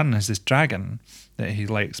my son has this dragon that he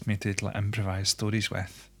likes me to like improvise stories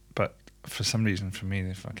with. But for some reason, for me,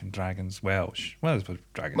 the fucking dragon's Welsh. Well, it's a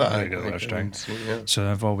dragon. Welsh dragon. Yeah.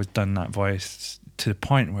 So I've always done that voice to the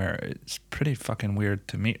point where it's pretty fucking weird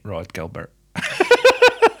to meet Rod Gilbert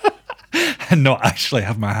and not actually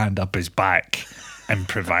have my hand up his back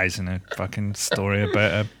improvising a fucking story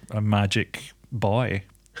about a magic boy.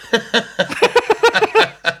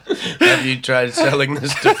 Have you tried selling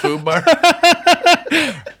this to Fubar?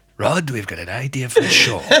 Rod, we've got an idea for a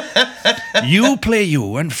show. You play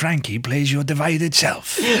you and Frankie plays your divided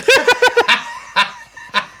self.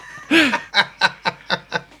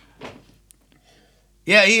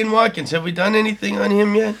 Yeah, Ian Watkins. Have we done anything on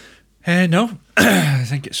him yet? No. I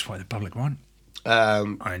think it's what the public want.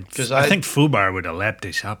 Because I think Fubar would have lapped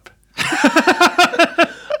this up.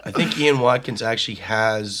 I think Ian Watkins actually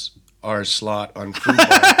has our slot on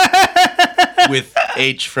Fubar with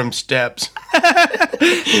H from Steps.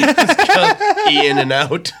 It's called Ian and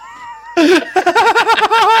Out.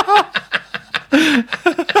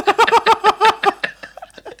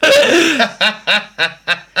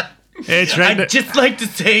 I'd just like to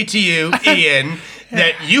say to you, Ian,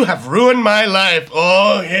 that you have ruined my life.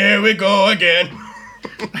 Oh, here we go again.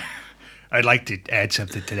 I'd like to add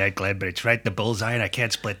something to that, Glenn, but it's right in the bullseye and I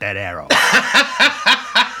can't split that arrow.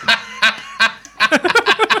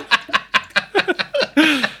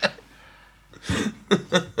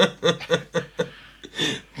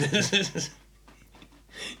 This is,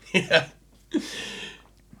 yeah.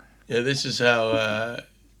 Yeah, this is how,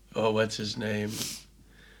 what's his name?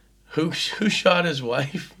 Who shot his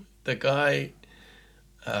wife? The guy.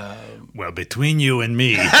 Well, between you and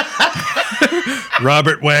me,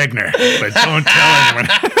 Robert Wagner, but don't tell anyone.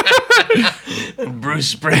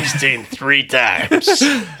 Bruce Springsteen 3 times.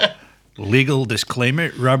 Legal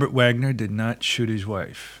disclaimer: Robert Wagner did not shoot his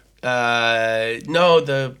wife. No,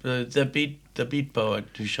 the beat poet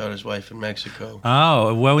who shot his wife in Mexico.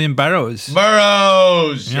 Oh, William Burroughs.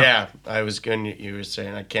 Burroughs. Yeah. Yeah, I was going. You were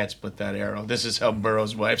saying I can't split that arrow. This is how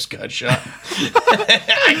Burroughs' wife's got shot.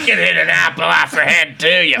 I can hit an apple off her head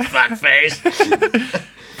too, you fuckface.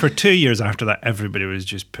 For 2 years after that, everybody was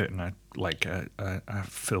just putting a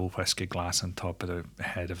full whiskey glass on top of the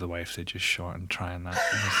head of the wife they just shot and trying that.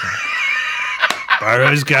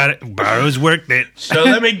 Burroughs got it. Burroughs worked it. So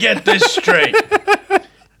let me get this straight.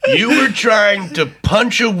 You were trying to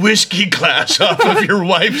punch a whiskey glass off of your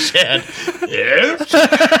wife's head. Yes?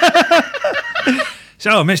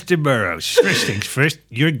 So, Mr. Burroughs, first things first,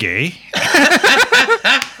 you're gay.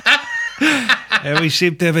 We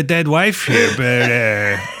seem to have a dead wife here, but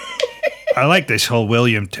I like this whole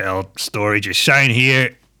William Tell story. Just sign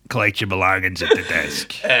here, collect your belongings at the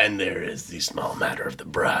desk. And there is the small matter of the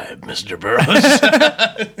bribe, Mr. Burroughs.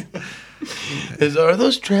 Are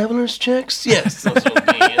those traveler's checks? Yes, those will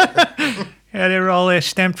be. Yeah, they were all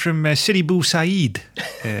stamped from Sidi Bou Said,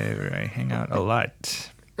 where I hang out a lot.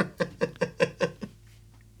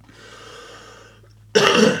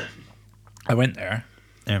 I went there,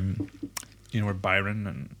 where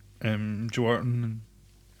Byron and Jordan and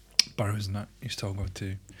Burroughs and that used to all go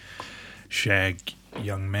to shag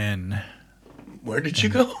young men. Where did you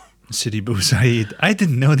go? Sidi Bou Said. I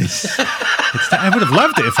didn't know this. I would have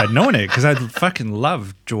loved it if I'd known it, because I fucking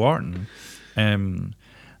love Jordan.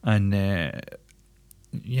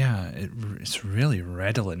 It's really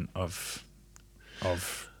redolent of.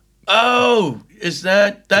 Oh, is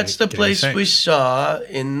that's the Gay place sex. we saw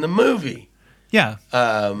in the movie? Yeah.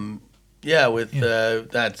 That's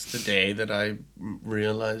the day that I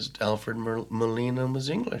realized Alfred Molina was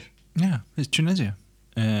English. Yeah, it's Tunisia.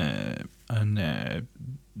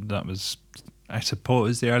 That was, I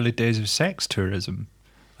suppose, the early days of sex tourism.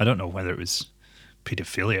 I don't know whether it was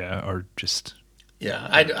pedophilia or just... Yeah,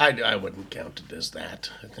 I wouldn't count it as that.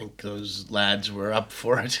 I think those lads were up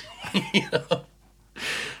for it.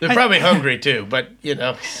 They're probably hungry too, but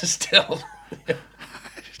still.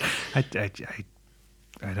 I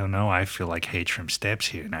don't know. I feel like H from Steps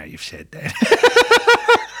here now you've said that.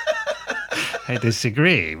 I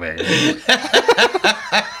disagree, man.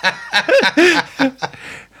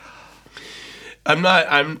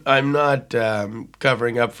 I'm not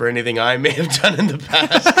covering up for anything I may have done in the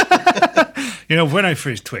past. When I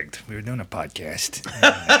first twigged, we were doing a podcast.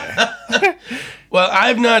 Well,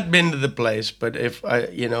 I've not been to the place, but if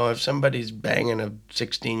somebody's banging a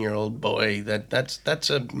 16-year-old boy, that's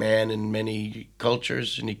a man in many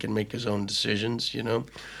cultures, and he can make his own decisions.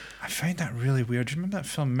 I find that really weird. Do you remember that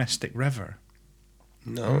film Mystic River?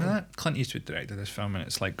 No. Remember that? Clint Eastwood directed this film, and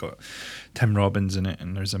it's like got Tim Robbins in it,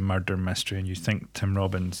 and there's a murder mystery, and you think Tim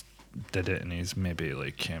Robbins did it, and he's maybe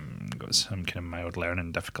like got some kind of mild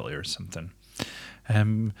learning difficulty or something.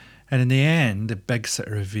 And in the end, the big sort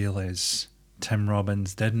of reveal is Tim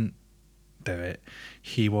Robbins didn't do it.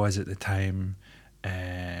 He was at the time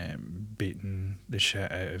beating the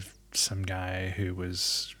shit out of some guy who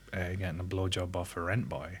was getting a blowjob off a rent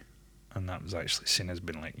boy, and that was actually seen as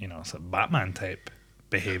being like sort of Batman type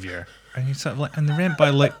behavior. And you sort of like, and the rent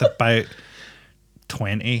boy looked about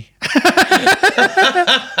 20,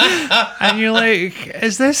 and you're like,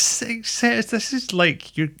 is this is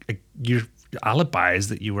like your alibi is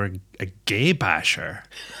that you were a gay basher,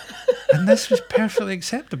 and this was perfectly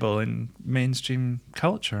acceptable in mainstream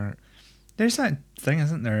culture. There's that thing,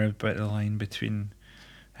 isn't there, about the line between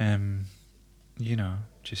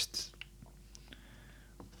just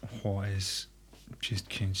what is just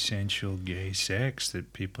consensual gay sex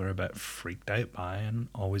that people are a bit freaked out by and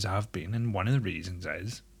always have been. And one of the reasons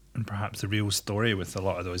is, and perhaps the real story with a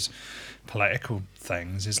lot of those political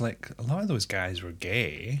things, is like a lot of those guys were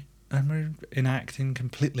gay and were enacting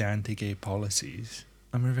completely anti-gay policies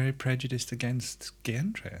and were very prejudiced against gay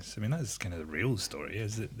interests. I mean, that's kind of the real story,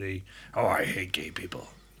 is that I hate gay people,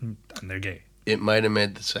 and they're gay. It might have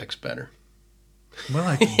made the sex better. Well,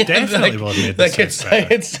 I definitely will admit that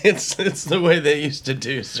it's the way they used to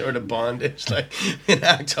do sort of bondage, like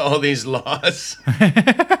enact all these laws.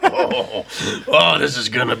 This is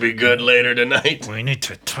gonna be good later tonight. We need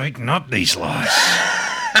to tighten up these laws.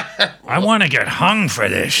 I want to get hung for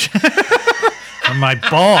this. For my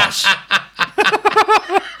boss.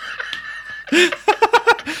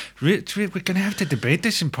 We're going to have to debate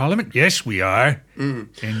this in Parliament? Yes, we are. And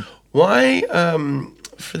Why,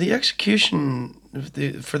 for the execution,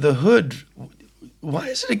 for the hood, why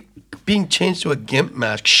is it being changed to a gimp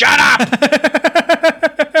mask? Shut up!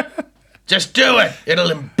 Just do it.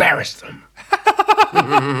 It'll embarrass them.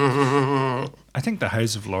 I think the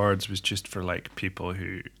House of Lords was just for like people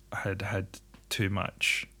who had had too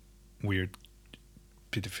much weird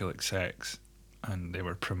pedophilic sex and they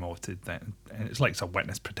were promoted then. And it's like some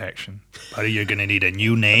witness protection. Are you going to need a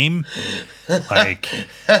new name? Like,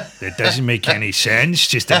 it doesn't make any sense.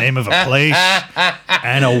 Just the name of a place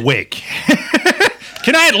and a wig.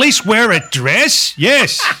 Can I at least wear a dress?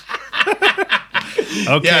 Yes.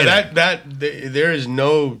 Okay. Yeah, there is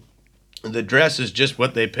no. The dress is just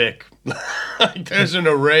what they pick. Like, there's an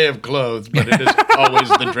array of clothes, but it is always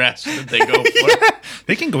the dress that they go for. Yeah.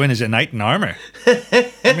 They can go in as a knight in armor.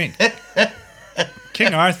 I mean,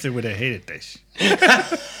 King Arthur would have hated this.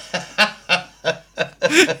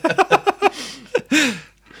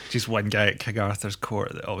 Just one guy at King Arthur's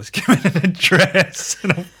court that always came in a dress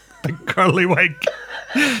and a big curly wig.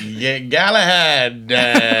 Yeah, Galahad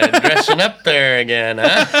dressing up there again,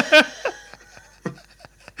 huh?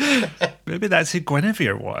 Maybe that's who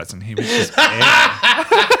Guinevere was, and he was just gay.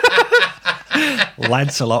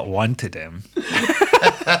 Lancelot wanted him.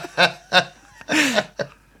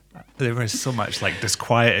 There was so much like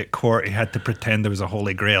disquiet at court, he had to pretend there was a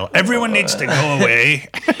holy grail. Everyone needs to go away.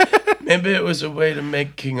 Maybe it was a way to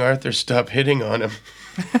make King Arthur stop hitting on him.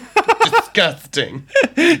 Disgusting.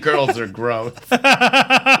 Girls are gross.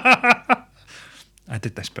 I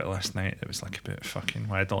did this bit last night. It was like a bit fucking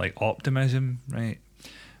where I don't like optimism, right?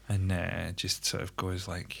 And just sort of goes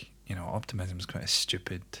like, you know, optimism is quite a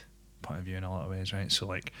stupid point of view in a lot of ways, right? So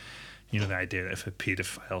like, you know, the idea that if a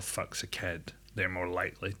paedophile fucks a kid, they're more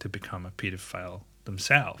likely to become a paedophile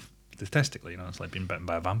themselves, statistically. You know, it's like being bitten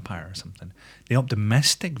by a vampire or something. The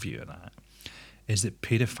optimistic view of that is that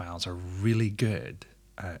paedophiles are really good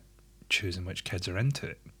at choosing which kids are into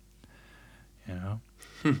it, you know?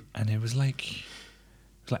 And it was like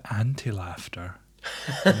anti-laughter.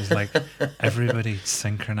 It was like everybody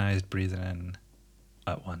synchronized breathing in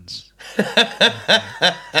at once.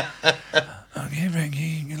 Okay,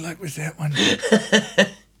 Frankie, good luck with that one.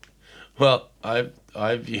 Well,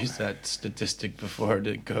 I've used that statistic before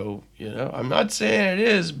to go, you know, I'm not saying it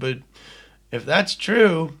is, but if that's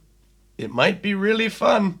true, it might be really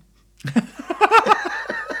fun.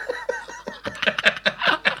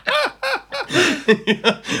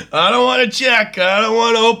 I don't want to check. I don't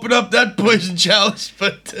want to open up that poison chalice,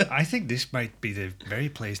 but I think this might be the very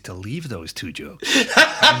place to leave those two jokes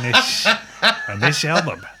on this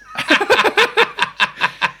album.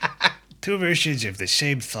 Two versions of the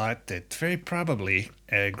same thought that very probably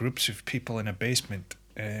groups of people in a basement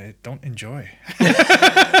don't enjoy.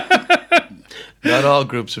 Not all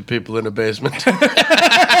groups of people in a basement.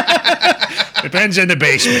 Depends on the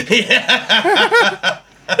basement.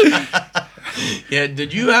 Yeah,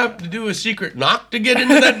 did you have to do a secret knock to get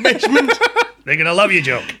into that basement? They're going to love you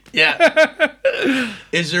joke. Yeah.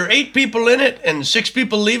 Is there 8 people in it and 6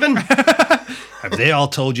 people leaving? Have they all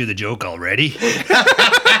told you the joke already?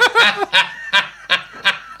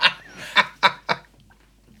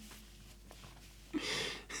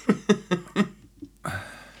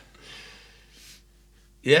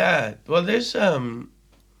 Yeah. Well, there's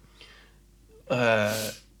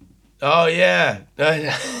oh yeah.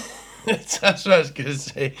 That's what I was gonna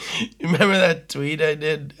say. You remember that tweet I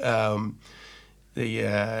did?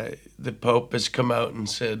 The Pope has come out and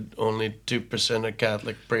said only 2% of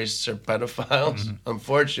Catholic priests are pedophiles. Mm-hmm.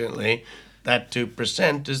 Unfortunately, that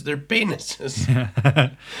 2% is their penises.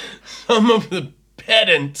 Some of the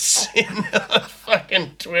pedants in the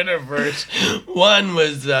fucking Twitterverse. One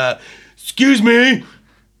was, excuse me,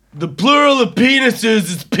 the plural of penises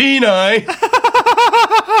is peni.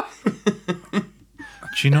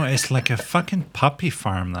 Do you know, it's like a fucking puppy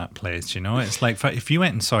farm, that place, you know? It's like if you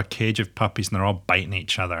went and saw a cage of puppies and they're all biting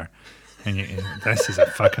each other, and this is a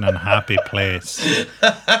fucking unhappy place. These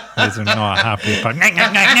are not happy puppies.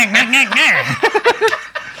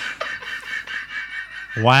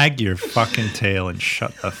 Wag your fucking tail and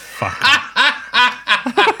shut the fuck up.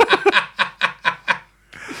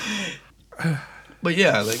 But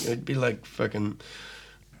yeah, like it'd be like fucking...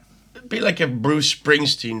 It'd be like if Bruce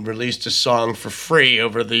Springsteen released a song for free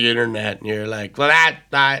over the internet, and you're like, "Well,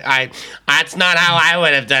 that's not how I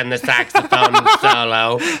would have done the saxophone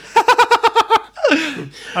solo."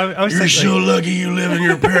 You're so lucky you live in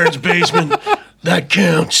your parents' basement. That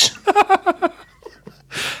counts.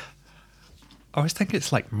 I always think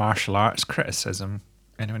it's like martial arts criticism.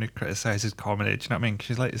 Anyone who criticizes comedy, do you know what I mean?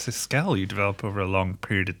 She's like, it's a skill you develop over a long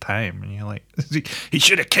period of time, and you're like, he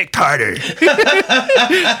should have kicked harder, should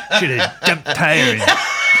have jumped higher and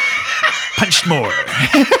punched more.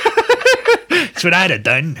 That's what I'd have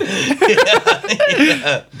done.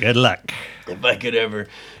 Yeah. Good luck. If I could ever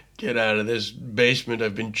get out of this basement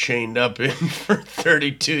I've been chained up in for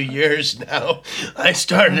 32 years now. I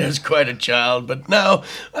started as quite a child, but now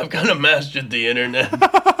I've kind of mastered the internet.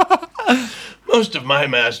 Most of my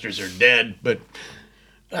masters are dead, but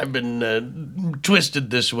I've been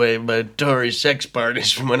twisted this way by Tory sex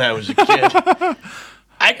parties from when I was a kid.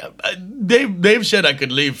 They've said I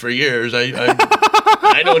could leave for years.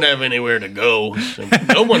 I don't have anywhere to go. So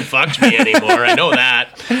no one fucks me anymore. I know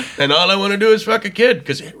that. And all I want to do is fuck a kid,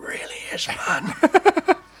 because it really is fun.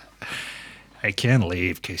 I can't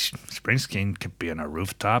leave because Springsteen could be on a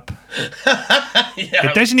rooftop. Yeah.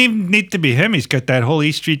 It doesn't even need to be him. He's got that whole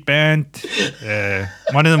E Street band.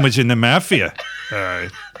 One of them was in the Mafia. I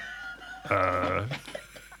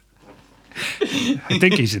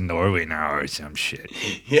think he's in Norway now or some shit.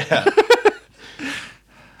 Yeah.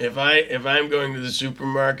 If I'm going to the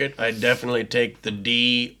supermarket, I definitely take the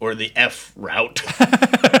D or the F route.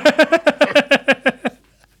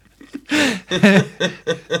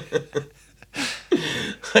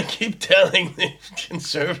 I keep telling the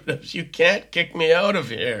conservatives, you can't kick me out of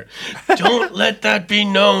here. Don't let that be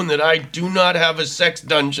known that I do not have a sex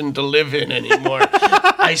dungeon to live in anymore.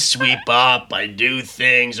 I sweep up, I do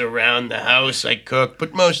things around the house, I cook,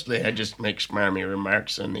 but mostly I just make smarmy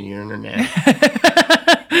remarks on the internet.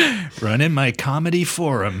 Running my comedy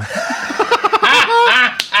forum.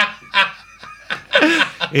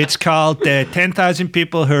 It's called 10,000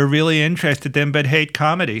 People Who Are Really Interested in But Hate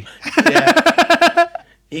Comedy. Yeah.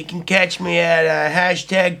 You can catch me at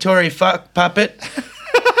hashtag Tory Fuck Puppet.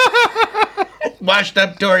 Washed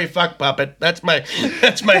up Tory Fuck Puppet. That's my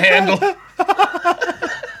handle.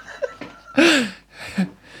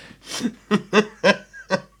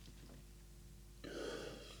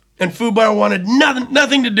 And Fubar wanted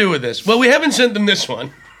nothing to do with this. Well, we haven't sent them this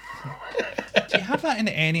one. Do you have that in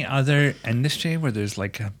any other industry where there's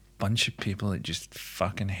like a bunch of people that just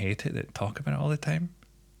fucking hate it, that talk about it all the time?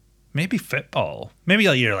 Maybe football. Maybe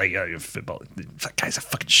you're like, oh, you're football. That guy's a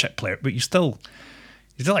fucking shit player, but you still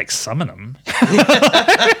like summon him.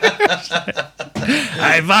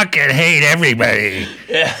 I fucking hate everybody.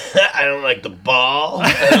 Yeah, I don't like the ball.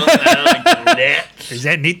 I don't like the net. Does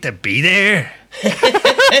that need to be there?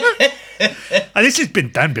 Oh, this has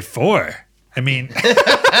been done before. I mean,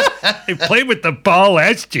 they played with the ball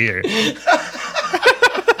last year.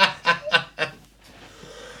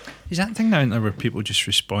 Is that thing now where people just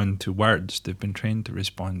respond to words? They've been trained to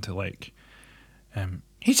respond to like,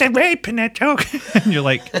 he said rape in that joke. And you're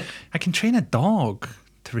like, I can train a dog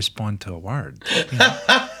to respond to a word. You know?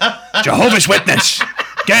 Jehovah's Witness.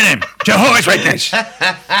 Get him. Jehovah's Witness.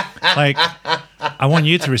 Like, I want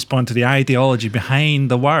you to respond to the ideology behind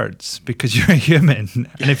the words because you're a human.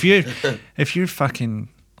 And if you're fucking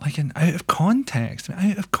like an out of context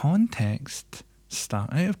stuff.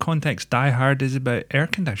 Out of context, Die Hard is about air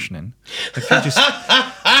conditioning. If you just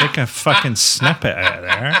take a fucking snippet out of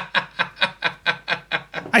there.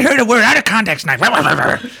 I heard a word out of context now.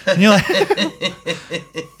 And you're like,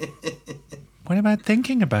 what about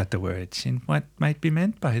thinking about the words and what might be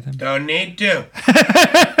meant by them? Don't need to.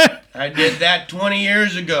 I did that 20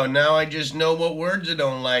 years ago. Now I just know what words I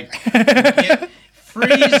don't like.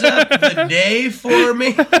 Freeze up the day for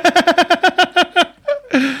me.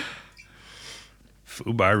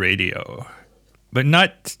 Fubar Radio, but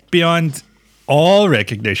not beyond all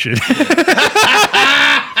recognition.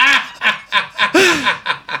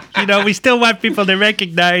 You know, we still want people to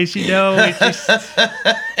recognize, you know. We just...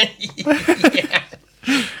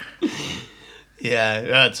 Yeah,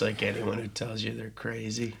 that's like anyone who tells you they're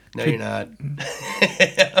crazy. No, you're not.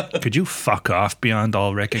 Could you fuck off beyond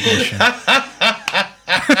all recognition?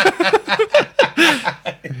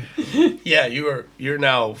 Yeah, you're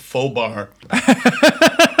now Fobar.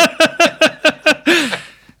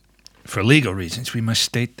 For legal reasons, we must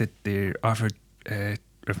state that their offer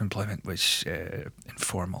of employment was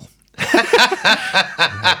informal.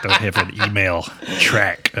 I don't have an email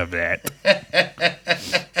track of that.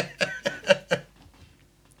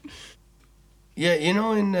 Yeah, you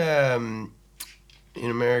know, in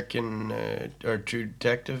American or True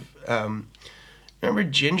Detective, remember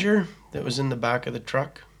Ginger that was in the back of the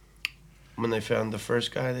truck when they found the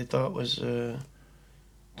first guy they thought was the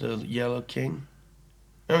Yellow King?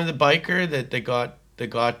 Remember the biker that they got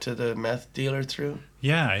to the meth dealer through?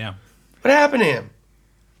 Yeah. What happened to him?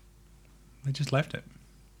 They just left it.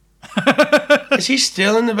 Is he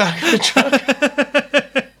still in the back of the truck?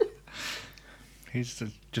 He's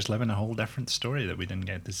just living a whole different story that we didn't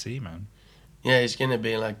get to see, man. Yeah, he's gonna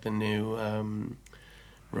be like the new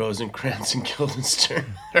Rosencrantz and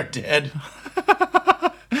Guildenstern are dead.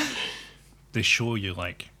 They show you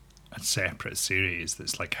like a separate series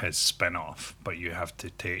that's like his spin-off, but you have to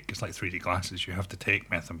take, it's like 3D glasses, you have to take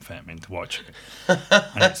methamphetamine to watch it.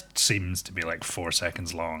 And it seems to be like 4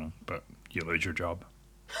 seconds long, but you lose your job.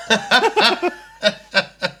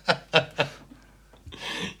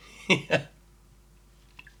 Yeah.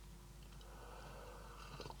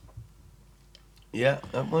 Yeah,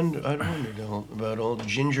 I wondered about old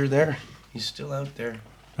Ginger there. He's still out there.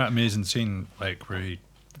 That amazing scene, like where he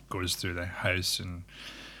goes through the house and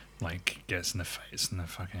like gets in the fights and the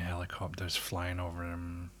fucking helicopter's flying over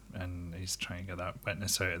him and he's trying to get that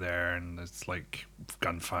witness out of there and there's like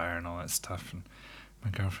gunfire and all that stuff, and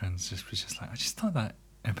my girlfriend was just like, I just thought that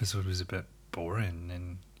episode was a bit boring,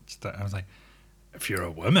 and I was like, if you're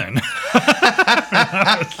a woman.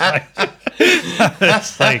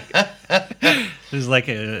 It's like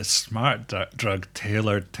a smart drug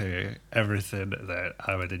tailored to everything that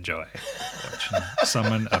I would enjoy. Watching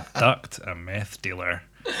someone abduct a meth dealer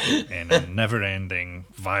in a never-ending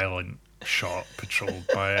violent shot patrolled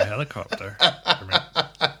by a helicopter.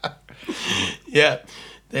 Yeah,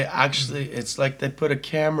 they actually, it's like they put a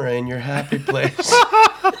camera in your happy place.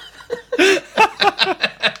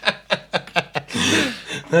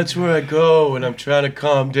 That's where I go when I'm trying to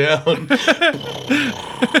calm down.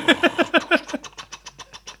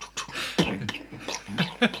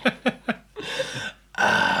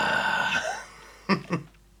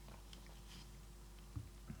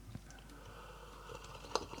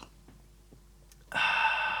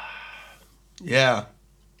 Yeah.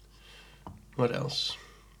 What else?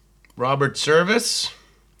 Robert Service.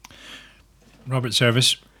 Robert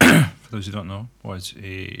Service, for those who don't know, was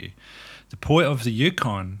the poet of the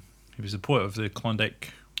Yukon. He was the poet of the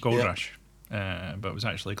Klondike Gold Rush, but was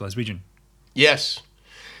actually Glaswegian. Yes.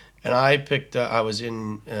 And I picked, I was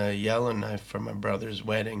in Yellowknife for my brother's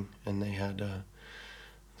wedding, and they had a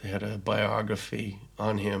biography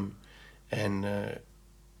on him. And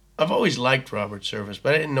I've always liked Robert Service,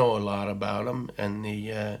 but I didn't know a lot about him. And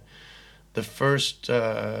the first,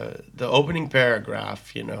 the opening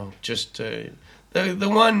paragraph, you know, just the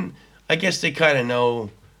one, I guess they kind of know,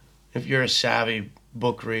 if you're a savvy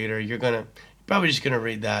book reader, you're probably just gonna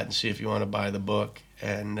read that and see if you want to buy the book.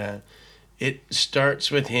 And it starts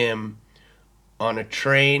with him on a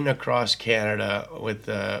train across Canada with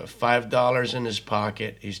 $5 in his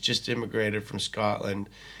pocket. He's just immigrated from Scotland,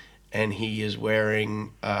 and he is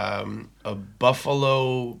wearing a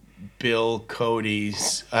Buffalo Bill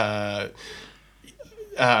Cody's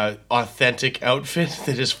authentic outfit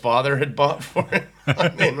that his father had bought for him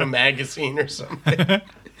in a magazine or something.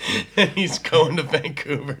 And he's going to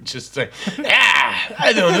Vancouver just like,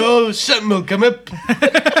 I don't know, something will come up.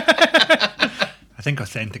 I think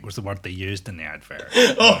authentic was the word they used in the advert.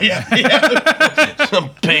 Oh, yeah. Some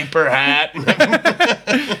paper hat.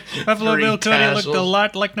 Buffalo Bill Cody looked a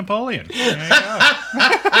lot like Napoleon. There you go.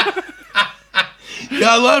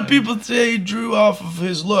 Yeah, a lot of people say he drew off of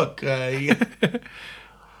his look. Oh,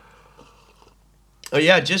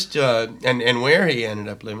 yeah, just, and where he ended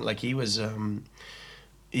up living. Like, he was,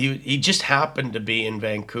 he just happened to be in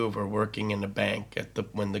Vancouver working in a bank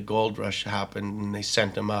when the gold rush happened, and they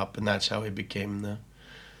sent him up, and that's how he became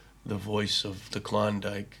the voice of the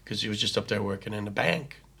Klondike, because he was just up there working in a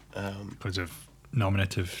bank. Because of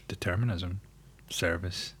nominative determinism,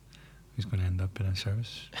 service. He's going to end up in a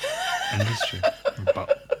service industry.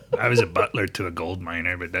 I was a butler to a gold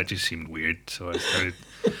miner, but that just seemed weird, so I started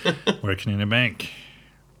working in a bank.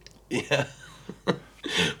 Yeah.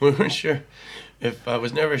 We weren't sure. I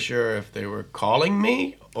was never sure if they were calling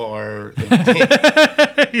me or if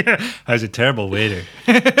they... Yeah, I was a terrible waiter.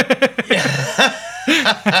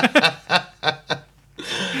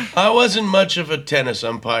 I wasn't much of a tennis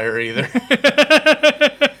umpire either.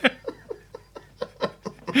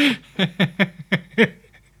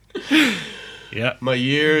 Yeah. My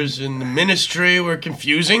years in the ministry were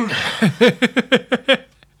confusing.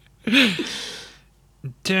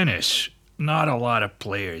 Tennis, not a lot of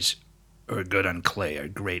players who are good on clay are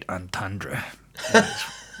great on tundra. That's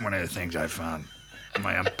one of the things I found in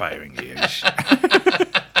my umpiring years.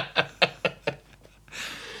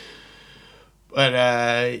 But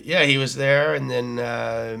yeah, he was there, and then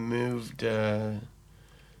moved.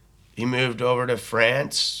 He moved over to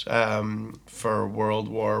France for World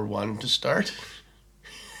War I to start,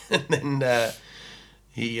 and then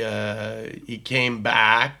he came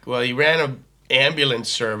back. Well, he ran ambulance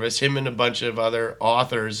service, him and a bunch of other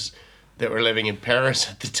authors that were living in Paris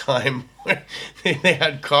at the time. They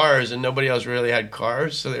had cars and nobody else really had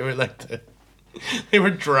cars, so they were like they were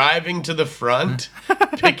driving to the front,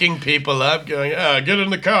 picking people up, going, get in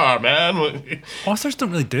the car, man. Authors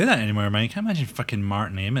don't really do that anymore, man. You can't imagine fucking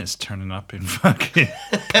Martin Amis turning up in fucking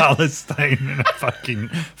Palestine in a fucking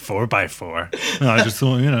 4x4. No, I just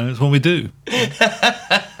thought, it's what we do.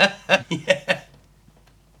 Yeah.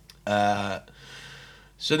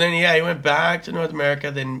 So then, he went back to North America,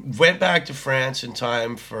 then went back to France in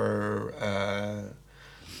time for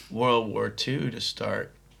World War II to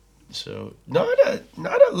start. So not a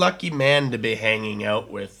lucky man to be hanging out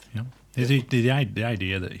with. Yeah. The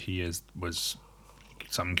idea that he was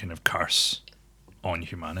some kind of curse on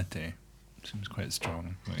humanity seems quite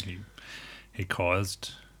strong. Like he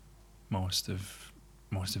caused most of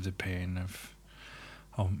the pain of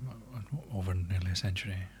over nearly a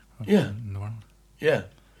century. In the world. Yeah.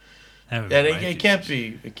 And it can't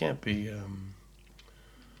be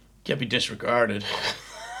disregarded.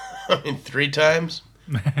 I mean, 3 times.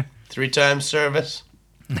 3 times service.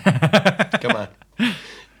 Come on.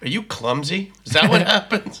 Are you clumsy? Is that what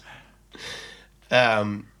happens?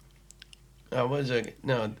 What was it?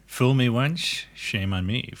 No. Fool me once, shame on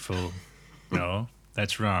me. No,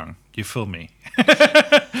 that's wrong. You fool me.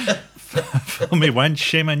 Fool me once,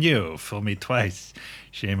 shame on you. Fool me twice,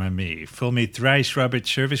 shame on me. Fool me thrice, Robert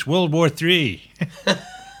Service. World War III.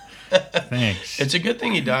 Thanks. It's a good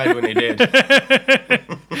thing he died when he did.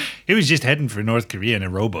 He was just heading for North Korea in a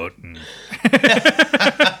rowboat. And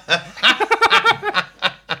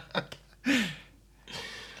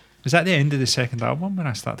was that the end of the second album when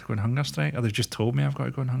I started to go on hunger strike? Or they just told me I've got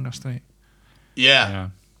to go on hunger strike?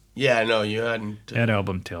 Yeah. Yeah, no, you hadn't. That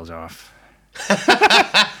album tails off.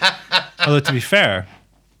 Although, to be fair,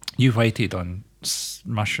 you waited on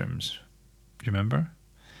mushrooms. Do you remember?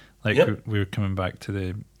 Like, yep. we were coming back to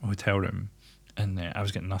the hotel room, and I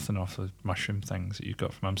was getting nothing off the mushroom things that you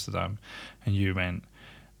got from Amsterdam, and you went,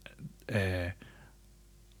 I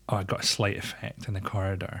got a slight effect in the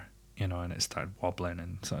corridor, and it started wobbling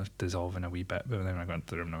and sort of dissolving a wee bit, but then I got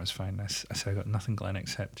into the room and I was fine. I said, I got nothing, Glenn,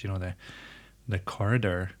 except, the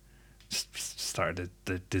corridor started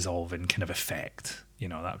the dissolving kind of effect.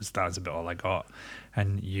 That was about all I got.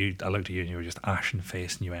 And I looked at you and you were just ashen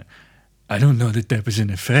faced, and you went, I don't know that was an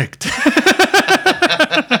effect.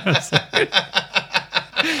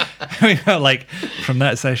 Like, from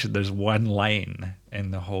that session, there's one line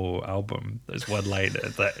in the whole album. There's one line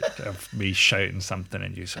of me shouting something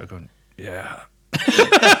and you sort of going, yeah.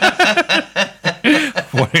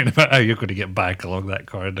 Worrying about how you're going to get back along that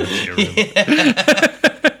corridor to your room.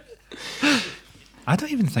 I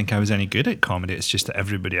don't even think I was any good at comedy. It's just that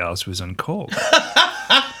everybody else was on coke.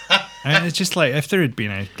 And it's just like, if there had been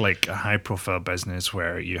a high-profile business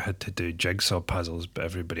where you had to do jigsaw puzzles, but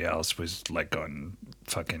everybody else was like on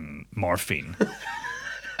fucking morphine,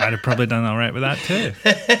 I'd have probably done all right with that too.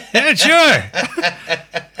 Yeah, sure.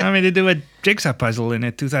 I mean, to do a jigsaw puzzle in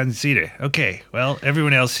a 2,000-seater. Okay, well,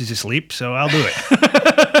 everyone else is asleep, so I'll do it.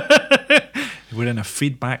 We're in a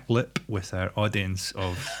feedback loop with our audience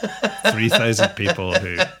of 3,000 people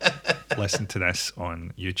who listen to this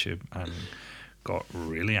on YouTube and got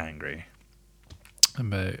really angry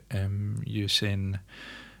about you saying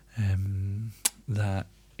that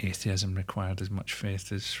atheism required as much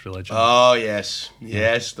faith as religion. Oh, yes.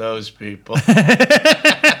 Yes, those people.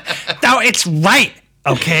 No, it's right,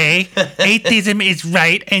 okay? Atheism is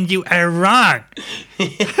right and you are wrong.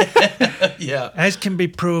 Yeah. As can be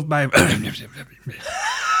proved by...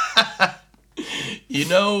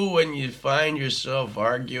 When you find yourself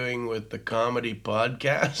arguing with the comedy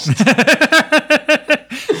podcast?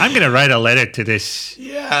 I'm going to write a letter to this.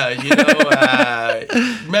 Yeah,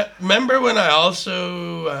 remember when I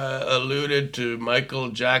also alluded to Michael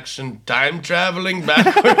Jackson time traveling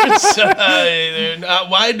backwards?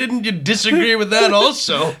 Why didn't you disagree with that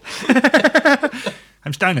also?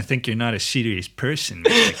 I'm starting to think you're not a serious person,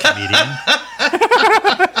 Mr. Comedian.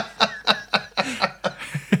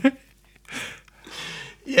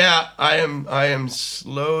 Yeah, I am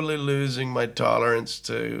slowly losing my tolerance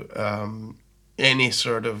to any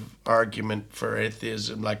sort of argument for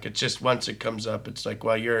atheism. Like, it's just, once it comes up, it's like,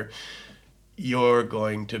 well, you're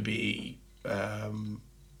going to be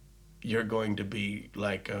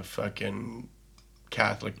like a fucking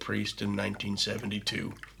Catholic priest in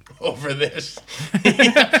 1972 over this.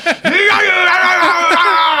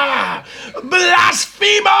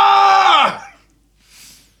 Blasphemer!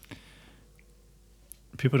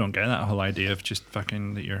 People don't get that whole idea of just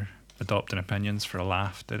fucking that you're adopting opinions for a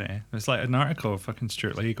laugh, did it? It's like an article. Fucking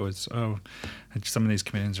Stuart Lee goes, "Oh, some of these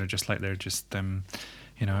comedians are just like they're just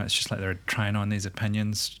it's just like they're trying on these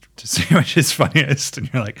opinions to see which is funniest."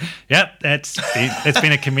 And you're like, "Yep, it's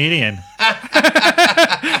been a comedian.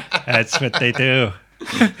 That's what they do."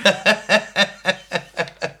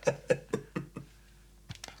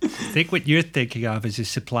 I think what you're thinking of is a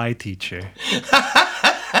supply teacher.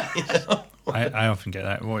 I often get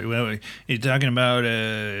that. Well, you're talking about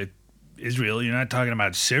Israel. You're not talking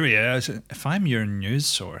about Syria. I said, if I'm your news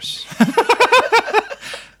source,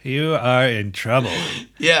 you are in trouble.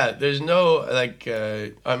 Yeah, there's no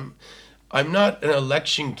I'm not an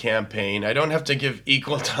election campaign. I don't have to give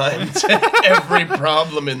equal time to every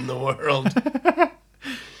problem in the world.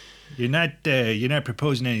 You're not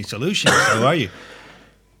proposing any solutions, though, are you?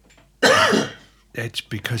 That's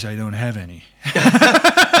because I don't have any.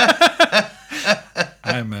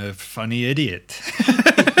 I'm a funny idiot.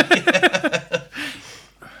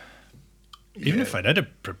 Even if I did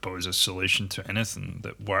propose a solution to anything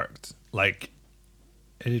that worked, like,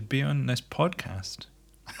 it'd be on this podcast.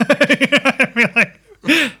 I mean, like,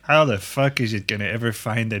 how the fuck is it going to ever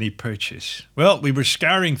find any purchase? Well, we were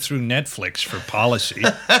scouring through Netflix for policy,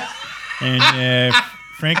 and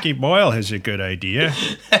Frankie Boyle has a good idea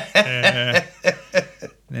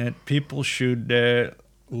that people should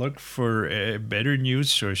look for better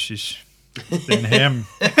news sources than him.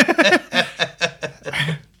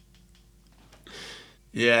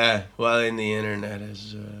 Yeah, well, in the internet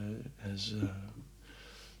has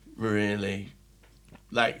really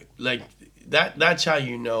like that. That's how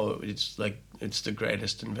you know it's the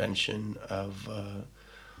greatest invention of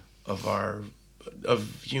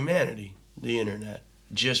humanity. The internet,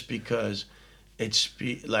 just because it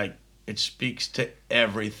speaks to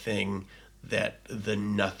everything that the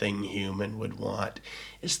nothing human would want.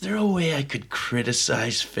 Is there a way I could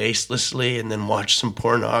criticize facelessly and then watch some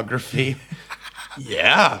pornography?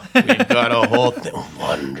 Yeah, we've got a whole thing.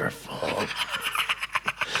 Wonderful.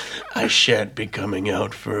 I shan't be coming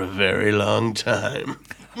out for a very long time.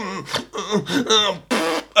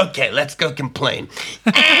 Okay, let's go complain.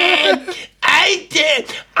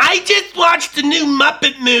 I just watched the new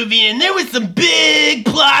Muppet movie and there was some big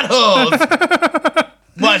plot holes.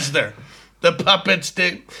 Was there? The puppets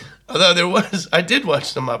did. Although I did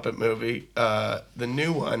watch the Muppet movie, the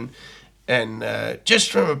new one. And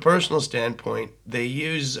just from a personal standpoint, they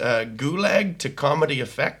use gulag to comedy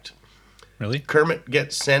effect. Really? Kermit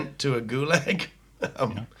gets sent to a gulag,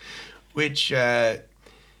 which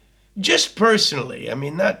just personally, I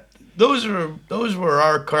mean those were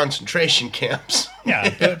our concentration camps.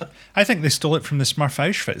 Yeah, but I think they stole it from the Smurf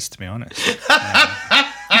Auschwitz, to be honest.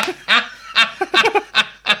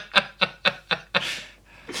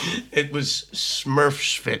 It was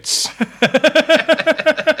Smurfschwitz.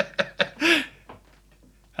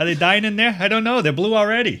 Are they dying in there? I don't know. They're blue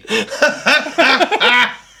already. They're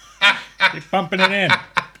pumping it in.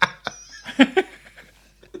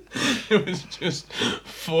 It was just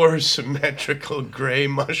 4 symmetrical gray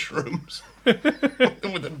mushrooms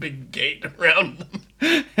with a big gate around them.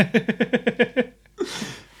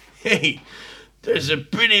 Hey, there's a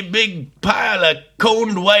pretty big pile of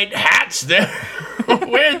coned white hats there.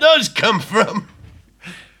 Where'd those come from?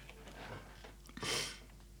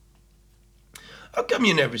 How come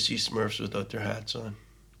you never see Smurfs without their hats on?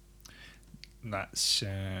 That's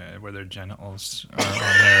where their genitals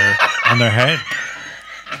are on their head.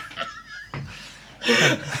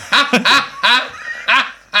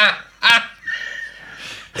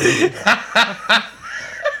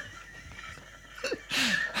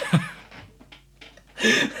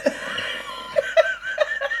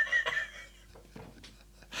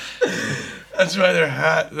 That's why their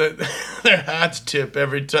hats tip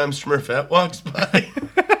every time Smurfette walks by.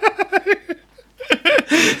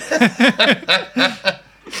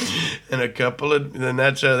 And then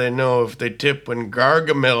that's how they know if they tip when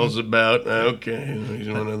Gargamel's about. Okay, he's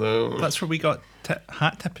one of those. That's where we got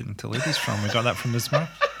hat tipping to ladies from. We got that from the Smurf.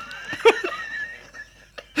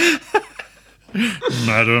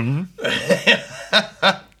 Madam.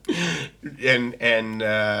 And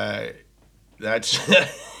that's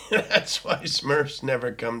that's why Smurfs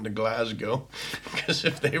never come to Glasgow, because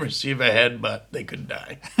if they receive a headbutt, they could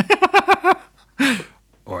die.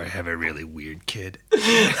 Or I have a really weird kid.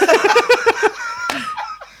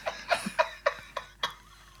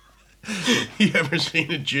 You ever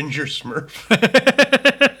seen a ginger Smurf?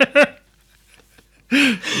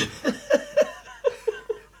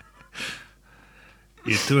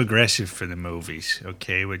 You're too aggressive for the movies,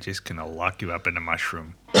 okay? We're just gonna lock you up in a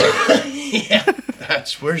mushroom. Yeah,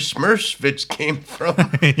 that's where Smurfs came from.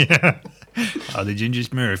 Yeah. Oh, the Ginger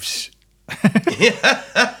Smurfs.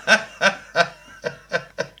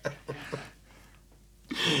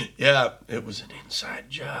 Yeah, it was an inside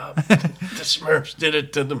job. The Smurfs did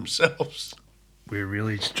it to themselves. We're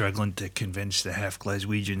really struggling to convince the half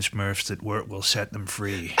Glaswegian Smurfs that work will set them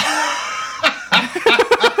free.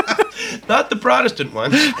 Not the Protestant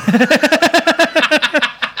ones.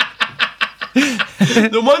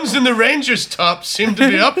 The ones in the Rangers top seem to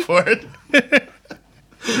be up for it.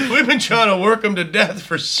 We've been trying to work them to death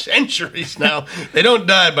for centuries now. They don't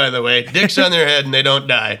die, by the way. Dicks on their head and they don't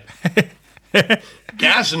die.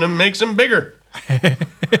 Gassing them makes them bigger.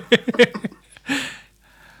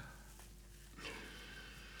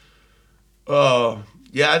 Oh,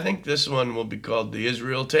 yeah, I think this one will be called the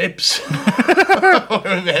Israel Tapes. We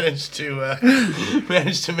managed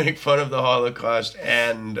to make fun of the Holocaust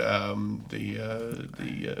and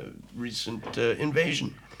the recent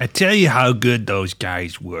invasion. I tell you how good those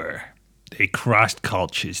guys were. They crossed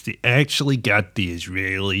cultures. They actually got the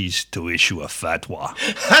Israelis to issue a fatwa.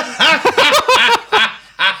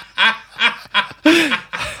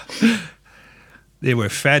 They were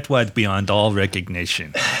fatwa'd beyond all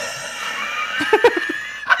recognition.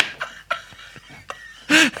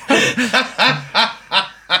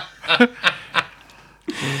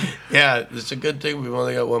 Yeah, it's a good thing we've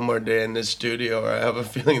only got one more day in this studio, or I have a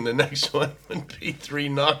feeling the next one would be 3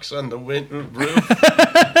 knocks on the roof.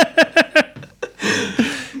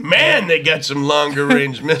 Man, they got some longer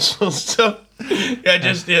range missiles. So, yeah,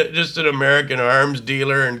 just an American arms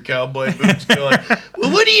dealer in cowboy boots going,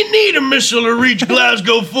 well, what do you need a missile to reach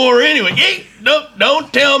Glasgow for anyway? Hey,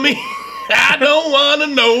 don't tell me. I don't want to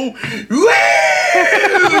know. Woo!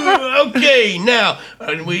 Okay, now,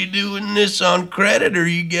 are we doing this on credit, or are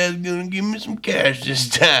you guys going to give me some cash this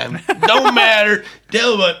time? Don't matter.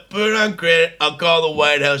 Tell you what, put it on credit. I'll call the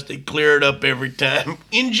White House. They clear it up every time.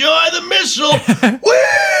 Enjoy the missile.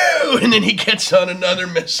 Woo! And then he gets on another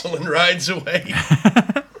missile and rides away.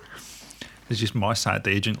 There's just Mossad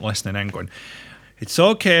agent listening in going, it's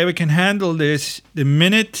okay, we can handle this. The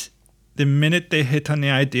minute they hit on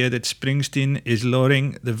the idea that Springsteen is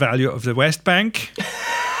lowering the value of the West Bank,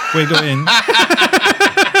 we go in.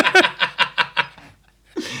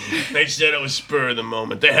 They said it was spur of the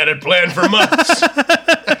moment. They had it planned for months.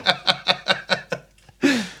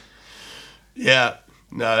 Yeah.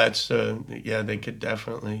 No, that's yeah, they could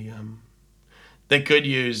definitely they could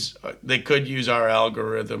use our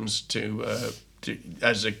algorithms to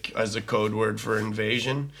as a code word for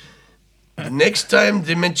invasion. The next time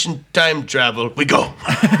they mention time travel, we go.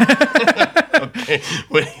 Okay,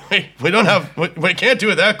 we don't have, we can't do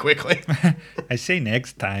it that quickly. I say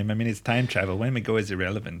next time. I mean, it's time travel. When we go is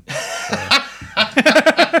irrelevant.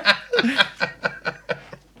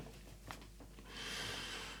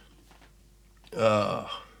 So.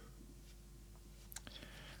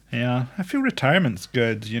 Yeah, I feel retirement's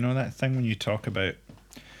good. You know, that thing when you talk about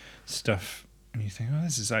stuff and you think, oh,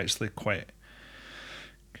 this is actually quite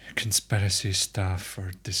conspiracy stuff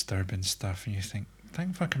or disturbing stuff, and you think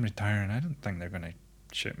fucking retiring, I don't think they're going to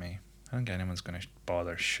shoot me. I don't think anyone's going to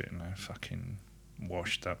bother shooting a fucking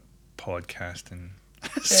washed up podcast in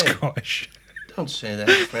Scottish. Don't say that,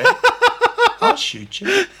 Fred. I'll shoot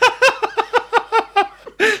you.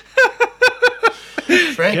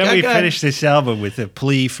 Frank, Can we finish this album with a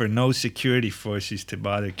plea for no security forces to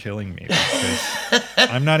bother killing me? Because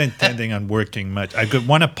I'm not intending on working much. I've got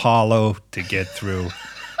one Apollo to get through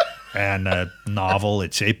and a novel.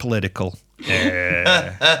 It's apolitical.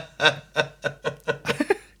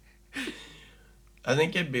 I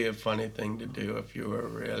think it'd be a funny thing to do if you were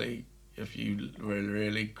really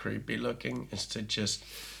creepy looking, is to just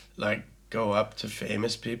like go up to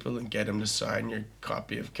famous people and get them to sign your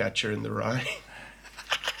copy of Catcher in the Rye.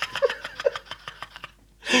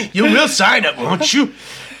 You will sign it, won't you?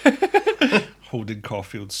 Holden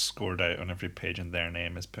Caulfield's scored out on every page and their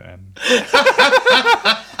name is put in.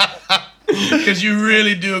 Because you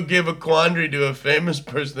really do give a quandary to a famous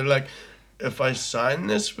person. They're like, if I sign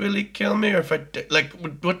this, will he kill me? Or if I,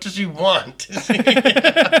 what does he want?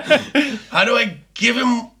 How do I give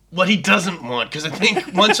him what he doesn't want? Because I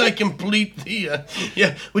think once I complete the,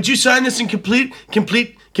 would you sign this and complete it?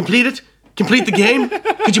 Complete the game?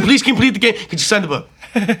 Could you please complete the game? Could you sign the book?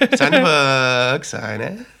 Sign the book. Sign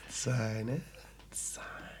it.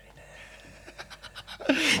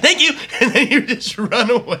 Thank you. And then you just run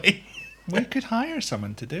away. We could hire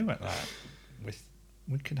someone to do it.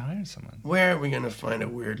 We could hire someone. Where are we going to find a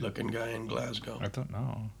weird-looking guy in Glasgow? I don't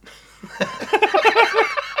know.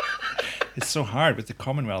 It's so hard with the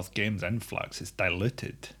Commonwealth Games influx. It's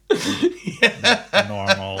diluted. Yeah.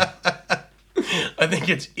 Normal. I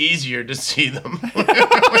think it's easier to see them.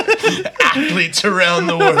 Athletes around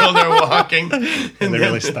the world are walking. And they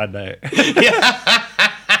really stand out. Yeah.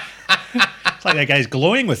 It's like that guy's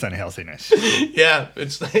glowing with unhealthiness. Yeah,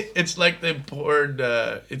 it's like they poured.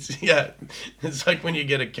 It's like when you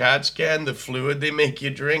get a CAT scan, the fluid they make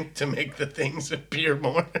you drink to make the things appear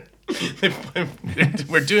more.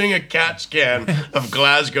 We're doing a CAT scan of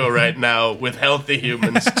Glasgow right now with healthy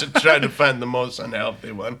humans to try to find the most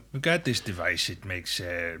unhealthy one. We've got this device that makes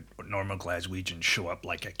normal Glaswegians show up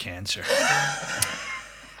like a cancer.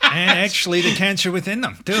 And actually the cancer within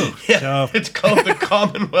them, too. Yeah, So, it's called the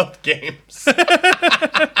Commonwealth Games.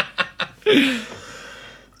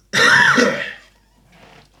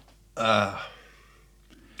 I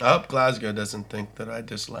hope Glasgow doesn't think that I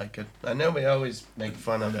dislike it. I know we always make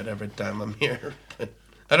fun of it every time I'm here, but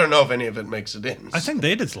I don't know if any of it makes it in. I think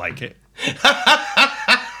they dislike it.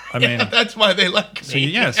 I Yeah, mean, that's why they like me. so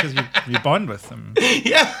yeah, it's because you bond with them.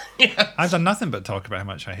 Yeah. I've done nothing but talk about how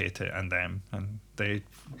much I hate it and them, and they,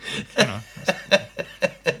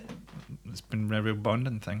 it's been a real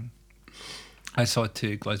bonding thing. I saw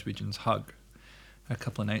two Glaswegians hug a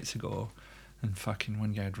couple of nights ago, and fucking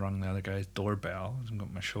one guy had rung the other guy's doorbell and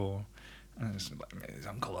got my show, and it's like his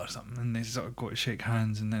uncle or something, and they sort of go to shake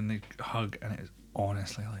hands and then they hug, and it's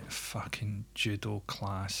honestly like a fucking judo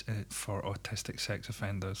class for autistic sex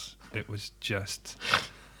offenders. It was just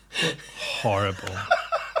horrible.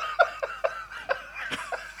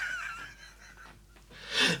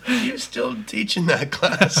 Are you still teaching that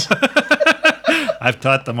class? I've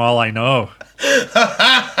taught them all I know.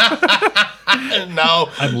 Now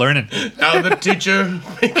I'm learning. Now the teacher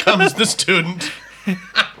becomes the student.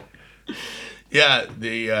 Yeah,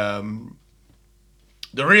 the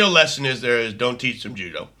real lesson is don't teach them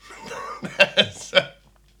judo.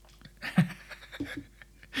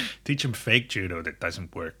 Teach them fake judo that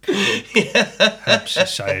doesn't work. Help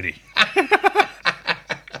society.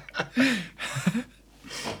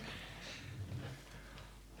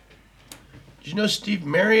 Did you know Steve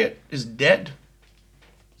Marriott is dead?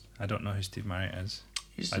 I don't know who Steve Marriott is.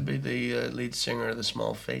 He used to be the lead singer of the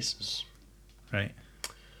Small Faces. Right.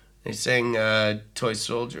 They sang Toy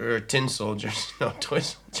Soldier or Tin Soldiers. No, Toy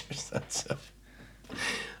Soldiers. That's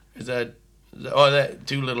is that that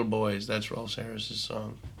Two Little Boys. That's Rolf Harris's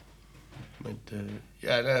song. But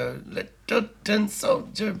little tin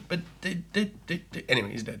soldier, but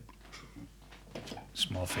anyway, he's dead.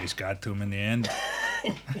 Small face got to him in the end.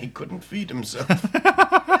 He couldn't feed himself.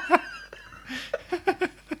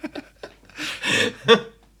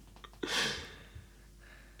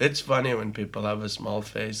 It's funny when people have a small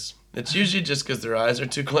face. It's usually just because their eyes are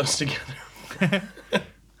too close together.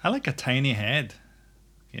 I like a tiny head,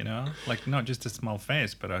 like not just a small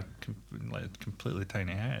face, but a completely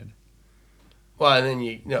tiny head. Well, and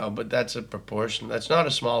then but that's a proportion. That's not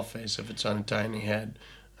a small face if it's on a tiny head.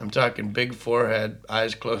 I'm talking big forehead,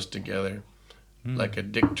 eyes close together, like a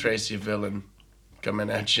Dick Tracy villain coming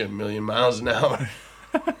at you a million miles an hour.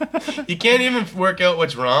 You can't even work out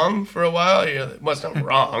what's wrong for a while. Well, it's not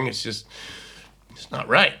wrong. It's not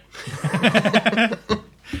right.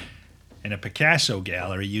 In a Picasso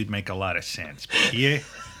gallery, you'd make a lot of sense. But here,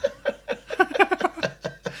 that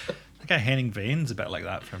guy Henning Vane's a bit like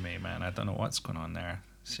that for me, man. I don't know what's going on there.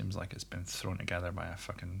 Seems like it's been thrown together by a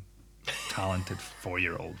fucking talented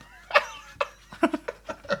 4-year-old.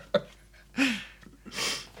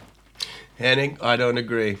 Henning, I don't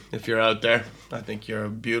agree. If you're out there, I think you're a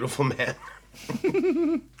beautiful man.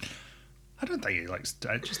 I don't think he looks.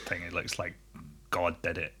 I just think it looks like God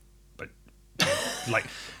did it, but like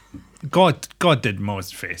God did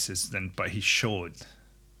most faces, but he showed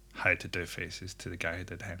how to do faces to the guy who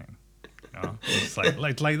did Henning. It's like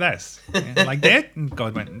this, like that, and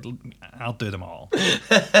God went, "I'll do them all."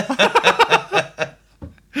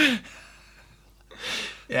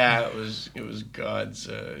 Yeah, it was God's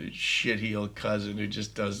shit-heel cousin who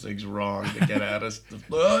just does things wrong to get at us. Did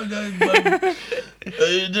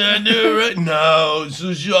I do it right? No,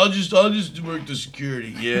 so I'll just work the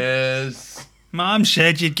security. Yes. Mom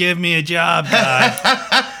said you'd give me a job, God.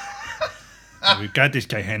 We've got this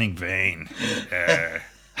guy Henning Vane.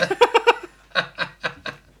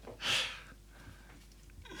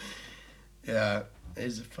 Yeah,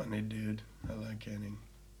 he's a funny dude. I like Henning.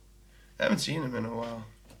 I haven't seen him in a while.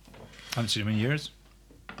 Haven't seen him in years.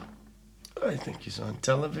 I think he's on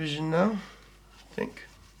television now. I think.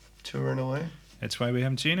 Touring away. That's why we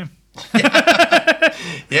haven't seen him. Yeah,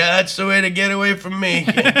 that's the way to get away from me.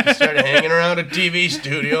 You start hanging around a TV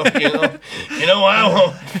studio,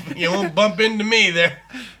 you won't bump into me there.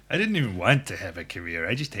 I didn't even want to have a career.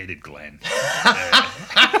 I just hated Glenn.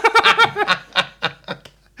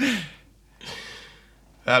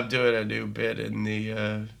 I'm doing a new bit in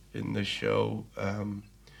the show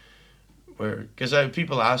where, because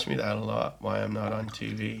people ask me that a lot, why I'm not on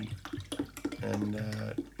TV, and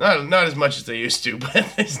not as much as they used to, but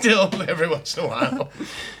still every once in a while.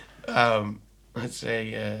 Let's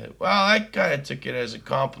say, well, I kind of took it as a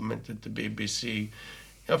compliment at the BBC.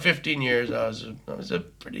 15 years I was a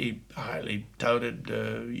pretty highly touted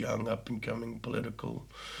young up and coming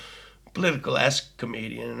political-esque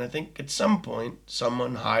comedian, and I think at some point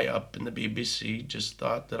someone high up in the BBC just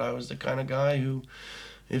thought that I was the kind of guy who,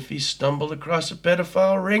 if he stumbled across a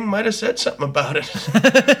pedophile ring, might have said something about it.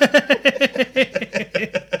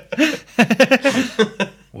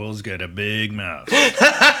 Will's got a big mouth.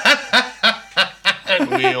 And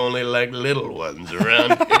we only like little ones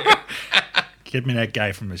around here. Give me that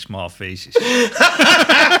guy from the Small Faces.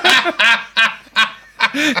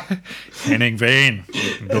 Henning Vane.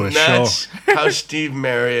 Do a And show. that's how Steve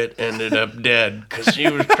Marriott ended up dead, because he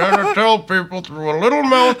was trying to tell people through a little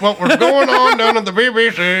mouth what was going on down at the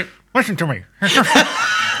BBC. Listen to me.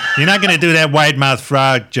 You're not going to do that wide mouth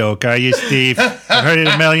frog joke, are you, Steve? I've heard it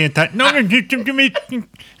a million times. No, to me.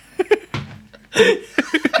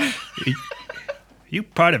 You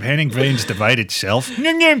part of Henning Vane's divided self?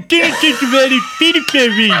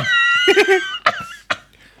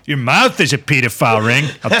 Your mouth is a pedophile ring.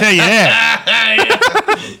 I'll tell you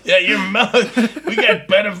that. Yeah, your mouth. We got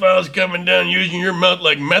pedophiles coming down using your mouth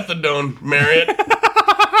like methadone, Marriott.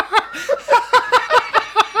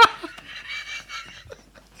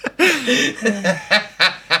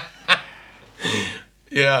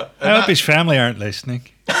 Yeah. I hope his family aren't listening.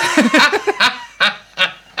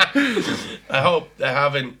 I hope they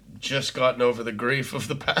haven't just gotten over the grief of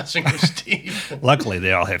the passing of Steve. Luckily,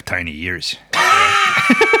 they all have tiny ears.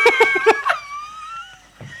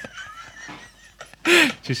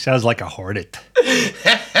 Just sounds like a hornet.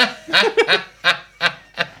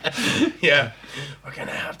 Yeah. We're going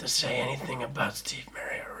to have to say anything about Steve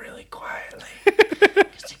Marriott really quietly,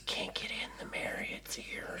 because it can't get in the Marriott's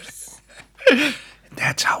ears.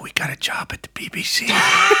 That's how we got a job at the BBC.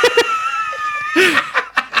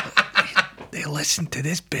 They listen to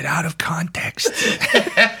this bit out of context.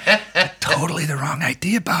 Totally the wrong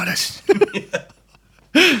idea about us.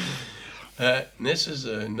 This is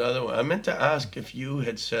another one. I meant to ask if you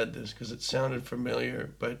had said this, because it sounded familiar,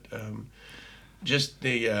 but just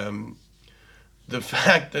the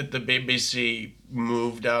fact that the BBC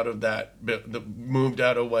moved out of moved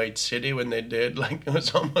out of White City when they did, like, it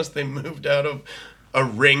was almost they moved out of a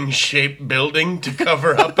ring-shaped building to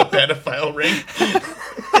cover up a pedophile ring.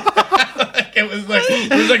 It was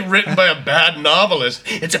like written by a bad novelist.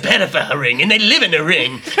 It's a pedophile ring, and they live in a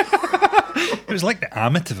ring. It was like the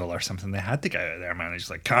Amityville or something. They had to get out of there, man. It's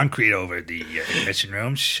like concrete over the dressing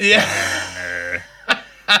rooms. Yeah.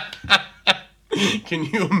 Can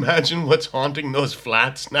you imagine what's haunting those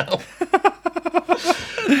flats now?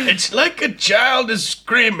 It's like a child is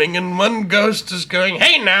screaming and one ghost is going,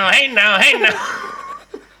 "Hey now, hey now, hey now."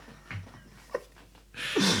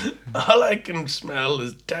 All I can smell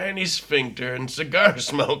is tiny sphincter and cigar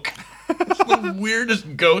smoke. It's the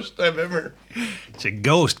weirdest ghost I've ever... It's a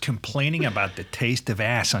ghost complaining about the taste of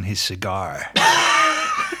ass on his cigar.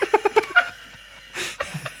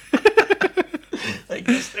 I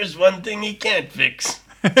guess there's one thing he can't fix.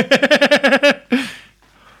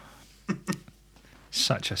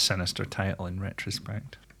 Such a sinister title in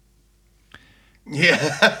retrospect.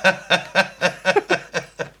 Yeah.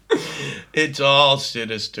 It's all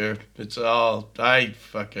sinister. It's all... I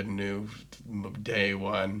fucking knew day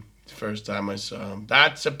one, first time I saw him.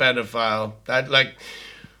 That's a pedophile.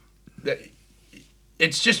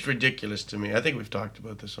 It's just ridiculous to me. I think we've talked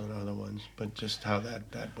about this on other ones, but just how that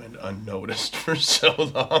went unnoticed for so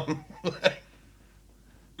long.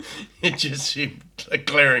 It just seemed like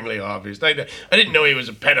glaringly obvious. I didn't know he was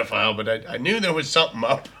a pedophile, but I knew there was something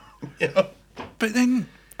up. You know? But then,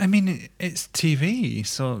 I mean, it's TV,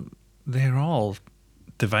 so they're all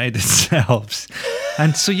divided selves.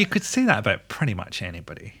 And so you could say that about pretty much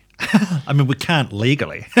anybody. I mean, we can't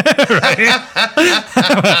legally, right?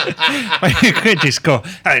 But you could just go,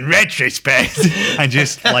 in retrospect, and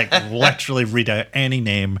just like literally read out any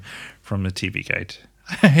name from the TV guide.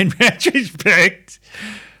 In retrospect.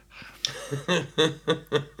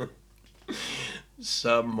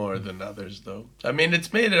 Some more than others, though. I mean,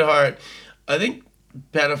 it's made it hard. I think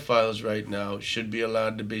pedophiles right now should be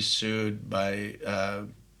allowed to be sued by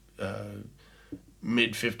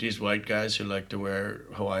mid-50s white guys who like to wear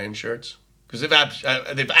Hawaiian shirts. Because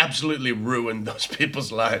they've absolutely ruined those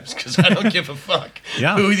people's lives. Because I don't give a fuck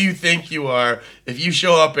Yeah. who you think you are. If you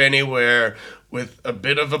show up anywhere with a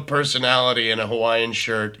bit of a personality and a Hawaiian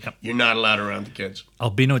shirt, you're not allowed around the kids.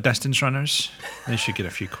 Albino distance runners, they should get a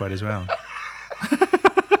few quid as well.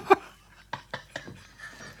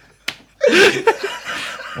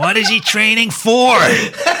 What is he training for?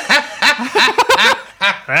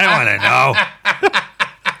 I want to know.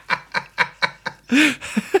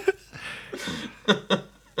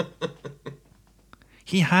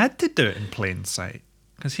 He had to do it in plain sight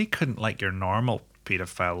because he couldn't, like your normal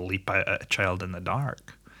pedophile, leap out at a child in the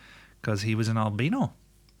dark because he was an albino.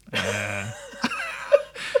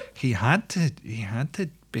 He had to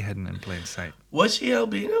be hidden in plain sight. Was he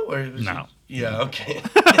albino or was No. He? Yeah, okay.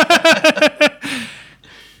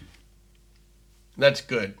 That's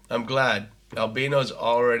good. I'm glad. Albino's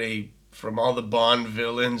already, from all the Bond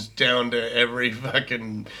villains down to every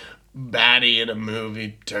fucking baddie in a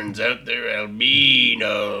movie, turns out they're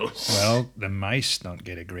albinos. Well, the mice don't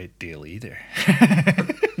get a great deal either.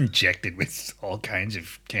 Injected with all kinds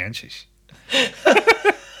of cancers.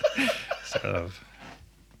 So,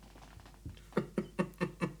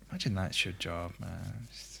 imagine that's your job, man.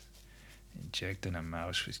 Just injecting a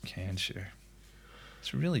mouse with cancer.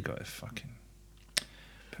 It's really got to fucking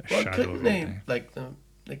put a Well, shadow couldn't over they, everything.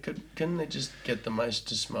 like, couldn't they just get the mice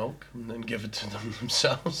to smoke and then give it to them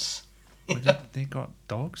themselves? Well, they got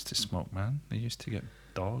dogs to smoke, man. They used to get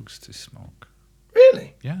dogs to smoke.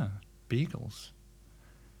 Really? Yeah, beagles.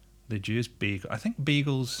 They'd use beagle. I think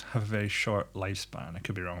beagles have a very short lifespan. I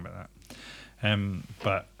could be wrong about that.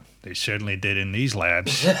 But they certainly did in these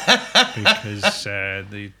labs because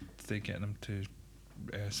they get them to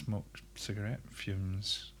smoke cigarette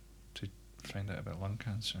fumes to find out about lung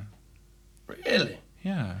cancer. Really?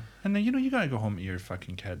 Yeah, and then you got to go home to your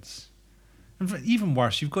fucking kids. And even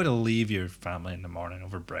worse, you've got to leave your family in the morning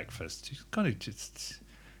over breakfast. You've got to just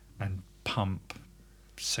and pump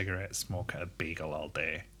cigarette smoke at a bagel all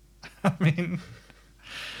day. I mean,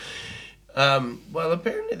 well,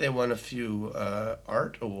 apparently they won a few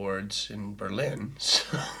art awards in Berlin.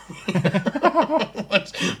 So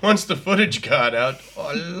once the footage got out,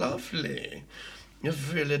 oh, lovely.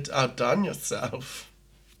 You've really outdone yourself.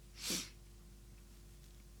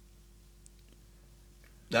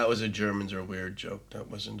 That was a Germans are weird joke. That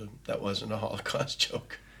wasn't a Holocaust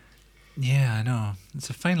joke. yeah, I know. It's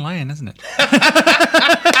a fine line, isn't it?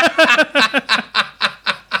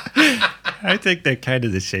 I think they're kind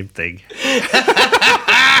of the same thing.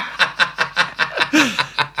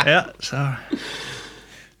 Yeah, so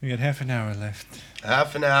we got half an hour left.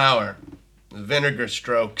 Half an hour. Vinegar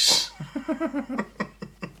strokes. What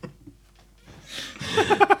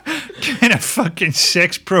kind of fucking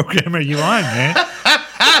sex program are you on, man?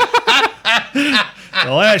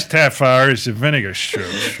 The last half hour is the vinegar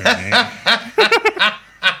strokes for me.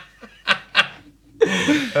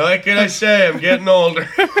 What can I say? I'm getting older.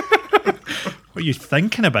 What are you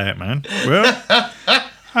thinking about, man? Well,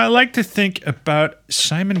 I like to think about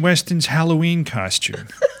Simon Weston's Halloween costume.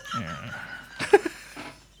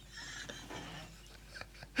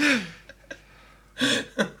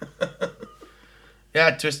 Yeah,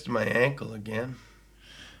 I twisted my ankle again.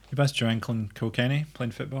 You bust your ankle in Kilkenny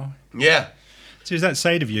playing football? Yeah. So there's that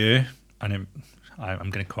side of you, and I'm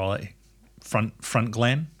going to call it front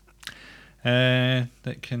Glenn,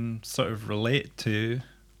 that can sort of relate to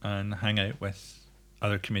and hang out with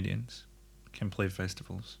other comedians, can play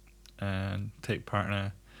festivals, and take part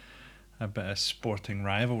in a bit of sporting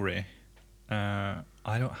rivalry. I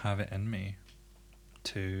don't have it in me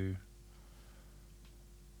to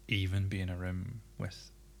even be in a room with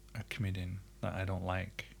a comedian that I don't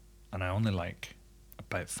like, and I only like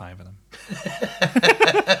about 5 of them.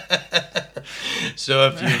 So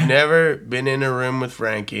if you've never been in a room with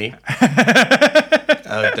Frankie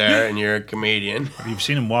out there and you're a comedian, You've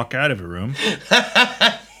seen him walk out of a room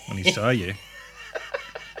when he saw you,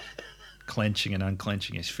 clenching and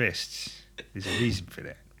unclenching his fists. There's a reason for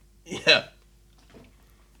that. yeah.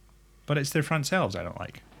 But it's their front selves I don't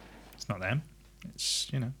like. It's not them.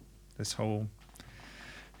 It's, this whole,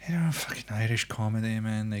 fucking Irish comedy,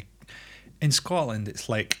 man. In Scotland, it's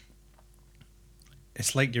like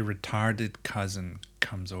your retarded cousin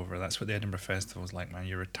comes over. That's what the Edinburgh Festival is like, man.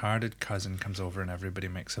 Your retarded cousin comes over and everybody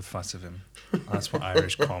makes a fuss of him. That's what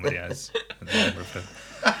Irish comedy is at the Edinburgh Festival.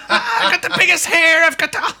 I've got the biggest hair. I've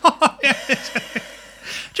got the...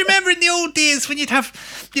 Do you remember in the old days when you'd have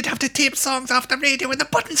to tape songs off the radio and the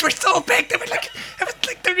buttons were so big they were like, it was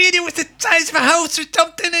like the radio was the size of a house or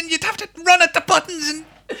something, and you'd have to run at the buttons and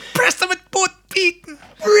press them with both feet.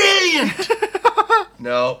 Brilliant.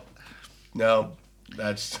 No.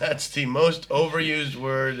 That's the most overused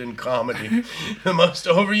word in comedy. The most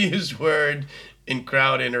overused word in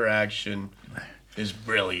crowd interaction is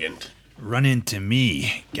brilliant. Run into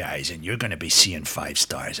me, guys, and you're going to be seeing 5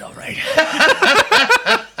 stars, all right?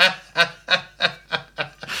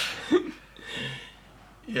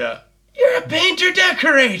 Yeah. You're a painter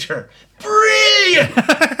decorator. Brilliant.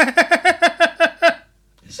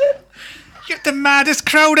 Is it? You're the maddest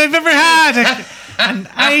crowd I've ever had. An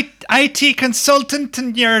IT consultant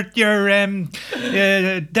and your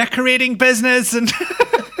decorating business and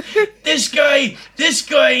This guy,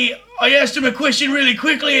 I asked him a question really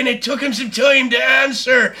quickly and it took him some time to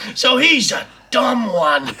answer. So he's a dumb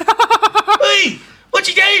one. Hey, what's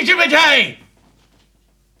your day to my day?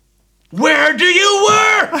 Where do you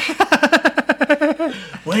work?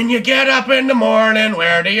 When you get up in the morning,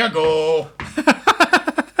 where do you go?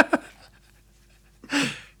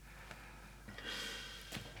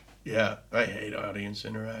 Yeah, I hate audience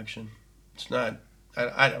interaction. It's not,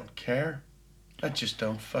 I don't care. I just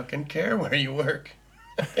don't fucking care where you work.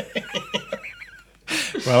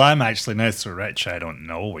 well, I'm actually not so rich I don't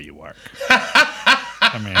know where you work.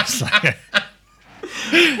 I mean, it's like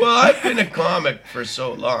Well, I've been a comic for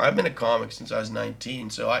so long. I've been a comic since I was 19.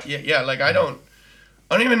 So I don't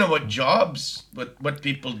even know what jobs, what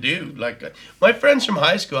people do. Like my friends from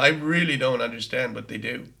high school, I really don't understand what they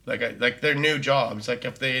do. Like their new jobs. Like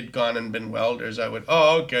if they had gone and been welders, I would.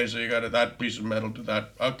 Oh, okay. So you got that piece of metal to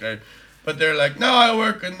that. Okay. But they're like, no, I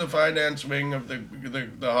work in the finance wing of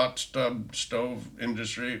the hot stove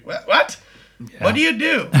industry. What? Yeah. What do you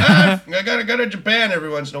do? I gotta go to Japan every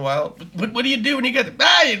once in a while. But what do you do when you get there?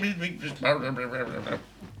 I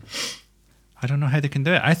don't know how they can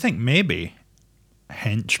do it. I think maybe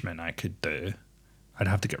henchmen I could do. I'd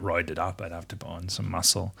have to get roided up. I'd have to put on some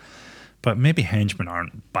muscle. But maybe henchmen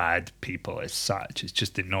aren't bad people as such. It's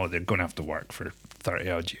just they know they're going to have to work for 30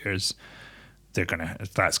 odd years.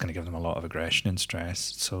 That's going to give them a lot of aggression and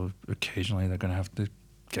stress. So occasionally they're going to have to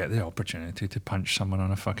get the opportunity to punch someone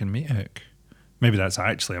on a fucking meat hook. Maybe that's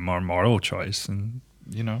actually a more moral choice than,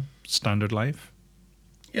 standard life.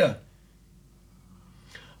 Yeah.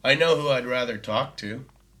 I know who I'd rather talk to.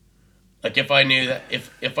 Like if I knew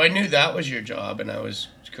that was your job and I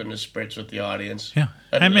couldn't have spritz with the audience. Yeah.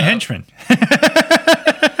 I'm a henchman.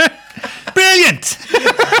 Brilliant.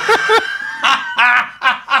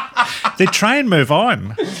 They try and move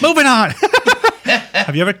on. Moving on.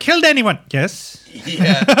 Have you ever killed anyone? Yes.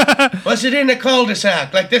 Yeah. Was it in a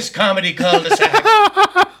cul-de-sac, like this comedy cul-de-sac?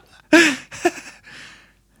 I'm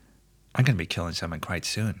going to be killing someone quite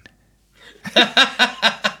soon.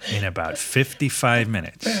 In about 55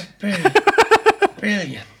 minutes.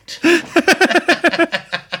 Brilliant.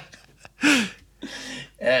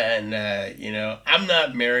 And, I'm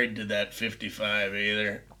not married to that 55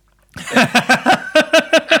 either.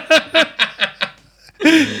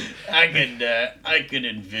 I could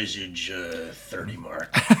envisage 30 mark.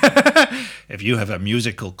 If you have a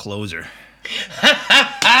musical closer.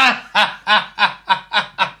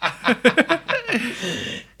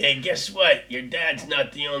 Hey, guess what? Your dad's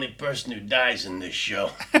not the only person who dies in this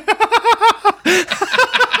show.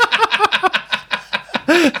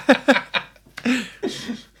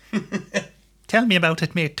 Tell me about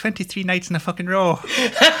it, mate. 23 nights in a fucking row.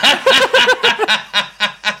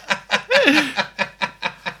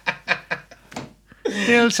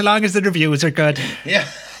 Still, so long as the reviews are good. Yeah.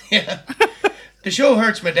 The show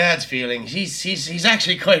hurts my dad's feelings. He's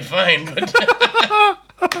actually quite fine, but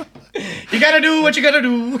you gotta do what you gotta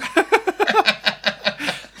do.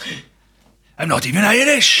 I'm not even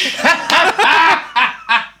Irish.